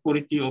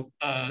quality of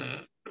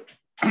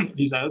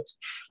results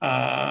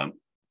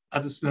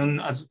as soon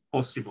as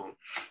possible.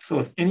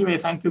 So anyway,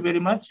 thank you very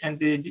much. And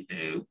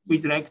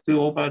we'd like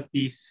to over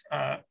this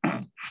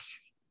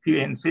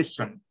Q&A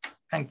session.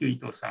 Thank you,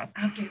 Ito-san.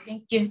 Okay,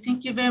 thank you.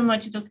 Thank you very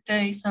much, Dr.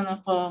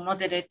 Isono, for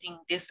moderating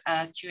this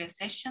Q&A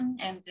session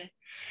and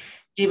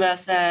give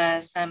us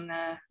some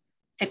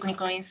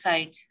technical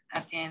insight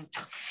at the end.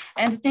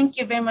 And thank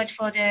you very much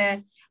for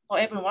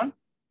everyone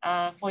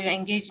for your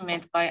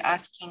engagement by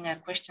asking a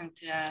question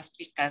to our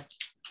speakers.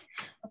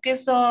 Okay,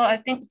 so I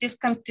think this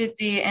comes to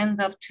the end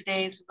of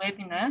today's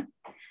webinar.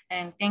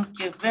 And thank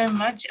you very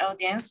much,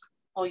 audience,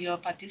 for your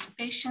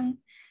participation.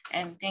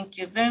 And thank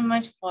you very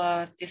much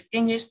for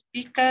distinguished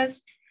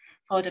speakers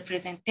for the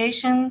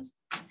presentations.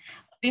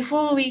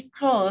 Before we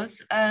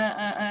close,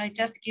 I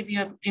just give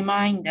you a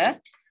reminder.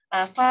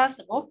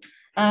 First of all,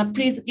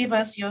 please give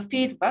us your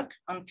feedback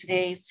on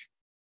today's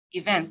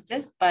event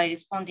by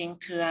responding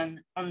to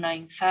an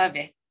online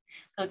survey.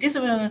 So this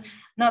will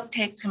not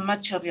take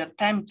much of your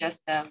time, just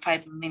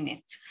 5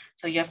 minutes.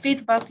 So your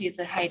feedback is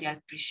highly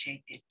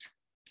appreciated.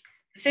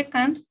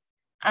 Second,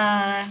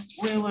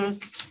 we will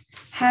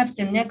have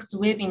the next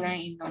webinar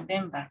in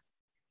November.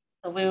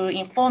 So we will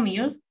inform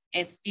you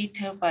its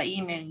detail by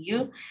emailing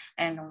you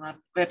and on our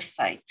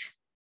website.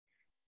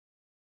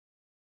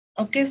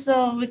 Okay,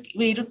 so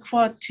we look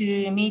forward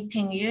to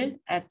meeting you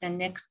at the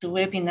next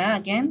webinar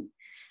again.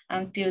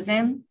 Until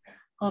then,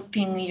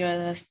 hoping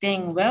you're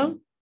staying well,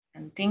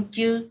 and thank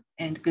you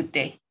and good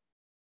day.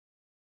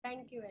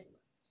 Thank you very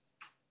much.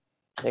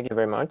 Thank you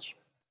very much.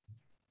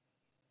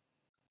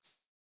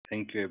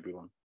 Thank you,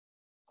 everyone.